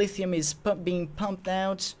 Liquid lithium is being pumped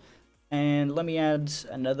out. And let me add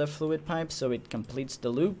another fluid pipe so it completes the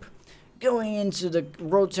loop. Going into the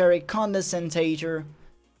rotary condensentrator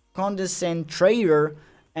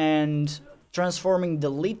and transforming the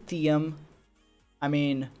lithium. I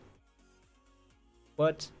mean,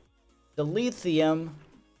 what? The lithium,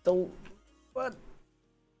 what?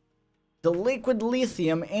 The liquid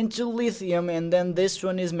lithium into lithium, and then this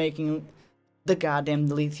one is making the goddamn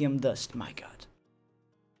lithium dust. My god.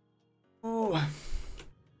 Oh.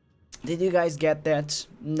 Did you guys get that?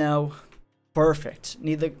 No. Perfect.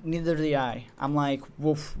 Neither did I. I'm like,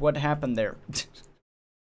 woof, what happened there?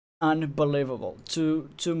 Unbelievable. Too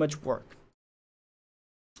much work.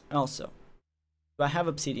 Also, do I have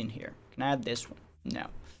obsidian here? Can I add this one? No.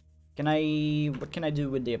 Can I... What can I do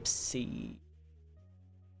with the obsidian?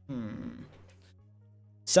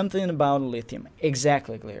 Something about lithium.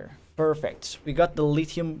 Exactly, clear. Perfect. We got the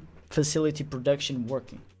lithium facility production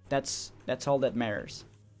working. That's all that matters.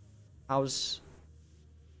 How's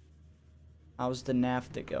the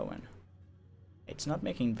naphtha going? It's not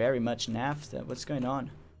making very much naphtha. What's going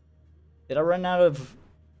on? Did I run out of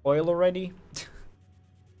oil already?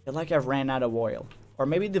 I feel like I ran out of oil. Or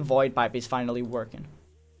maybe the void pipe is finally working.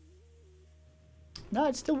 No,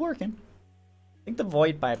 it's still working. I think the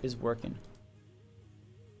void pipe is working.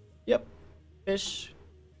 Yep. Fish.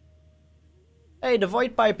 Hey, the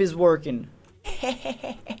void pipe is working.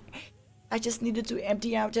 I just needed to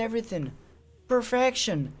empty out everything.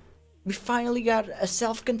 Perfection. We finally got a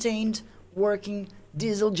self-contained working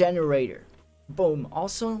diesel generator. Boom.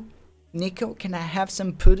 Also, Nico, can I have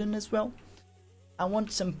some pudding as well? I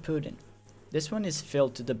want some pudding. This one is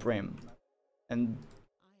filled to the brim and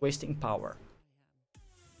wasting power.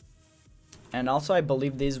 And also, I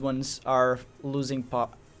believe these ones are losing power.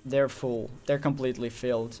 They're full. They're completely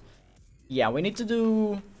filled. Yeah, we need to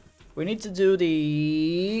do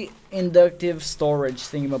the inductive storage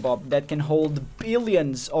thingamabob that can hold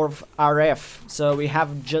billions of RF. So we have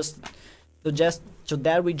so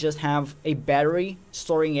that we just have a battery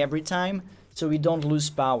storing every time, so we don't lose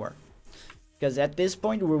power. Because at this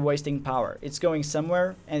point we're wasting power. It's going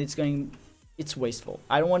somewhere and it's wasteful.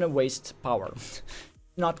 I don't want to waste power.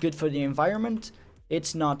 Not good for the environment.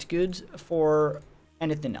 It's not good for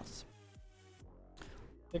anything else.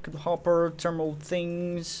 Liquid hopper, thermal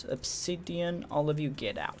things, obsidian, all of you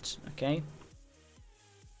get out, okay?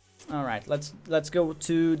 Alright, let's go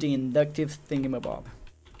to the inductive thingamabob.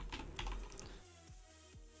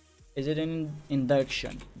 Is it in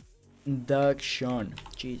induction? Induction.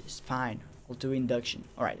 Jesus, fine. I'll do induction.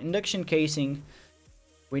 Alright, induction casing.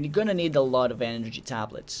 We're gonna need a lot of energy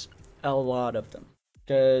tablets. A lot of them.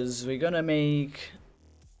 Because we're gonna make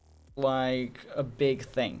like a big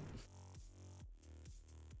thing.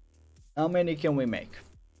 How many can we make?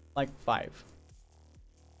 Like 5.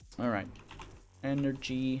 Alright.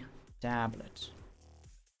 Energy tablets.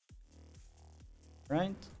 Right?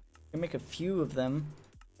 We can make a few of them.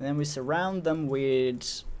 And then we surround them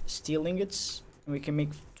with steel ingots. And we can make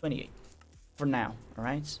 28. For now.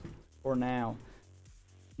 Alright? For now.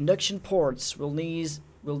 Induction ports. We'll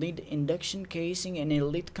need induction casing and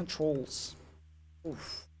elite controls.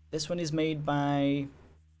 Oof. This one is made by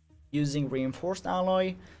using reinforced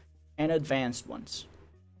alloy and advanced ones.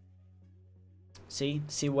 See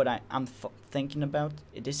what I'm thinking about?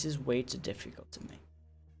 This is way too difficult to make.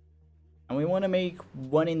 And we want to make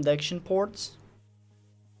 1 induction port,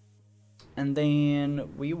 and then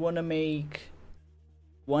we want to make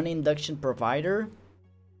 1 induction provider.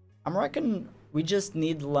 I'm reckon we just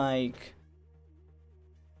need like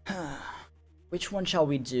which one shall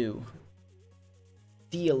we do?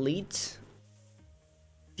 The elite,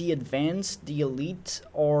 the advanced, the elite,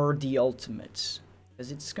 or the ultimate?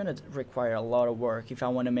 Because it's gonna require a lot of work if I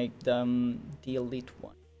want to make them the elite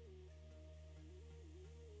one.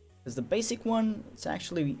 Because the basic one, it's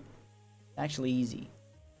actually easy,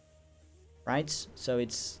 right? So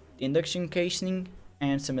it's the induction casing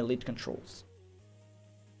and some elite controls.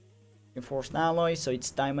 Reinforced alloy, so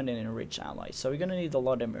it's diamond and enriched alloy. So we're gonna need a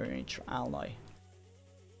lot of enriched alloy.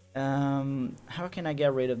 How can I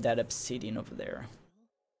get rid of that obsidian over there?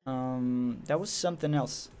 That was something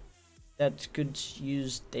else that could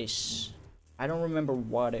use this. I don't remember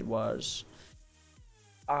what it was.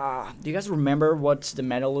 Do you guys remember what the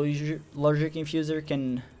metallurgic infuser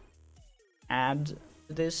can add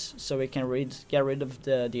to this so we can get rid of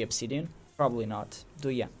the obsidian? Probably not. Do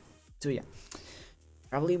ya?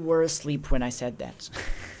 Probably were asleep when I said that.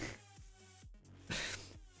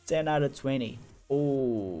 10 out of 20.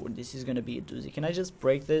 Oh, this is gonna be a doozy. Can I just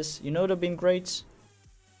break this? You know what would have been great?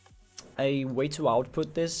 A way to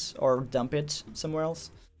output this or dump it somewhere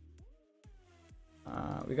else.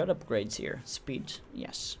 We got upgrades here. Speed,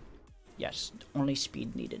 yes. Yes, only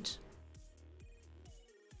speed needed.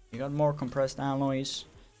 We got more compressed alloys.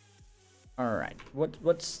 Alright,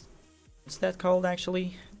 what's that called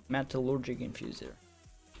actually? Metallurgic infuser.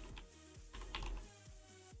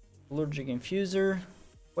 Metallurgic infuser.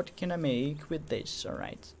 What can I make with this?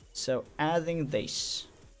 Alright, so adding this.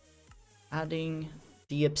 Adding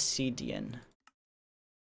the obsidian.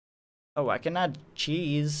 Oh, I can add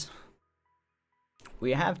cheese.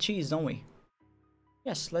 We have cheese, don't we?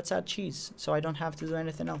 Yes, let's add cheese, so I don't have to do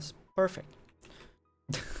anything else. Perfect.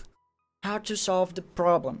 How to solve the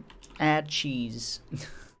problem? Add cheese.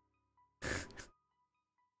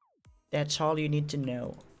 That's all you need to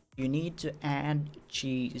know. You need to add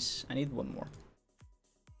cheese. I need one more.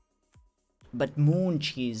 But moon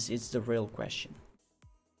cheese is the real question.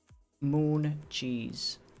 Moon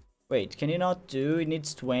cheese. Wait, can you not do? It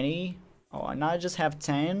needs 20. Oh, and I just have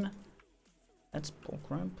 10. That's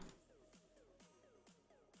bullcrap.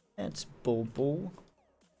 That's bull.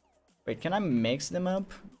 Wait, can I mix them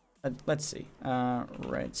up? Let's see.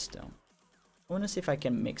 Redstone. I want to see if I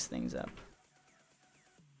can mix things up.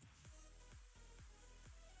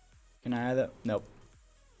 Can I either? Nope.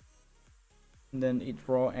 And then eat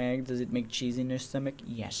raw egg. Does it make cheese in your stomach?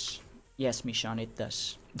 Yes. Yes, Michon, it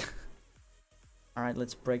does. Alright,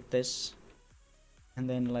 let's break this. And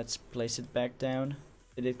then let's place it back down.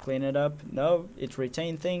 Did it clean it up? No, it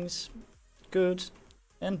retained things. Good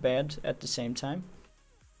and bad at the same time.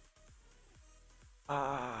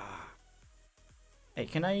 Hey,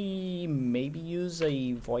 can I maybe use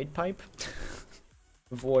a void pipe?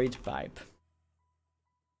 Void pipe.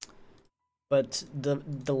 But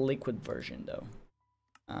the liquid version though.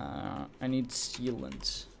 I need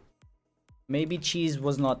sealant. Maybe cheese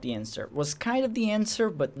was not the answer. Was kind of the answer,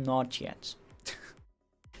 but not yet.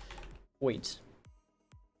 Wait.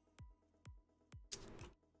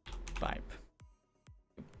 Pipe.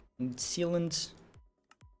 And sealant.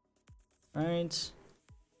 Right.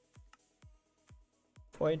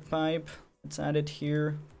 Void pipe. Let's add it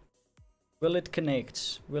here. Will it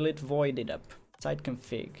connect? Will it void it up? Site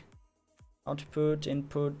config. Output,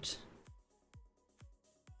 input.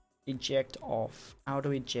 Eject off.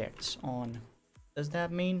 Auto eject on. Does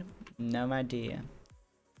that mean? No idea.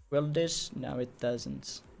 Will this? No, it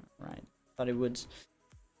doesn't. Right. Thought it would.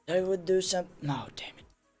 Thought it would do some. No, damn it.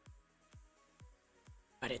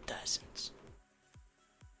 But it doesn't.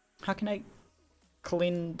 How can I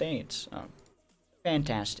clean that? Oh,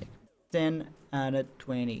 fantastic. 10 out of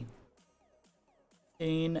 20.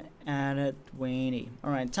 10 out of 20.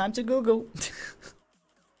 Alright, time to Google.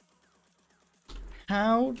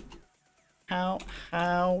 How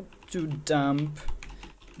to dump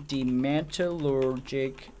the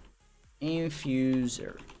metallurgic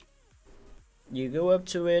infuser. You go up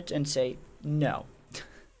to it and say no.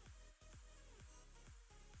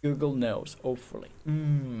 Google knows, hopefully.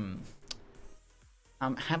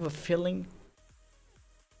 I have a feeling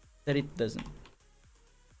that it doesn't.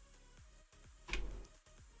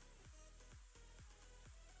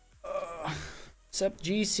 Sup,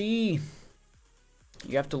 GC?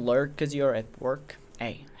 You have to lurk because you're at work.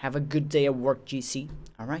 Hey, have a good day at work, GC.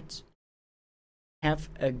 Alright? Have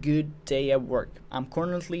a good day at work. I'm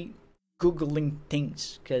currently Googling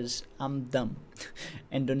things because I'm dumb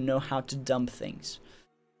and don't know how to dump things.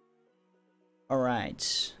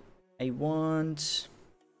 Alright. I want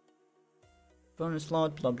bonus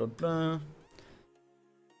slot, blah blah blah.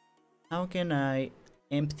 How can I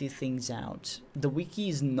empty things out? The wiki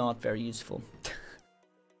is not very useful.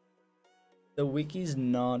 The wiki is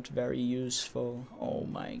not very useful. Oh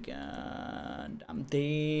my god, I'm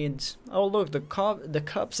dead. Oh look, the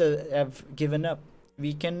cops have given up.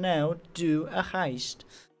 We can now do a heist.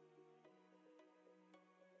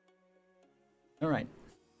 Alright.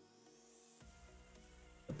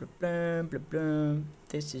 Blah, blah, blah, blah.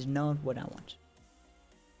 This is not what I want.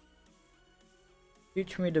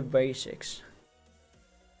 Teach me the basics.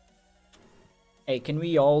 Hey, can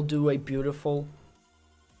we all do a beautiful,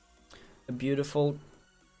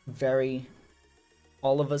 very,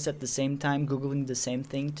 all of us at the same time googling the same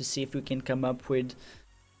thing to see if we can come up with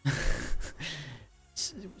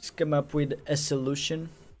a solution?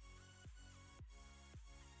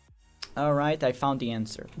 All right, I found the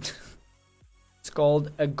answer. It's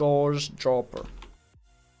called a gauge dropper.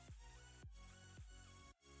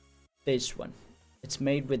 This one. It's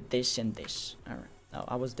made with this and this. All right. Now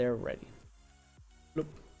I was there already. Look.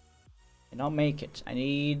 And I'll make it. I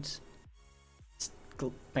need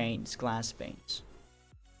paints, glass paints.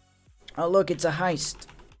 Oh look, it's a heist.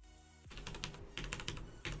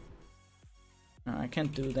 No, I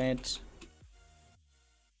can't do that.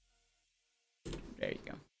 There you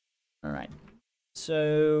go. All right.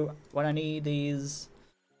 So what I need is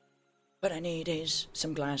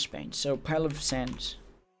some glass paint. So piles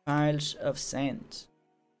of sand,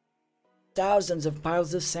 thousands of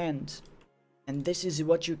piles of sand, and this is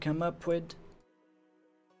what you come up with.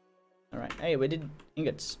 All right. Hey, we did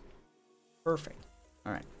ingots. Perfect.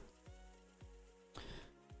 All right.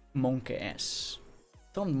 Monkey S.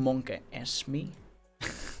 Don't monkey S me.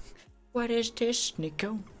 What is this,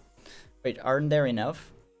 Nico? Wait, aren't there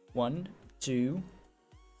enough? 1, 2,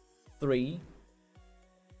 3.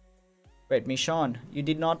 Wait, Michon, you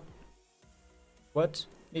did not. What?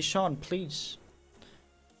 Michon, please.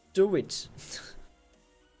 Do it.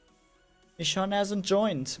 Michon hasn't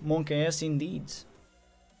joined. Monkey S indeed.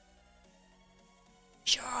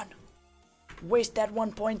 Michon! Waste that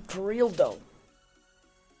 1 point for real though.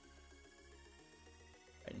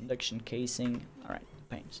 Right, induction casing. Alright,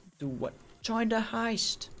 paints. Do what? Join the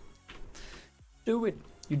heist. Do it.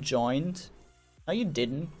 You joined. No, you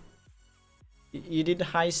didn't. You did the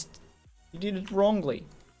heist. You did it wrongly.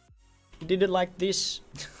 You did it like this.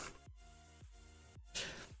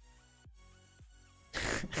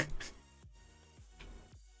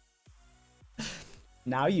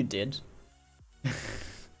 Now you did.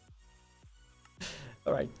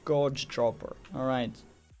 Alright, gauge dropper. Alright.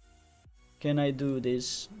 Can I do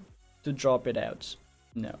this to drop it out?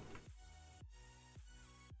 No.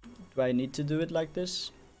 Do I need to do it like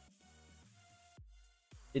this?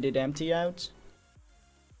 Did it empty out?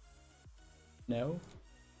 No.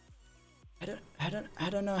 I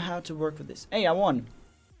don't know how to work with this. Hey, I won.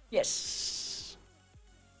 Yes.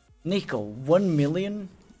 Nico, 1 million?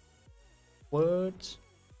 What?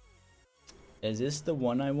 Is this the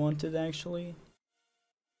one I wanted actually?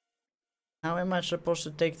 How am I supposed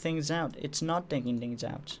to take things out? It's not taking things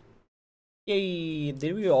out. Yay,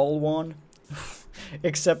 did we all won?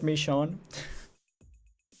 Except me, Sean.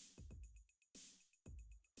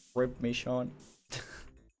 Rip me, Sean.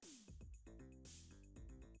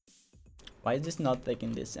 Why is this not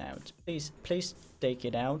taking this out? Please take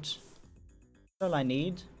it out. That's all I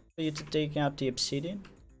need for you to take out the obsidian.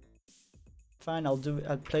 Fine, I'll do it.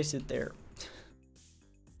 I'll place it there.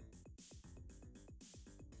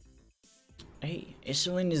 Hey,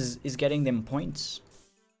 Iselin is getting them points.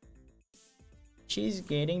 She's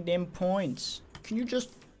getting them points. Can you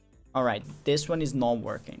just... Alright, this one is not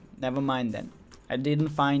working. Never mind then. I didn't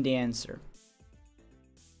find the answer.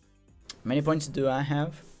 How many points do I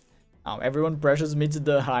have? Oh, everyone pressures me to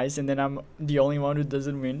the highs and then I'm the only one who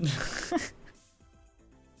doesn't win.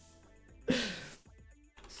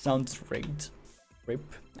 Sounds rigged. Rip.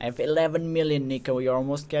 I have 11 million, Nico. You're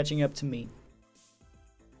almost catching up to me.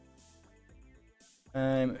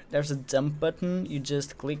 There's a dump button. You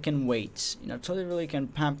just click and wait. You know, totally can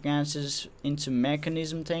pump gases into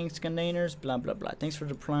mechanism tanks, containers, blah blah blah. Thanks for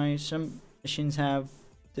the price. Some machines have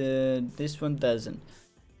this one doesn't.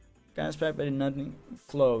 Gas pipe, but nothing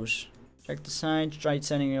close. Check the sides. Try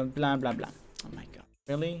setting up. Blah blah blah. Oh my god,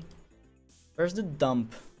 really? Where's the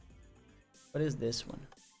dump? What is this one?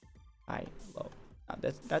 High, low. Oh,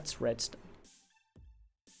 that's redstone.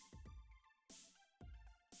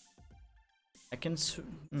 I can. Is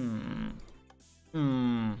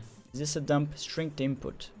this a dump? Stringed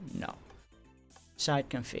input? No. Side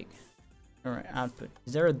config. Alright, output.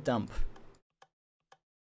 Is there a dump?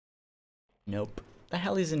 Nope. The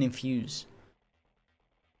hell is an infuse?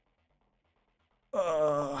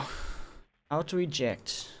 Auto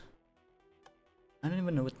eject. I don't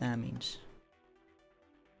even know what that means.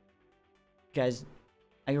 Guys,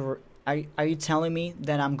 are you telling me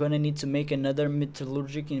that I'm gonna need to make another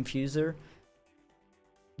metallurgic infuser?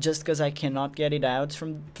 Just because I cannot get it out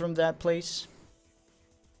from that place?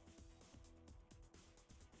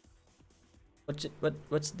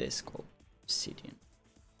 What's this called? Obsidian.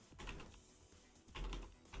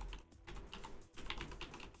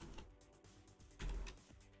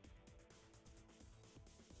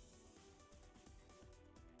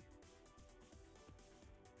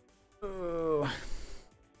 Oh.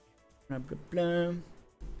 Blah, blah, blah.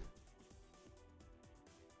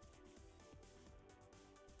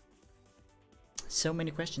 So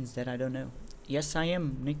many questions that I don't know. Yes, I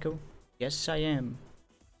am, Nico. Yes, I am.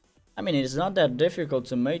 I mean, it's not that difficult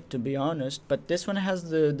to make, to be honest, but this one has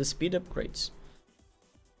the speed upgrades.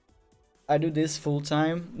 I do this full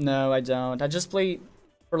time? No, I don't. I just play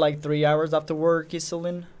for like 3 hours after work,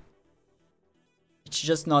 Isolin. It's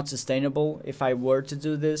just not sustainable if I were to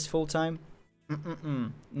do this full time.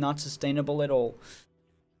 Not sustainable at all.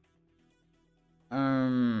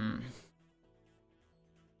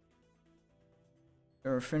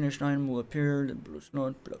 Your finished item will appear, the blue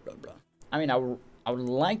note, blah blah blah. I mean, I would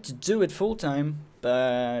like to do it full time,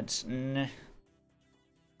 but nah,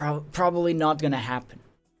 probably not gonna happen.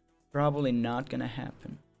 Probably not gonna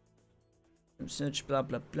happen. Such blah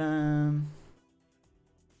blah blah.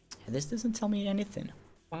 This doesn't tell me anything.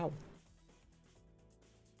 Wow.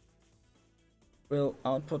 Will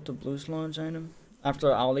output the blues launch item after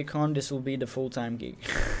HWYLA, this will be the full-time gig.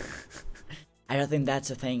 I don't think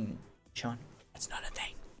that's a thing, Sean. That's not a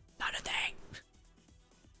thing. Not a thing.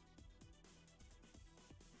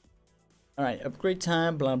 Alright, upgrade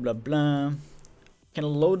time, blah blah blah. Can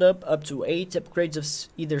load up to 8 upgrades of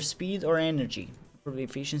either speed or energy. Improve the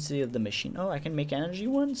efficiency of the machine. Oh, I can make energy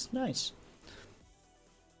ones? Nice.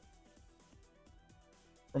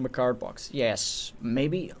 From a card box. Yes.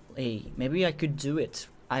 Maybe, hey, maybe I could do it.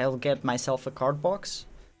 I'll get myself a card box.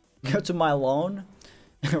 Go to my lawn.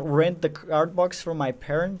 Rent the card box from my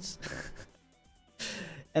parents.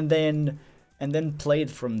 and then play it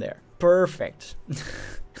from there. Perfect.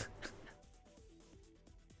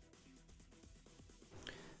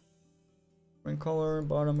 Green color,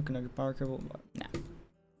 bottom, connected power cable. Nah.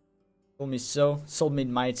 Told me so. Sold me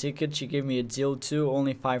my ticket. She gave me a deal too.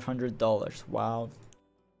 Only $500. Wow.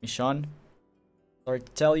 Sean, sorry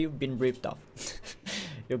to tell you, been ripped off.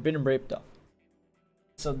 You've been ripped off.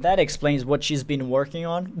 So that explains what she's been working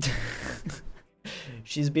on.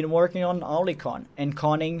 She's been working on HWYLA and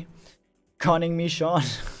conning me, Sean.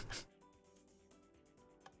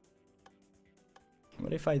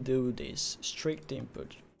 What if I do this? Strict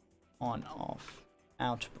input, on, off,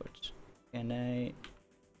 output. Can I?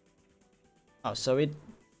 Oh, so it.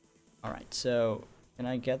 Alright, so can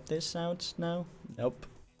I get this out now? Nope.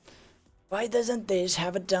 Why doesn't this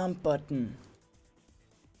have a dump button?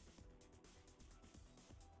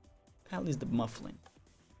 How is the muffling?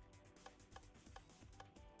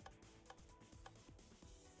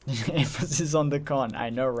 Emphasis on the con, I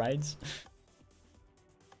know, right?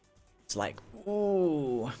 It's like,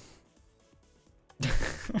 ooh.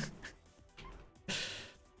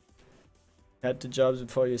 Got 2 jobs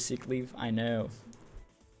before your sick leave, I know.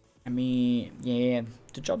 I mean, yeah,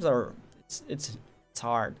 2 jobs are, it's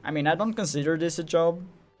hard. I mean, I don't consider this a job,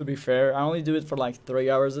 to be fair. I only do it for like 3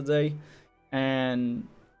 hours a day, and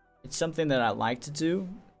it's something that I like to do,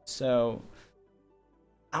 so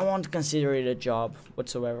I won't consider it a job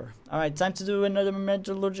whatsoever. Alright, time to do another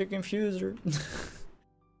metallurgic infuser.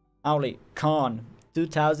 HWYLA Con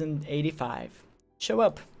 2085. Show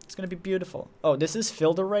up, it's gonna be beautiful. Oh, this is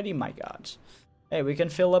filled already, my god. Hey, we can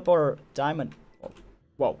fill up our diamond.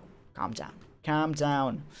 Whoa, calm down, calm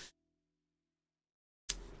down.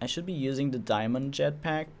 I should be using the diamond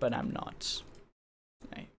jetpack, but I'm not.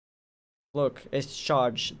 Okay. Look, it's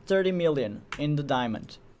charged 30 million in the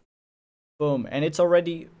diamond. Boom, and it's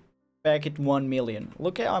already back at 1 million.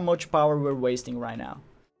 Look at how much power we're wasting right now.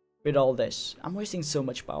 With all this. I'm wasting so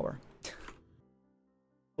much power.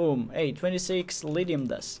 Boom, hey, 26 lithium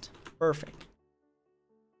dust. Perfect.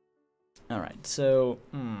 Alright, so,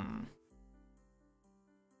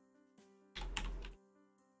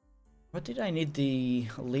 what did I need the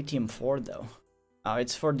lithium for, though? Oh,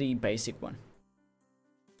 it's for the basic one.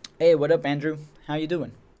 Hey, what up, Andrew? How you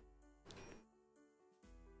doing?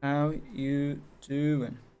 How you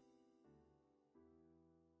doing?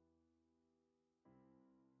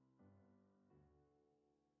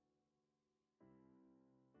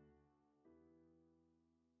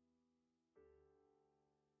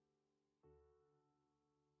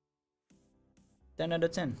 Ten out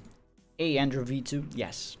of 10. Hey, Andrew V2.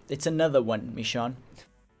 Yes, it's another one, Michon.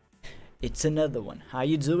 It's another one. How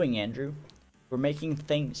you doing, Andrew? We're making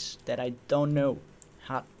things that I don't know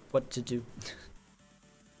what to do.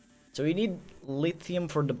 So we need lithium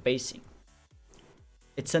for the basing.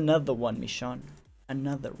 It's another one, Michon.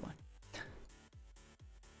 Another one.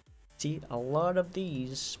 See, a lot of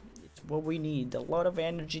these. It's what we need. A lot of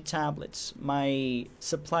energy tablets. My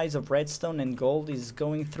supplies of redstone and gold is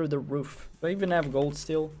going through the roof. Do I even have gold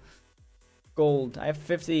still? Gold. I have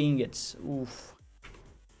 50 ingots. Oof.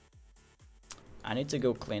 I need to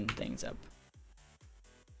go clean things up.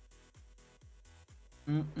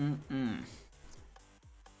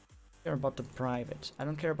 Care about the private. I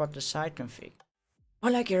don't care about the site config.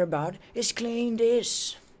 All I care about is cleaning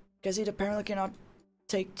this, because it apparently cannot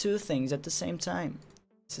take two things at the same time.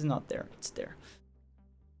 This is not there. It's there.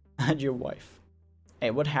 And your wife. Hey,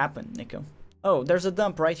 what happened, Nico? Oh, there's a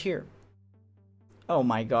dump right here. Oh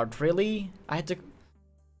my god, really? I had to...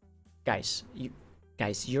 Guys,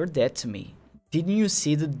 you're dead to me. Didn't you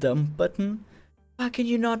see the dump button? Why can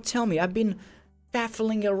you not tell me? I've been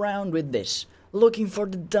baffling around with this, looking for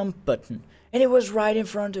the dump button, and it was right in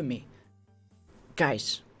front of me.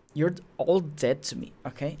 Guys, you're all dead to me,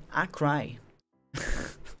 okay? I cry.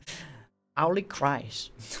 Owly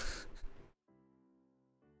cries.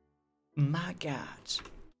 My god.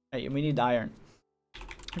 Hey, we need iron.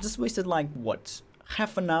 I just wasted like, what?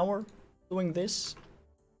 Half an hour doing this?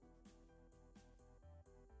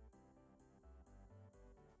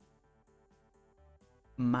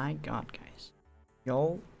 My god, guys.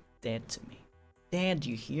 Y'all dead to me. Dead,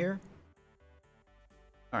 you hear?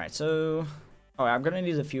 Alright, so... Oh, I'm gonna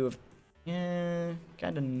need a few of... Yeah,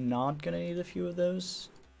 kinda not gonna need a few of those.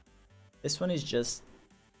 This one is just...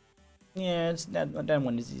 Yeah, it's that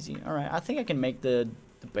one is easy. Alright, I think I can make the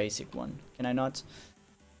basic one. Can I not?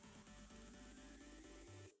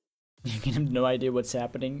 You can have no idea what's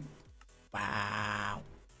happening. Wow.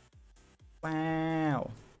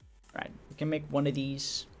 Wow. Right, we can make one of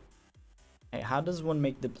these. Hey, how does one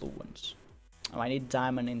make the blue ones? Oh, I need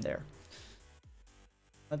diamond in there.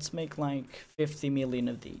 Let's make like 50 million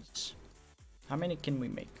of these. How many can we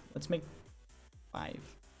make? Let's make 5.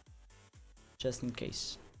 Just in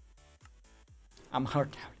case. I'm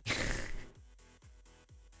hurt now.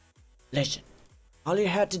 Listen, all you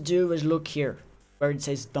had to do was look here, where it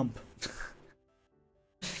says dump.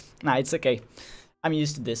 Nah, it's okay. I'm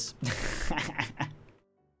used to this.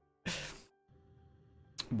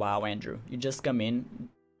 Wow, Andrew, you just come in,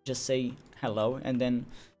 just say hello, and then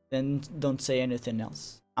don't say anything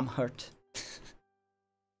else. I'm hurt.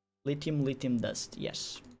 Lithium dust,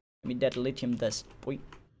 yes. Give me that lithium dust, boy.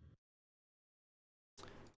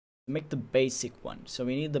 Make the basic one. So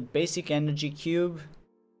we need the basic energy cube.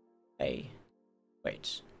 Hey,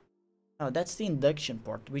 wait. Oh, that's the induction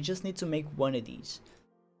part. We just need to make one of these.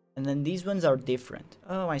 And then these ones are different.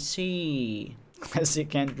 Oh, I see.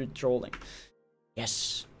 Classic Andrew trolling.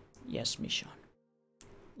 Yes. Yes, Michon.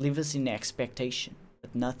 Leave us in expectation,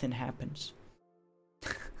 but nothing happens.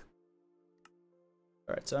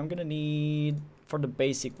 Alright, so I'm gonna need, for the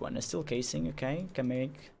basic one, a steel casing, okay. Can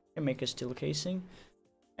make a steel casing.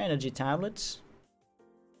 Energy tablets.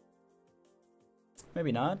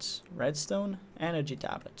 Maybe not. Redstone. Energy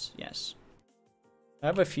tablets, yes. I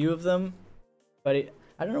have a few of them, but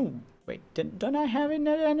I don't know. Wait, don't I have any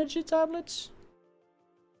energy tablets?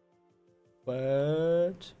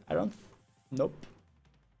 What? I don't... Nope.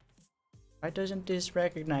 Why doesn't this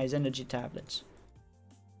recognize energy tablets?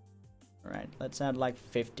 Alright, let's add like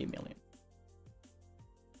 50 million.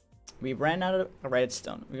 We ran out of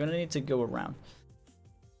redstone. We're gonna need to go around.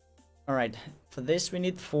 Alright, for this we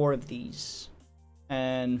need 4 of these.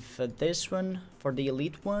 And for this one, for the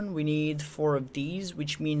elite one, we need 4 of these,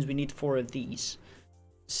 which means we need 4 of these.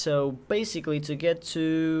 So basically, to get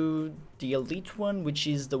to the elite one, which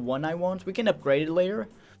is the one I want, we can upgrade it later.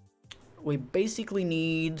 We basically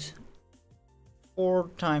need 4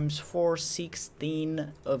 times 4,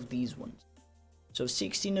 16 of these ones. So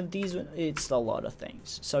 16 of these, it's a lot of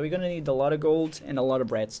things. So we're gonna need a lot of gold and a lot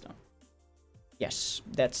of redstone. Yes,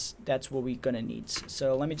 that's what we're gonna need.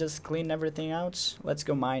 So let me just clean everything out. Let's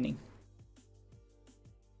go mining.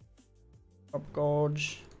 Up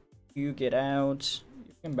gorge, you get out.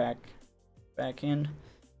 Come back in.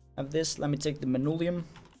 Have this. Let me take the manulium.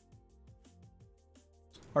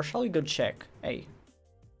 Or shall we go check? Hey,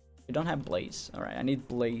 we don't have blaze. All right, I need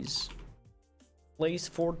blaze. Blaze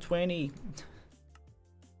 420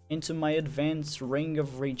 into my advanced ring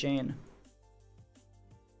of regen.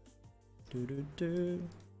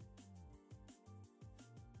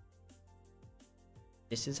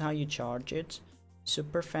 This is how you charge it.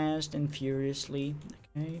 Super fast and furiously.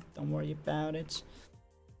 Okay, don't worry about it.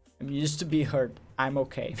 I'm used to be hurt. I'm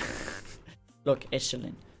okay. Look,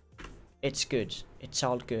 Iselin. It's good. It's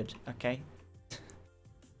all good, okay?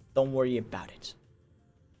 Don't worry about it.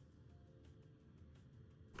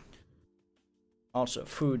 Also,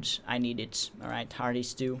 foods. I need it. Alright, hearty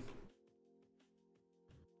stew.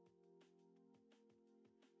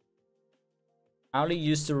 I only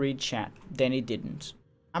used to read chat. Then he didn't.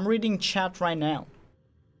 I'm reading chat right now.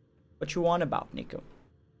 What you want about, Nico?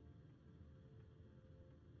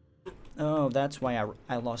 Oh, that's why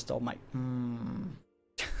I lost all my...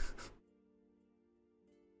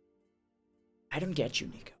 I don't get you,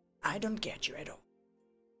 Nico. I don't get you at all.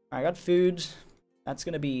 I got food. That's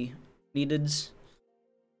gonna be needed.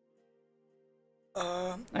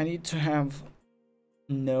 I need to have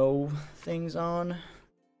no things on.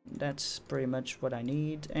 That's pretty much what I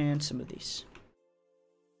need. And some of these.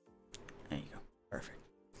 There you go. Perfect.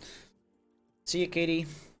 See you, Katie.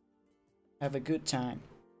 Have a good time.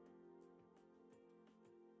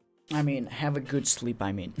 I mean, have a good sleep,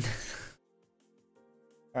 I mean.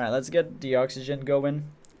 Alright, let's get the oxygen going.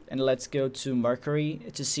 And let's go to Mercury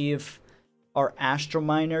to see if our astro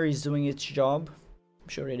miner is doing its job. I'm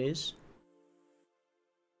sure it is.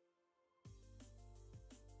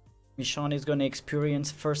 Michonne is going to experience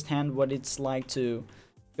firsthand what it's like to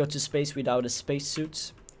go to space without a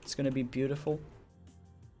spacesuit. It's going to be beautiful.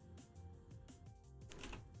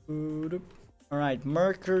 Alright,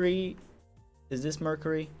 Mercury. Is this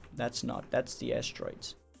Mercury? That's not. That's the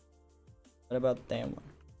asteroids. What about that one?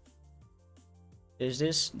 Is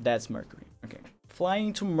this? That's Mercury. Okay.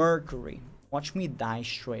 Flying to Mercury. Watch me die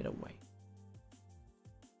straight away.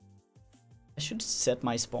 I should set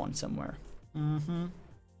my spawn somewhere.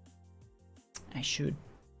 I should.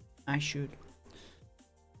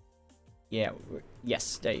 Yeah.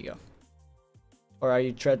 Yes, there you go. Or are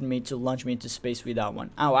you threatening me to launch me into space without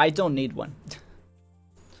one? Oh, I don't need one.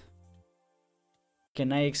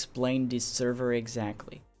 Can I explain this server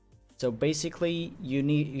exactly? So basically,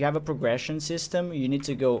 you have a progression system. You need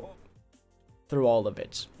to go through all of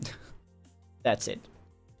it. That's it.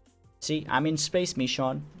 See, I'm in space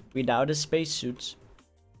mission without a spacesuit.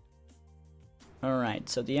 Alright,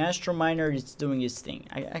 so the astro miner is doing his thing.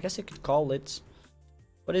 I guess I could call it.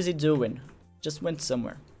 What is he doing? Just went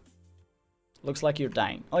somewhere. Looks like you're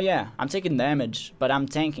dying. Oh yeah, I'm taking damage, but I'm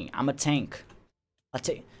tanking. I'm a tank. I'm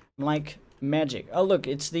like magic. Oh look,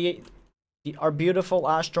 it's our beautiful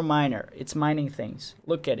astro miner. It's mining things.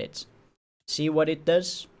 Look at it. See what it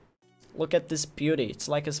does? Look at this beauty. It's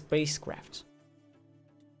like a spacecraft.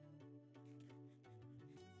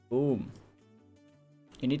 Boom.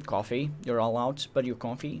 You need coffee. You're all out, but you're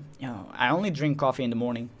comfy. Oh, I only drink coffee in the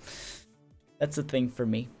morning. That's a thing for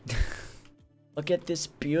me. Look at this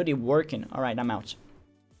beauty working. Alright, I'm out.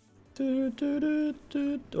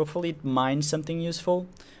 Hopefully it mines something useful.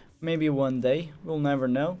 Maybe one day. We'll never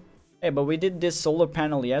know. Hey, but we did this solar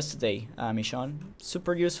panel yesterday, Michonne.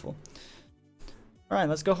 Super useful. Alright,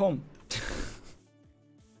 let's go home.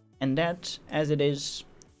 And that, as it is,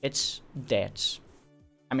 it's that.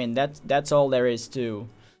 I mean, that's all there is to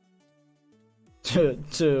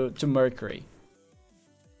Mercury.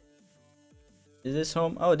 Is this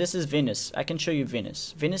home? Oh, this is Venus. I can show you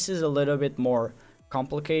Venus. Venus is a little bit more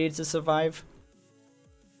complicated to survive.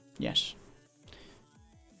 Yes.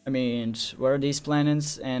 I mean, where are these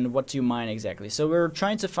planets and what do you mine exactly? So we're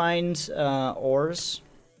trying to find ores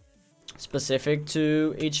specific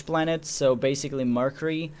to each planet. So basically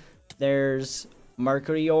Mercury, there's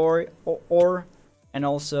Mercury ore and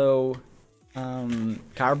also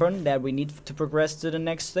carbon that we need to progress to the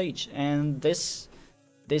next stage. And this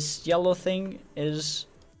yellow thing is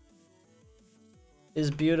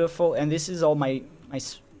beautiful, and this is all my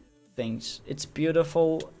things. It's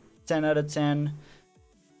beautiful. 10 out of 10.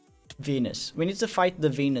 Venus. We need to fight the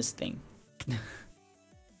Venus thing.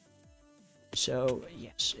 So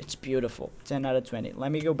yes, it's beautiful. 10 out of 20.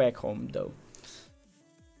 Let me go back home though.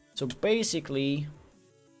 So basically,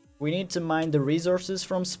 we need to mine the resources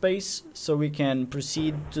from space so we can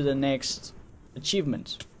proceed to the next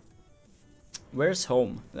achievement. Where's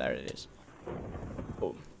home? There it is.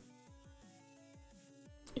 Oh.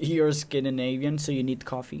 You're Scandinavian, so you need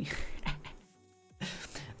coffee.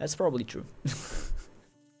 That's probably true.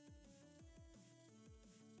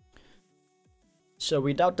 So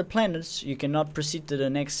without the planets, you cannot proceed to the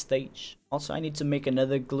next stage. Also, I need to make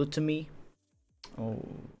another glutamine. Oh.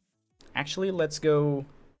 Actually, let's go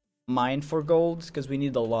mine for gold, because we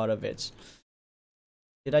need a lot of it.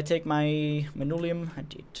 Did I take my manulium? I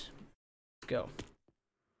did. Let's go.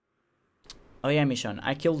 Oh yeah, Mission.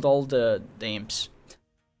 I killed all the imps.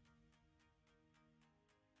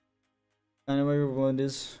 Anyway, we're going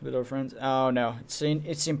this with our friends. Oh no,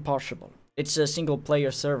 it's impossible. It's a single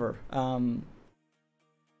player server.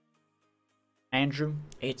 Andrew,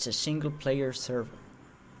 it's a single player server.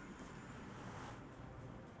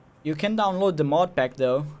 You can download the modpack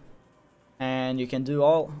though, and you can do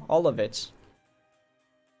all of it.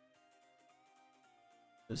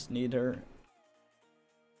 Just need her.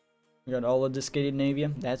 We got all of the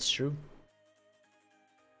Scandinavia. That's true.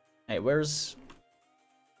 Hey, where's?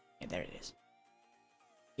 Hey, there it is.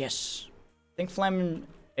 Yes, I think Flame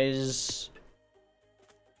is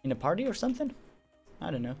in a party or something?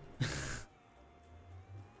 I don't know.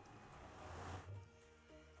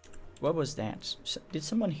 What was that? Did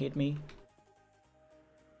someone hit me?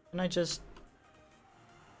 Can I just...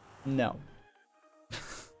 No.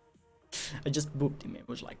 I just booped him. It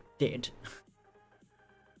was like dead.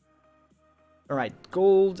 Alright,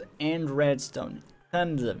 gold and redstone.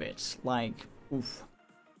 Tons of it. Like, oof.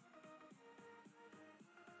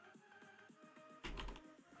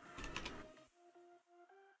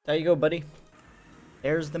 There you go, buddy.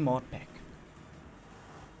 There's the mod pack.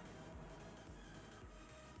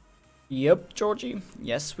 Yep, Georgie.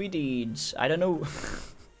 Yes, we did. I don't know.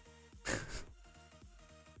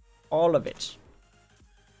 All of it.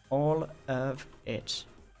 All of it.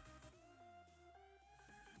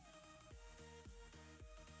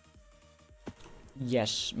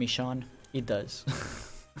 Yes, Mishan, it does.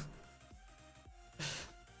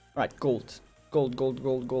 Right, gold. Gold, gold,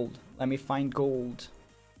 gold, gold. Let me find gold.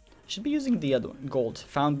 Should be using the other one. Gold.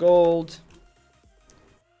 Found gold.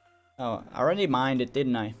 Oh, I already mined it,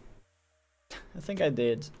 didn't I? I think I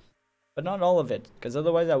did. But not all of it, because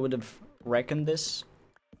otherwise I would have reckoned this.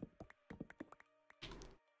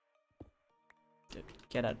 Dude,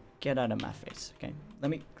 get out of my face. Okay.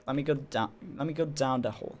 Let me go down. Let me go down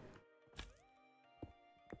the hole.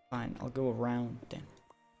 Fine, I'll go around then.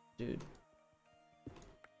 Dude.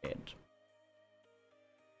 Dead.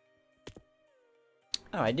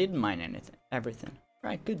 Oh, I didn't mine anything. Everything.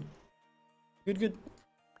 Right, good. Good, good.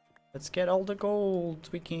 Let's get all the gold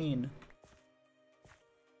we can.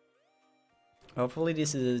 Hopefully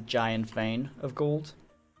this is a giant vein of gold.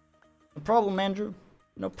 No problem, Andrew.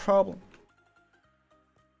 No problem.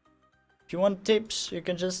 If you want tips, you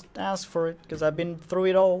can just ask for it, because I've been through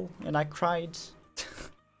it all, and I cried.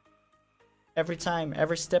 Every time,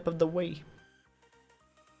 every step of the way.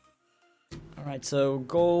 Alright, so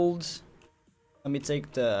gold. Let me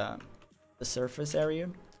take the surface area.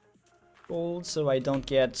 Gold, so I don't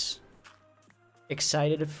get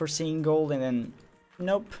excited for seeing gold and then...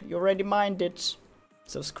 Nope, you already mined it.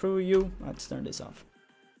 So screw you. Let's turn this off.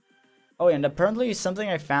 Oh, and apparently something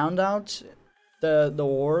I found out. The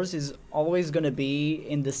ores is always gonna be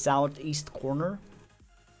in the southeast corner.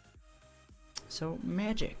 So,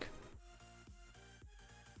 magic.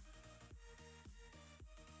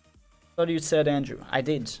 Thought you said Andrew. I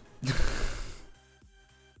did.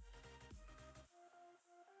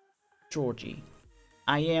 Georgie.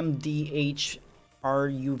 I am DHRUV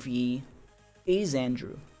is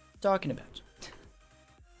Andrew talking about.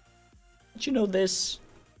 Did you know this?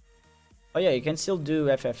 Oh yeah, you can still do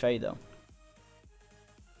FFA though.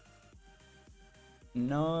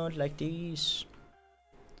 Not like this.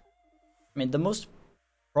 I mean, the most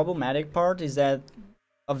problematic part is that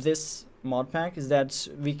of this mod pack is that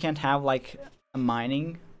we can't have like a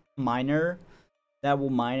miner that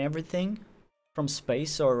will mine everything from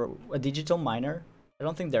space, or a digital miner. I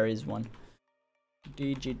don't think there is one.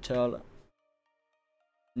 Digital.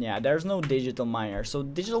 Yeah, there's no digital miner. So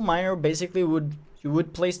digital miner basically you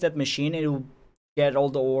would place that machine and it will get all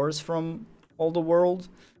the ores from all the world.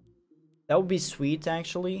 That would be sweet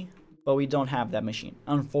actually, but we don't have that machine,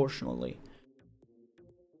 unfortunately.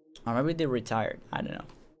 Or maybe they retired. I don't know.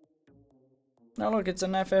 Now look, it's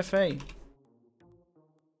an FFA.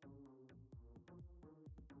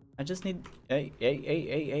 I just need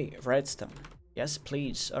hey, redstone. Yes,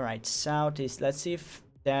 please. All right, southeast. Let's see if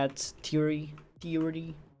that theory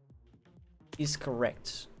is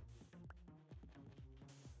correct.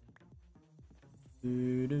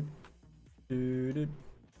 Or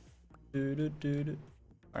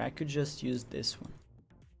I could just use this one.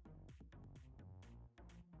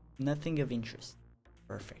 Nothing of interest.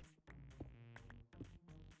 Perfect.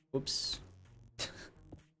 Oops.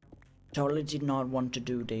 Totally did not want to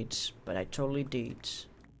do that, but I totally did.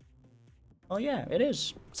 Oh yeah, it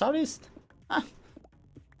is. Southeast. Ah.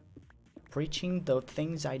 Preaching the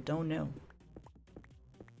things I don't know.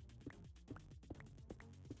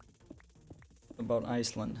 About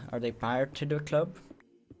Iceland. Are they part to the club?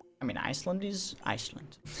 I mean, Iceland is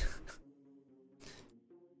Iceland.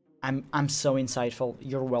 I'm so insightful.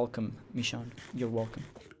 You're welcome, Mishan. You're welcome.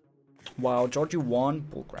 Wow, Georgie won.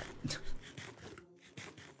 Bullcrap.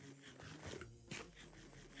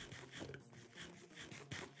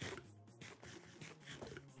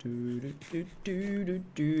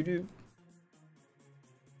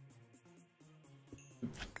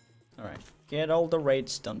 Alright, get all the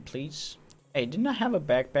redstone, please. Hey, didn't I have a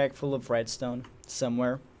backpack full of redstone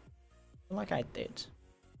somewhere? I feel like I did.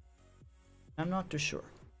 I'm not too sure.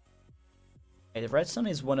 Hey, the redstone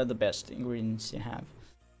is one of the best ingredients you have.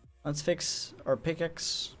 Let's fix our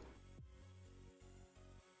pickaxe.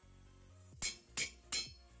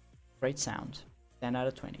 Great sound. 10 out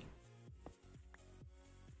of 20.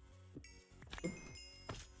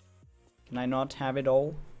 Can I not have it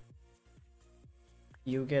all?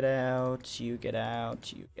 You get out, you get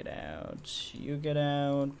out, you get out, you get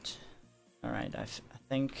out. Alright, I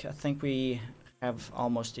think we have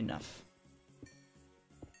almost enough.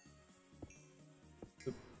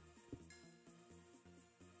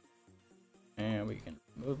 And we can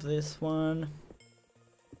move this one.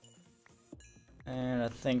 And I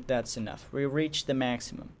think that's enough. We reached the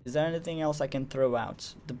maximum. Is there anything else I can throw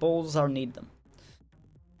out? The bowls are need them.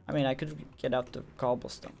 I mean, I could get out the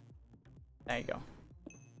cobblestone. There you go.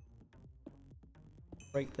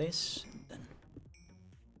 Break this. Then.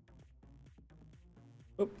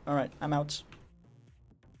 Oop, alright, I'm out.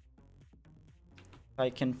 I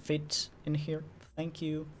can fit in here. Thank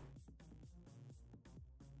you.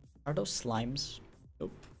 Are those slimes?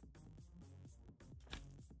 Nope.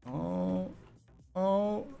 Oh.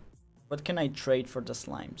 What can I trade for the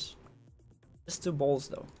slimes? Just 2 balls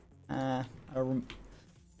though. I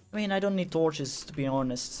mean, I don't need torches to be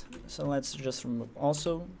honest. So let's just remove.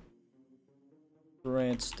 Also,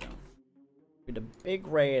 redstone. With a big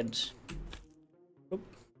red. Oop.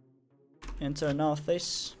 And turn off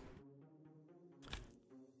this.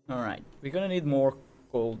 Alright, we're gonna need more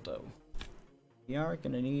gold though. We are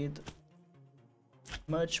gonna need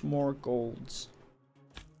much more golds.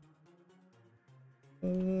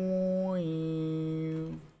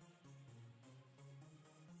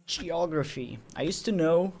 Geography. I used to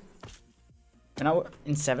know when I was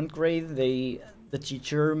in 7th grade, the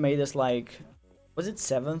teacher made us like, was it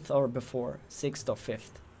 7th or before? 6th or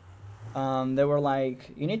 5th? They were like,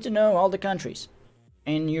 you need to know all the countries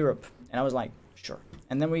in Europe, and I was like, sure.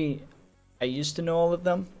 And then I used to know all of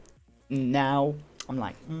them. Now I'm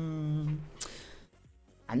like,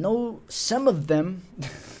 I know some of them,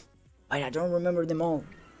 but I don't remember them all.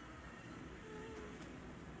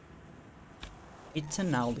 It's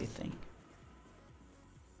an Aldi thing.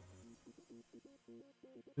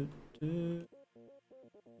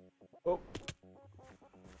 Oh.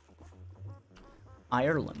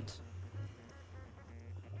 Ireland.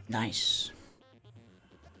 Nice.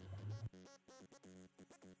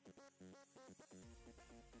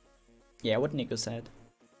 Yeah, what Nico said.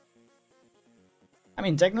 I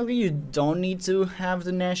mean, technically you don't need to have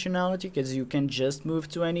the nationality, because you can just move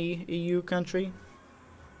to any EU country.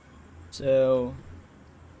 So,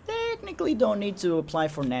 technically don't need to apply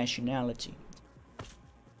for nationality.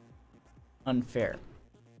 Unfair.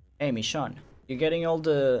 Hey, Michon, you're getting all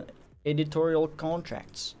the editorial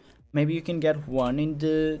contracts. Maybe you can get one in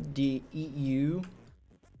the EU,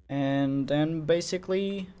 and then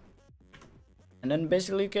basically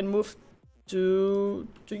you can move to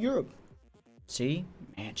Europe. See?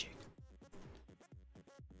 Magic.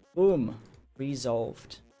 Boom.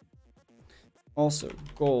 Resolved. Also,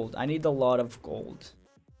 gold. I need a lot of gold.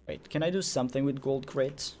 Wait, can I do something with gold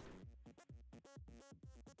crates?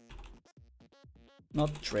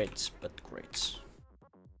 Not crates, but crates.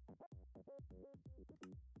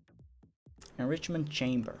 Enrichment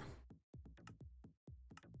chamber.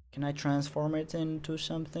 Can I transform it into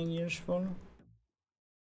something useful?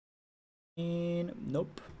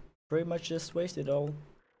 Nope. Pretty much just wasted all.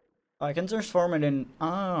 Oh, I can transform it in.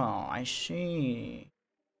 Oh, I see.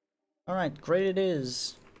 Alright, great it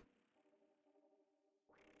is.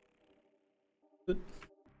 Good.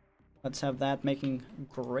 Let's have that making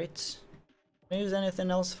grit. Can I use anything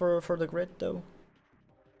else for the grit though?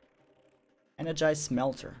 Energized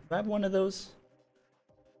smelter. Do I have one of those?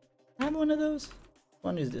 I have one of those?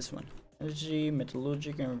 One is this one. Energy,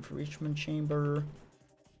 metallurgic, and enrichment chamber.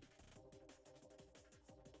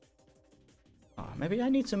 Oh, maybe I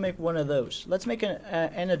need to make one of those. Let's make an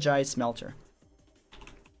energized smelter.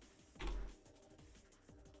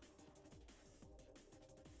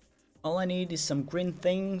 All I need is some green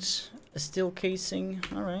things, a steel casing.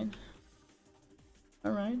 Alright.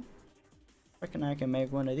 Alright. Reckon I can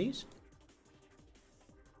make one of these.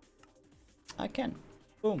 I can.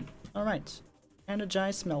 Boom. Alright.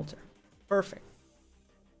 Energized smelter. Perfect.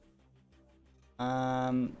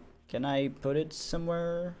 Can I put it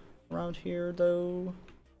somewhere around here though?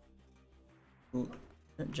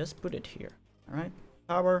 Just put it here. Alright.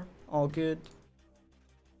 Power. All good.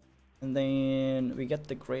 And then we get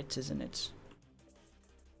the grit, isn't it?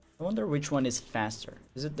 I wonder which one is faster.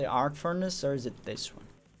 Is it the arc furnace or is it this one?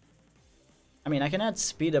 I mean, I can add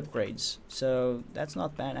speed upgrades, so that's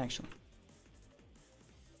not bad actually.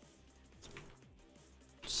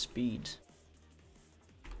 Speed.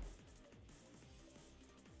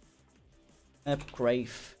 Upgrade.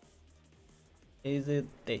 Is it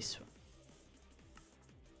this one?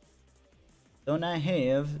 Don't I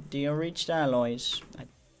have the enriched alloys? I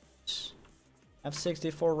have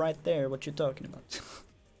 64 right there. What you talking about?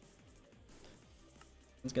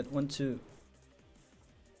 Let's get 1, 2.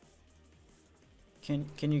 Can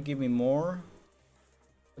you give me more?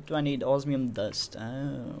 What do I need? Osmium dust.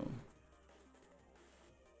 Oh.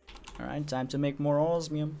 Alright, time to make more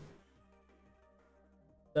osmium.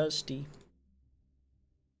 Dusty.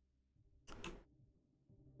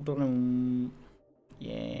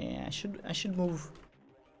 Yeah, I should move.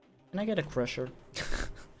 Can I get a crusher?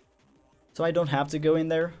 So I don't have to go in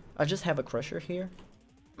there. I just have a crusher here.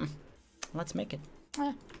 Let's make it.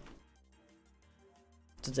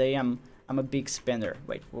 Today I'm a big spender.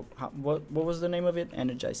 Wait, what was the name of it?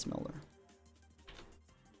 Energized smelter.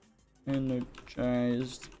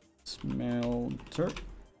 Energized smelter.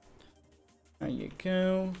 There you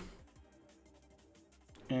go.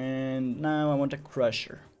 And now I want a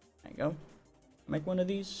crusher. There you go. Make one of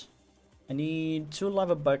these. I need 2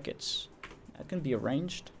 lava buckets. That can be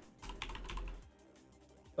arranged.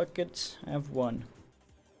 Buckets, I have 1.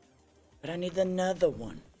 But I need another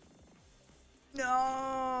one.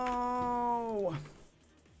 No!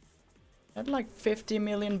 I had like 50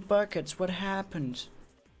 million buckets. What happened?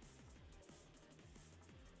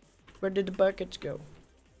 Where did the buckets go?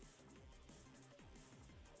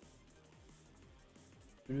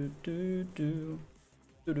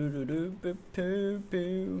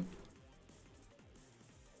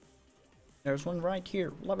 There's one right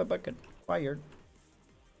here. Lava bucket. Fired.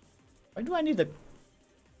 Why do I need a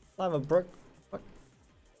lava bucket?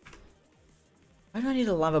 Why do I need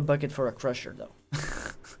a lava bucket for a crusher though?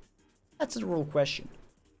 That's the real question.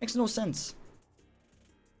 Makes no sense.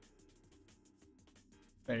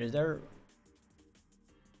 Wait, is there...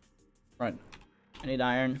 Right. I need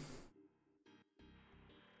iron.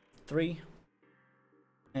 3.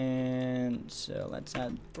 And so let's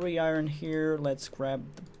add 3 iron here. Let's grab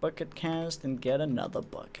the bucket cast and get another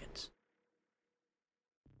bucket.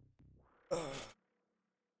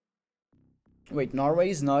 Wait, Norway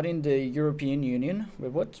is not in the European Union?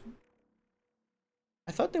 Wait, what?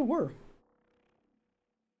 I thought they were.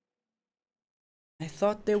 I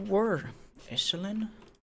thought they were. Iceland?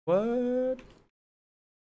 What?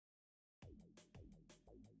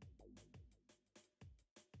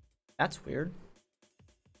 That's weird.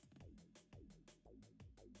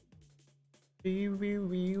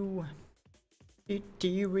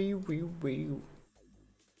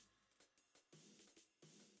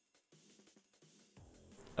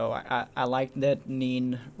 Oh, I like that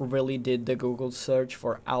Neen really did the Google search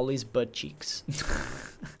for Ali's butt cheeks.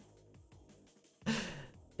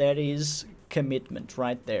 That is commitment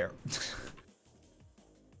right there.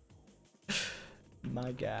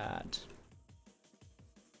 My God.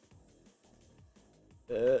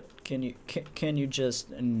 Can you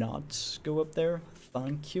just not go up there?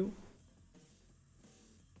 Thank you.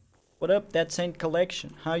 What up, that Saint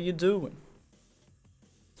Collection? How you doing?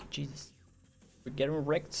 Jesus. We're getting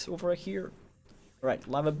wrecked over here. Right,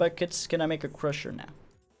 lava buckets. Can I make a crusher now?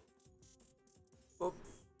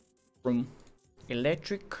 From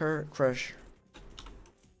electric crusher.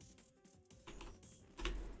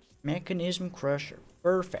 Mechanism crusher.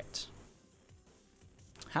 Perfect.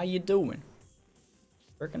 How you doing?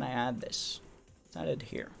 Where can I add this? Let's add it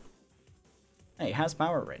here. Hey, it has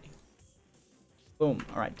power already. Boom.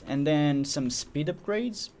 Alright, and then some speed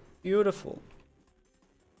upgrades. Beautiful.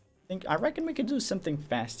 I reckon we could do something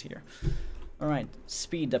fast here. Alright,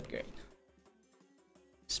 speed upgrade.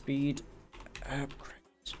 Speed upgrade.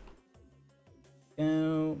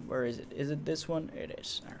 Where is it? Is it this one? It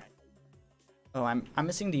is. Alright. Oh, I'm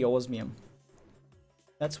missing the osmium.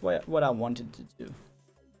 That's what I wanted to do.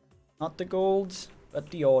 Not the gold, but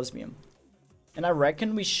the osmium. And I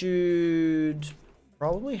reckon we should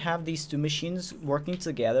probably have these 2 machines working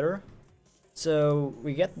together. So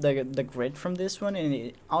we get the grid from this one and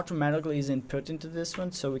it automatically is input into this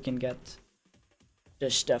one so we can get the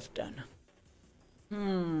stuff done.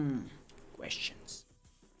 Questions.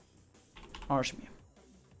 Osmium.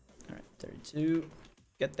 Alright, 32.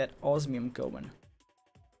 Get that osmium going.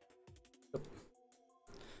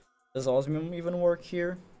 Does osmium even work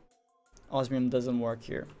here? Osmium doesn't work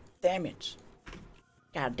here. Damn it.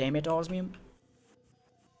 God damn it, osmium.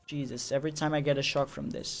 Jesus, every time I get a shock from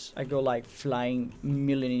this, I go like flying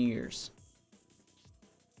million years.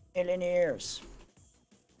 Million years.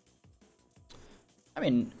 I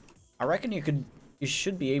mean, I reckon you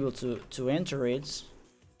should be able to enter it.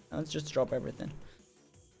 Let's just drop everything.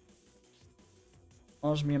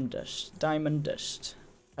 Osmium dust, diamond dust,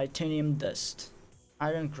 titanium dust,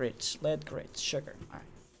 iron crates, lead crates, sugar. Alright.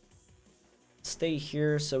 Stay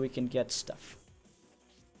here so we can get stuff.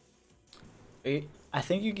 I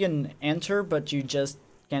think you can enter, but you just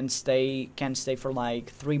can't stay for like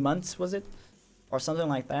 3 months, was it? Or something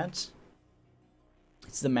like that.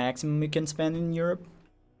 It's the maximum you can spend in Europe.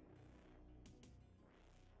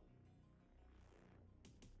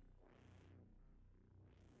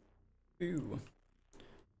 Ooh.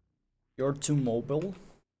 You're too mobile?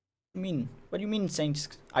 What do you mean saying,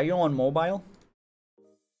 are you on mobile?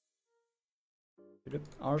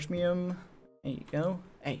 Osmium, there you go.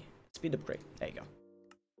 Hey, speed upgrade, there you go.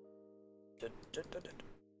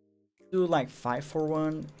 Do like 5 for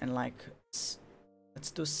one and like,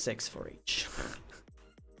 let's do 6 for each.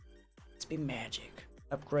 Let's be magic.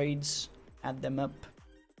 Upgrades, add them up.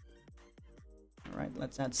 Alright,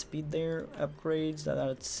 let's add speed there. Upgrades, that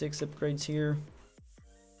added 6 upgrades here.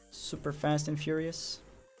 Super fast and furious.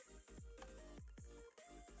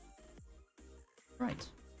 Right.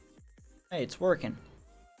 Hey, it's working.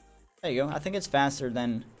 There you go. I think it's faster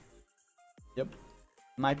than... Yep.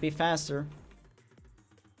 Might be faster.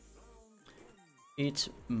 It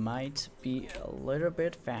might be a little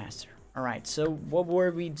bit faster. Alright, so what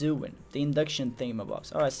were we doing? The induction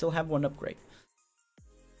themabox. Oh, I still have one upgrade.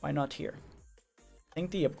 Why not here? I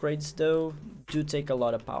think the upgrades, though, do take a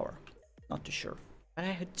lot of power. Not too sure. But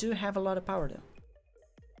I do have a lot of power, though.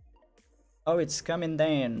 Oh, it's coming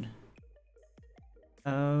down.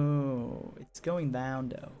 Oh, it's going down,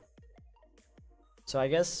 though. So I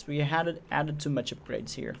guess we had added too much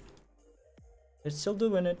upgrades here. It's still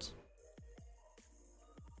doing it.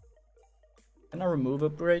 Can I remove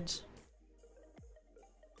upgrades?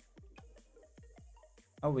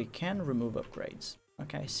 Oh, we can remove upgrades.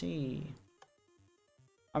 Okay, I see.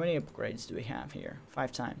 How many upgrades do we have here?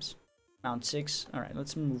 5 times. Mount 6. Alright,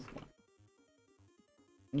 let's remove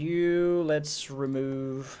 1. Let's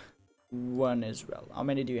remove 1 as well. How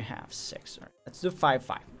many do you have? 6. Alright, let's do 5,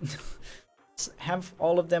 5. Let's have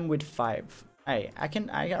all of them with 5. Hey,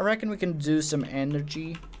 I reckon we can do some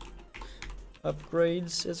energy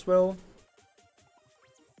upgrades as well.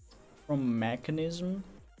 From mekanism.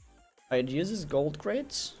 It uses gold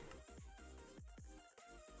crates.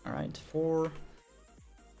 Alright, 4.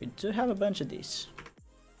 We do have a bunch of these.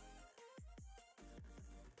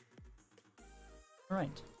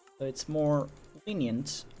 Alright, so it's more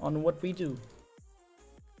lenient on what we do.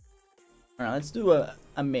 Alright, let's do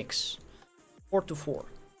a mix. 4 to 4.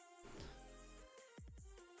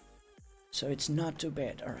 So it's not too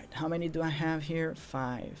bad. Alright, how many do I have here?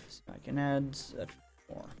 5. So I can add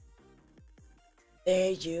 4.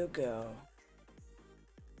 There you go.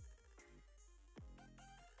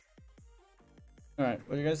 Alright,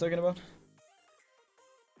 what are you guys talking about?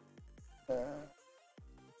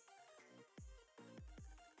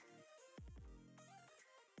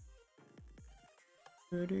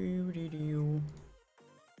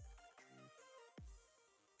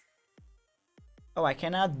 Oh, I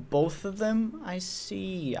can add both of them? I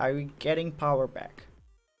see. Are we getting power back?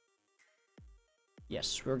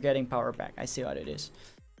 Yes, we're getting power back. I see what it is.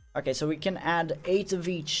 Okay, so we can add 8 of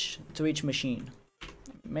each to each machine.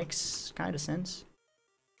 Makes kind of sense.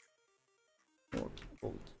 Gold.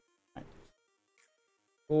 Right.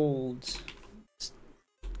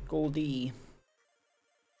 Goldie.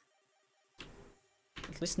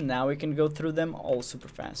 At least now we can go through them all super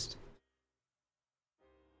fast.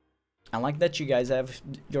 I like that you guys have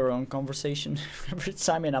your own conversation every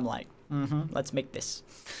time, and I'm like, let's make this.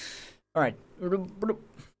 Alright.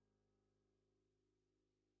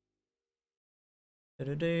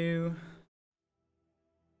 Do-do-do.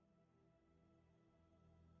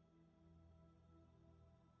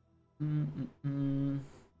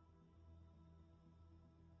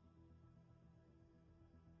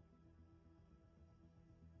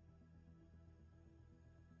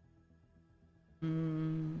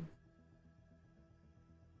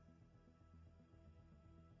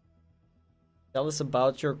 Tell us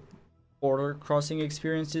about your border crossing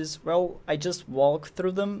experiences. Well, I just walk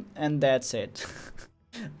through them and that's it.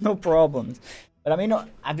 No problems. But I mean,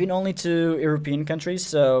 I've been only to European countries,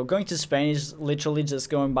 so going to Spain is literally just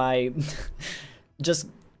going by just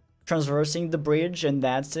traversing the bridge and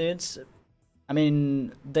that's it. I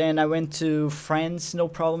mean, then I went to France, no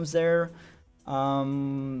problems there.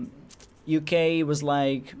 UK was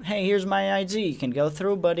like, hey, here's my ID, you can go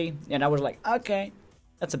through, buddy. And I was like, okay,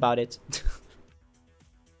 that's about it.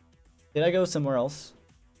 Did I go somewhere else?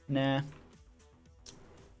 Nah. It's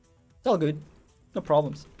all good. No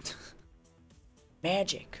problems.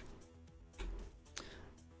 Magic.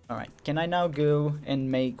 Alright, can I now go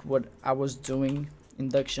and make what I was doing?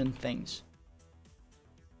 Induction things.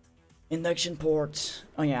 Induction ports.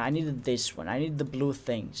 Oh yeah, I needed this one. I need the blue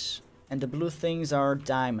things. And the blue things are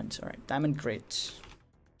diamonds. Alright, diamond grit.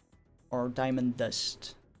 or diamond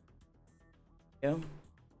dust. Go.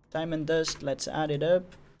 Diamond dust, let's add it up.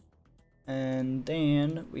 And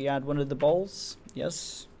then we add one of the balls.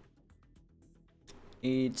 Yes.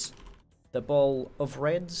 It's the ball of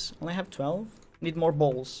reds. Only have 12. Need more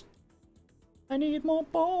balls. I need more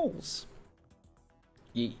balls.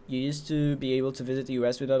 You used to be able to visit the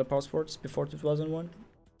US without a passport before 2001?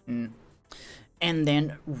 And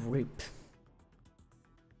then RIP.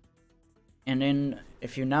 And then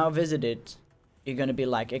if you now visit it, you're gonna be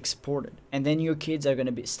like exported. And then your kids are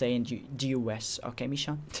gonna be stay in the US. Okay,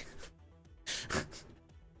 Misha?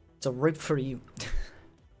 It's a RIP for you.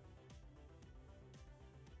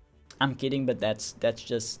 I'm kidding, but that's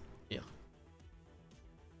just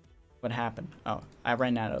what happened. Oh, I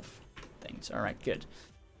ran out of things. Alright, good.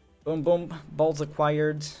 Boom, boom. Balls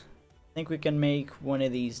acquired. I think we can make one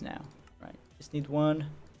of these now. Right, just need one.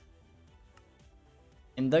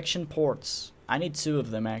 Induction ports. I need 2 of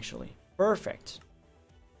them actually. Perfect.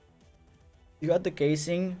 You got the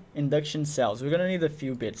casing, induction cells. We're gonna need a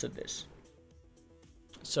few bits of this.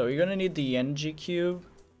 So you're gonna need the energy cube,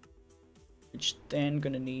 which then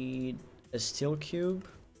gonna need a steel cube,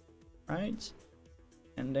 right?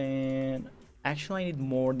 And then actually I need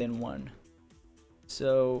more than one.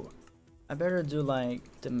 So I better do like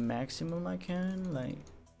the maximum I can, like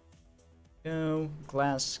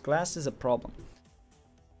glass is a problem.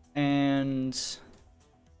 And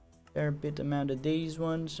fair bit amount of these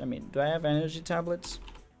ones. I mean, do I have energy tablets?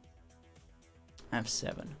 I have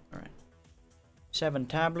 7. All right, 7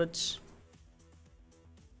 tablets.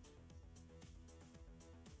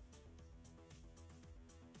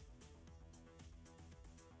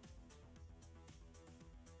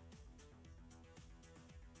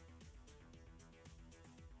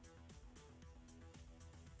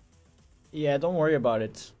 Yeah, don't worry about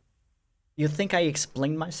it. You think I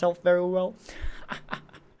explained myself very well?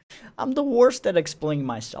 I'm the worst at explaining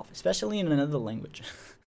myself, especially in another language.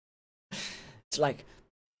 It's like,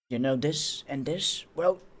 you know this and this?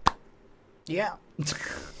 Well, yeah.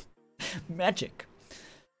 Magic.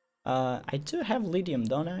 I do have lithium,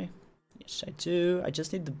 don't I? Yes, I do. I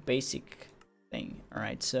just need the basic thing.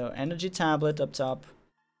 Alright, so energy tablet up top.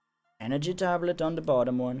 Energy tablet on the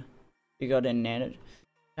bottom one. You got an energy.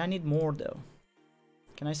 I need more though.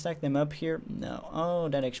 Can I stack them up here? No. Oh,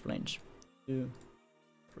 that explains. 2,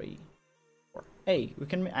 3, 4. Hey, we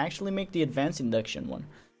can actually make the advanced induction one.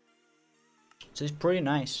 So it's pretty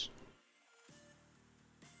nice.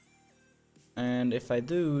 And if I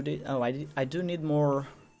do, oh, I do need more.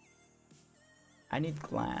 I need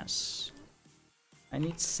glass. I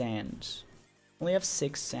need sand. I only have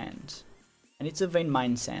 6 sand. I need to vein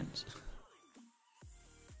mine sand.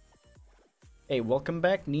 Hey, welcome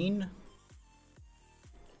back, Neen.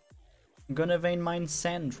 I'm gonna vein mine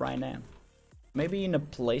sand right now. Maybe in a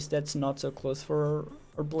place that's not so close for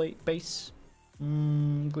our base.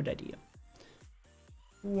 Good idea.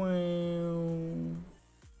 Well,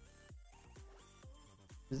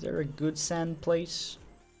 is there a good sand place?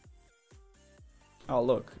 Oh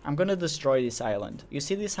look, I'm gonna destroy this island. You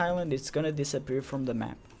see this island? It's gonna disappear from the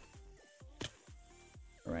map.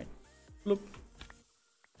 Alright. Look.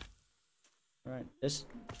 Alright, this...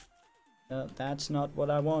 that's not what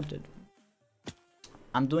I wanted.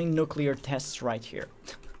 I'm doing nuclear tests right here.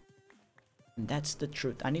 And that's the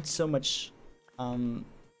truth. I need so much...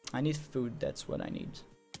 I need food, that's what I need.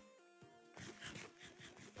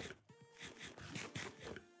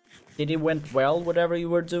 Did it went well, whatever you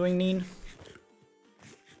were doing, Neen?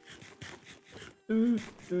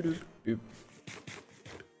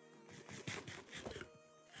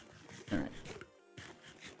 Alright.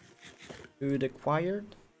 Food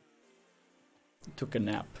acquired. Took a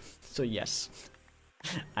nap. So yes.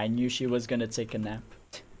 I knew she was gonna take a nap.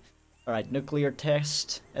 Alright, nuclear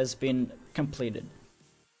test has been completed.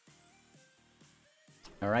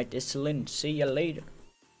 Alright, Iselin, see ya later.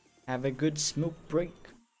 Have a good smoke break.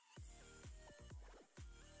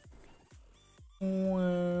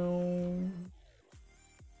 Well...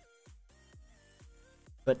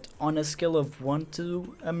 But on a scale of 1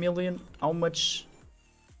 to a million,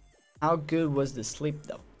 how good was the sleep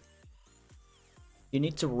though? You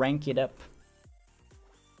need to rank it up.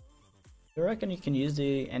 You reckon you can use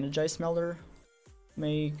the Energized smelter?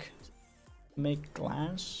 Make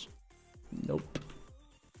glass? Nope.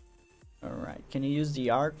 Alright, can you use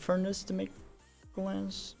the arc furnace to make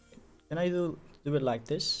glass? Can I do it like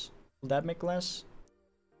this? Will that make glass?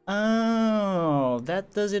 Oh,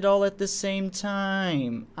 that does it all at the same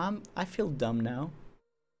time. I feel dumb now.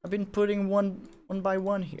 I've been putting one by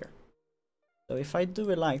one here. So if I do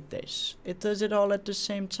it like this, it does it all at the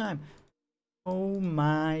same time. Oh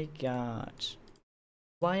my god.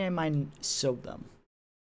 Why am I so dumb?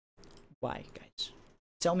 Why, guys?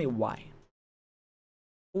 Tell me why.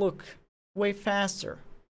 Look, way faster.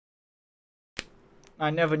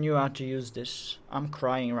 I never knew how to use this. I'm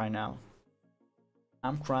crying right now.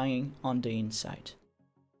 I'm crying on the inside.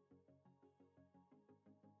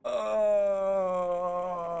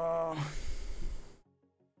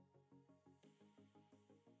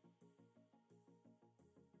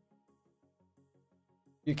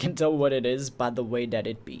 You can tell what it is by the way that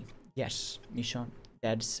it be. Yes, Nishan,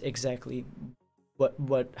 that's exactly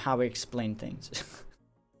how I explain things.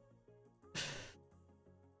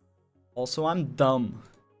 Also, I'm dumb.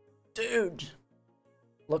 Dude!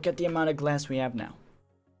 Look at the amount of glass we have now.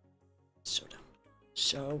 So dumb.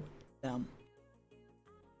 So dumb.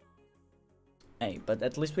 Hey, but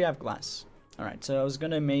at least we have glass. Alright, so I was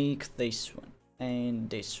gonna make this one. And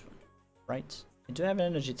this one. Right? I do have an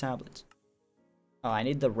energy tablet. Oh, I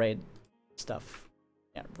need the red stuff.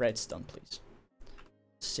 Yeah, redstone, please.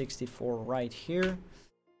 64 right here.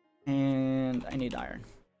 And I need iron.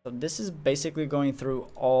 So this is basically going through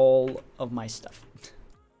all of my stuff.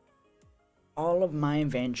 All of my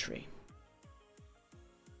inventory.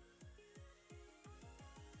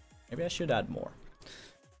 Maybe I should add more.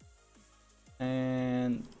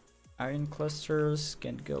 And iron clusters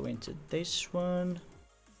can go into this one.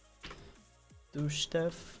 Do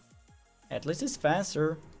stuff. At least it's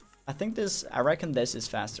faster. I reckon this is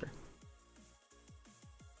faster.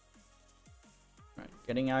 Right,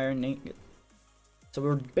 getting iron ingot. So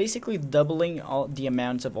we're basically doubling all the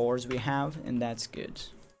amounts of ores we have, and that's good.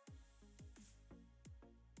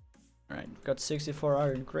 Alright, got 64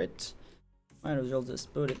 iron grit. Might as well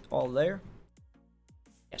just put it all there.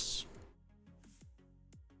 Yes.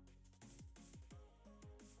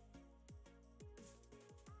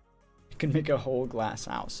 You can make a whole glass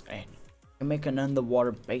house, and you can make an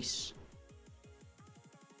underwater base.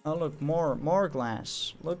 Oh look, more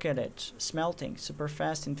glass. Look at it, smelting super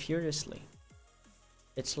fast and furiously.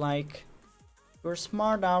 It's like, you're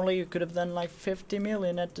smart, Owly. You could have done like 50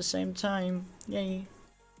 million at the same time. Yay.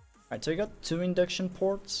 Alright, so we got 2 induction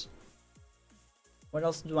ports. What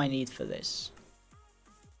else do I need for this?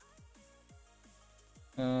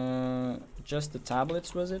 Just the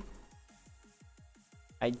tablets, was it?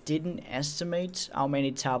 I didn't estimate how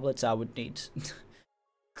many tablets I would need.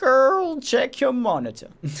 Girl, check your monitor.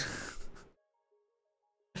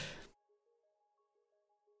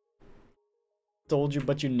 Told you,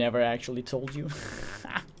 but you never actually told you.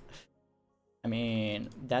 I mean,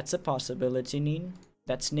 that's a possibility, Neen.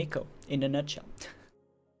 That's Nico in a nutshell.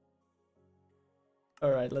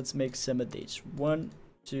 Alright, let's make some of these. 1,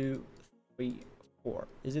 2, 3, 4.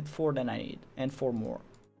 Is it 4 that I need? And 4 more.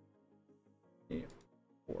 3,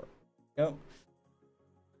 4. Go.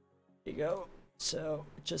 There you go. So,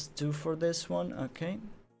 just 2 for this one. Okay.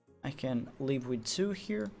 I can leave with 2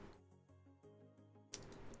 here.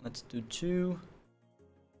 Let's do 2.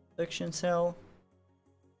 Induction cell.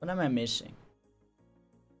 What am I missing?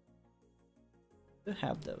 I do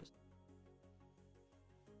have those.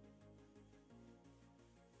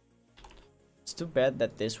 It's too bad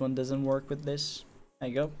that this one doesn't work with this. There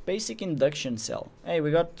you go. Basic induction cell. Hey,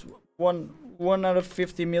 we got one out of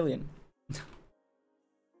 50 million.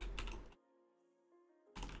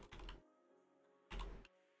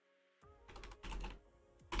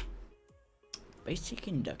 Basic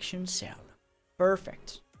induction cell.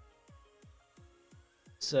 Perfect.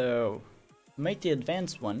 So, to make the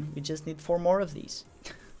advanced one, we just need 4 more of these.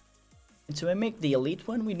 And to make the elite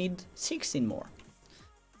one, we need 16 more.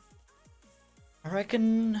 I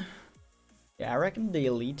reckon the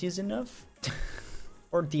elite is enough.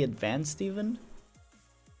 Or the advanced even.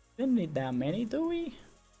 We don't need that many, do we?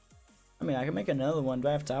 I mean, I can make another one. Do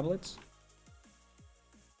I have tablets?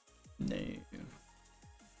 No.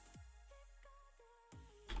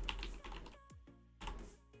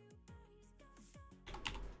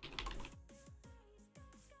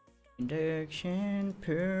 Induction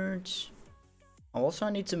ports. Also, I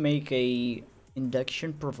need to make a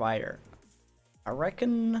induction provider. I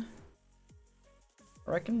reckon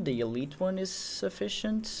the elite one is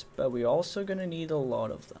sufficient, but we're also gonna need a lot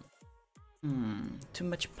of them. Too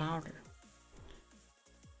much powder.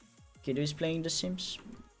 Kiddo is playing The Sims.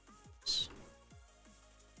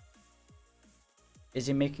 Is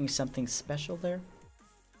he making something special there?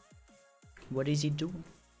 What is he doing?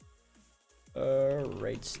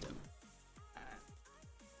 Redstone.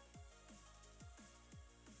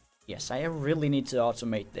 Yes, I really need to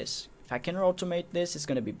automate this. If I can automate this, it's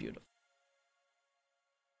gonna be beautiful.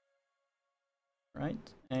 Right,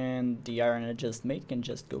 and the iron I just made can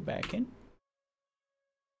just go back in.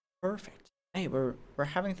 Perfect. Hey, we're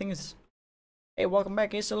having things Hey, welcome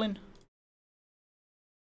back, Iselin.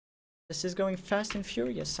 This is going fast and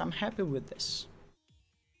furious. I'm happy with this.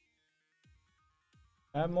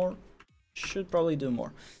 Add more. Should probably do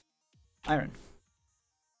more. Iron.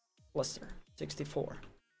 Cluster. 64.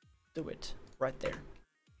 Do it. Right there.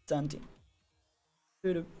 Done.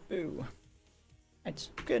 Boo. Right.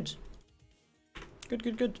 Good.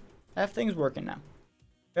 Good. I have things working now.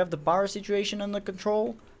 We have the power situation under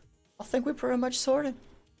control. I think we pretty much sorted.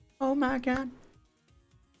 Oh my god.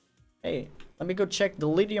 Hey, let me go check the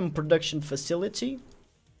lithium production facility.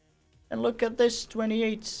 And look at this,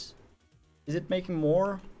 28. Is it making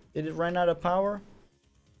more? Did it run out of power?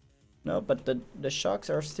 No, but the shocks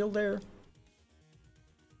are still there.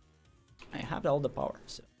 I have all the power,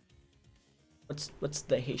 so what's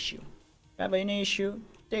the issue? Have any issue?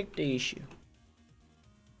 Take the issue.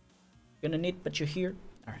 Gonna need, but you're here.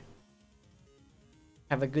 All right.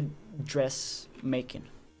 Have a good dress making.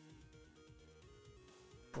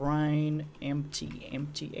 Brine empty. At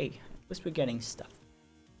least we're getting stuff.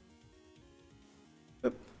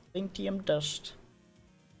 Oop, lithium dust.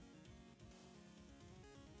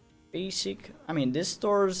 Basic. I mean, this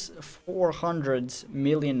stores 400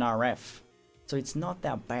 million RF, so it's not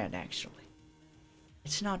that bad actually.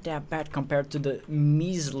 It's not that bad compared to the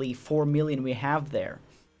measly 4 million we have there.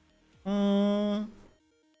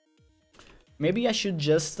 Maybe I should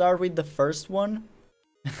just start with the first one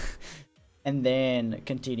and then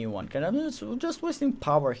continue on. Cause I'm just wasting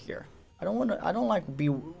power here. I don't like be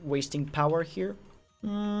wasting power here.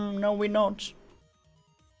 No, we not.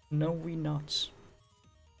 No, we not.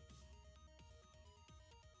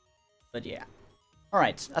 But yeah.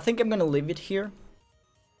 Alright, I think I'm gonna leave it here.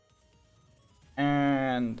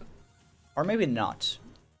 And... or maybe not.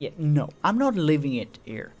 Yeah, no, I'm not leaving it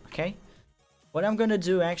here, okay? What I'm gonna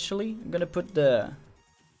do actually, I'm gonna put the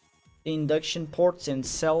induction ports and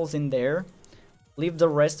cells in there. Leave the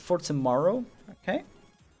rest for tomorrow, okay?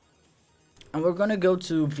 And we're gonna go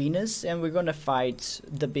to Venus and we're gonna fight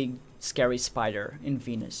the big scary spider in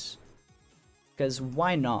Venus. Because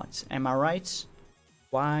why not? Am I right?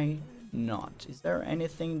 Why not? Is there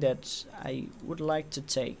anything that I would like to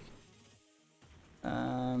take?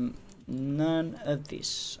 None of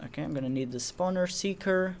this. Okay, I'm gonna need the spawner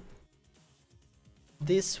seeker.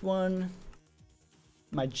 This one.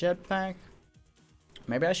 My jetpack.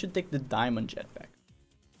 Maybe I should take the diamond jetpack.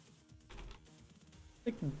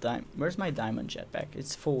 Take the Where's my diamond jetpack?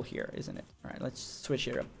 It's full here, isn't it? Alright, let's switch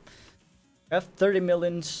it up. I have 30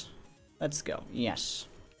 millions. Let's go. Yes.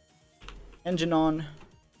 Engine on.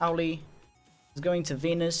 HWYLA is going to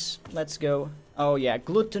Venus. Let's go. Oh yeah,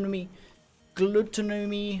 gluttony,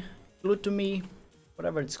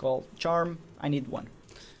 whatever it's called. Charm. I need one.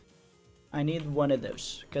 I need one of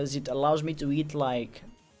those because it allows me to eat like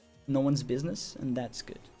no one's business, and that's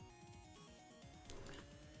good.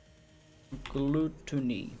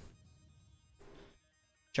 Gluttony.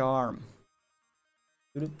 Charm.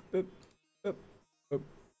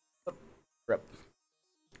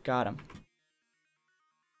 Got him.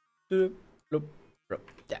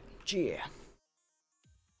 Yeah.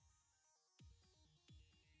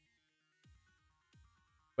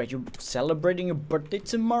 Wait, you celebrating your birthday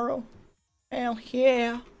tomorrow? Hell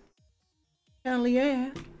yeah. Hell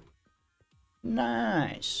yeah.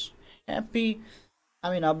 Nice. Happy. I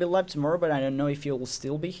mean, I'll be live tomorrow, but I don't know if you'll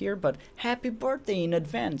still be here. But happy birthday in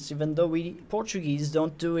advance, even though we Portuguese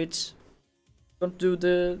don't do it. Don't do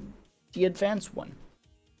the advanced one.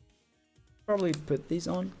 Probably put these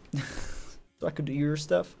on so I could do your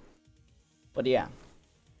stuff. But yeah.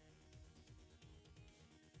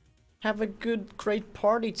 Have a great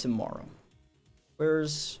party tomorrow.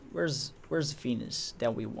 Where's Venus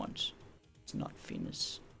that we want? It's not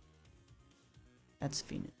Venus. That's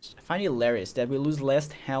Venus. I find it hilarious that we lose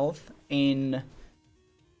less health in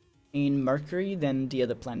Mercury than the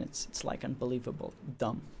other planets. It's like unbelievable.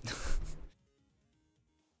 Dumb.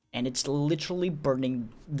 And it's literally burning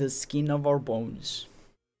the skin of our bones.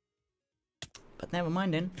 But never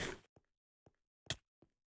mind then.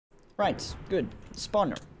 Right, good.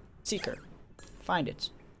 Spawner. Seeker. Find it.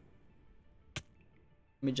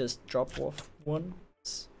 Let me just drop off one.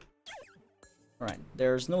 Alright,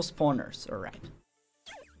 there's no spawners. Alright.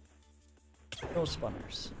 No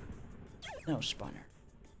spawners. No spawner.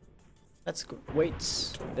 Let's go.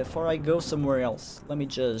 Wait, before I go somewhere else, let me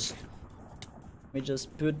just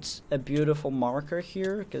put a beautiful marker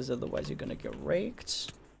here, because otherwise you're gonna get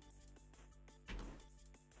raked.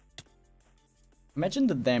 Imagine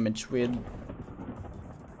the damage with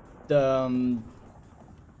the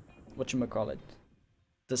whatchamacallit,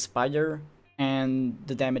 the spider, and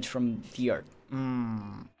the damage from the earth.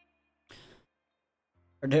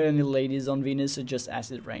 Are there any ladies on Venus or just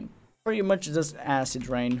acid rain? Pretty much just acid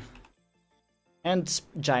rain. And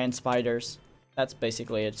giant spiders. That's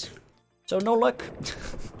basically it. So no luck.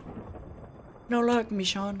 No luck,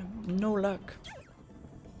 Michon. No luck.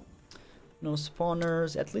 No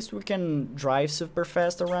spawners. At least we can drive super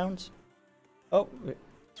fast around. Oh, wait.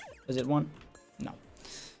 Is it one? No.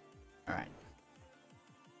 Alright.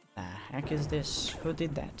 The heck is this? Who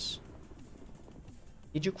did that?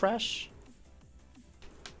 Did you crash?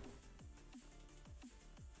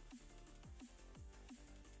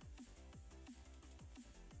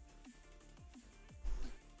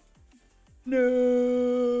 No,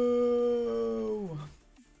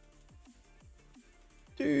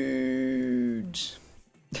 dude.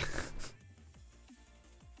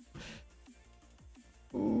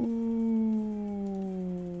 Ooh.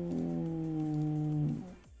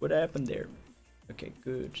 What happened there? Okay,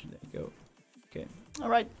 good. There you go. Okay. All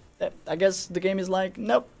right. I guess the game is like,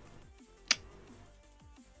 nope.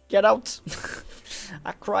 Get out.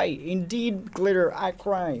 I cry. Indeed, glitter. I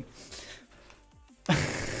cry.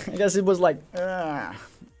 I guess it was like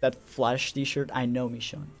that Flash t-shirt. I know,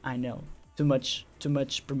 Michon. I know. Too much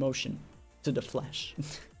promotion to the Flash.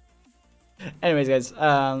 Anyways, guys,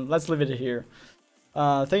 let's leave it here.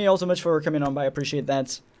 Thank you all so much for coming on by. I appreciate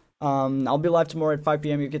that. I'll be live tomorrow at 5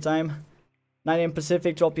 PM UK time, 9 AM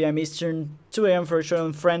Pacific, 12 PM Eastern, 2 AM for a show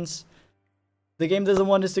with friends. The game doesn't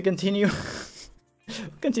want us to continue.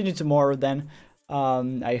 Continue tomorrow then.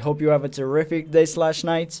 I hope you have a terrific day /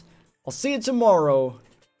 night. I'll see you tomorrow.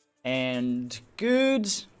 And good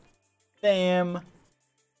damn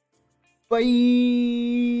bye.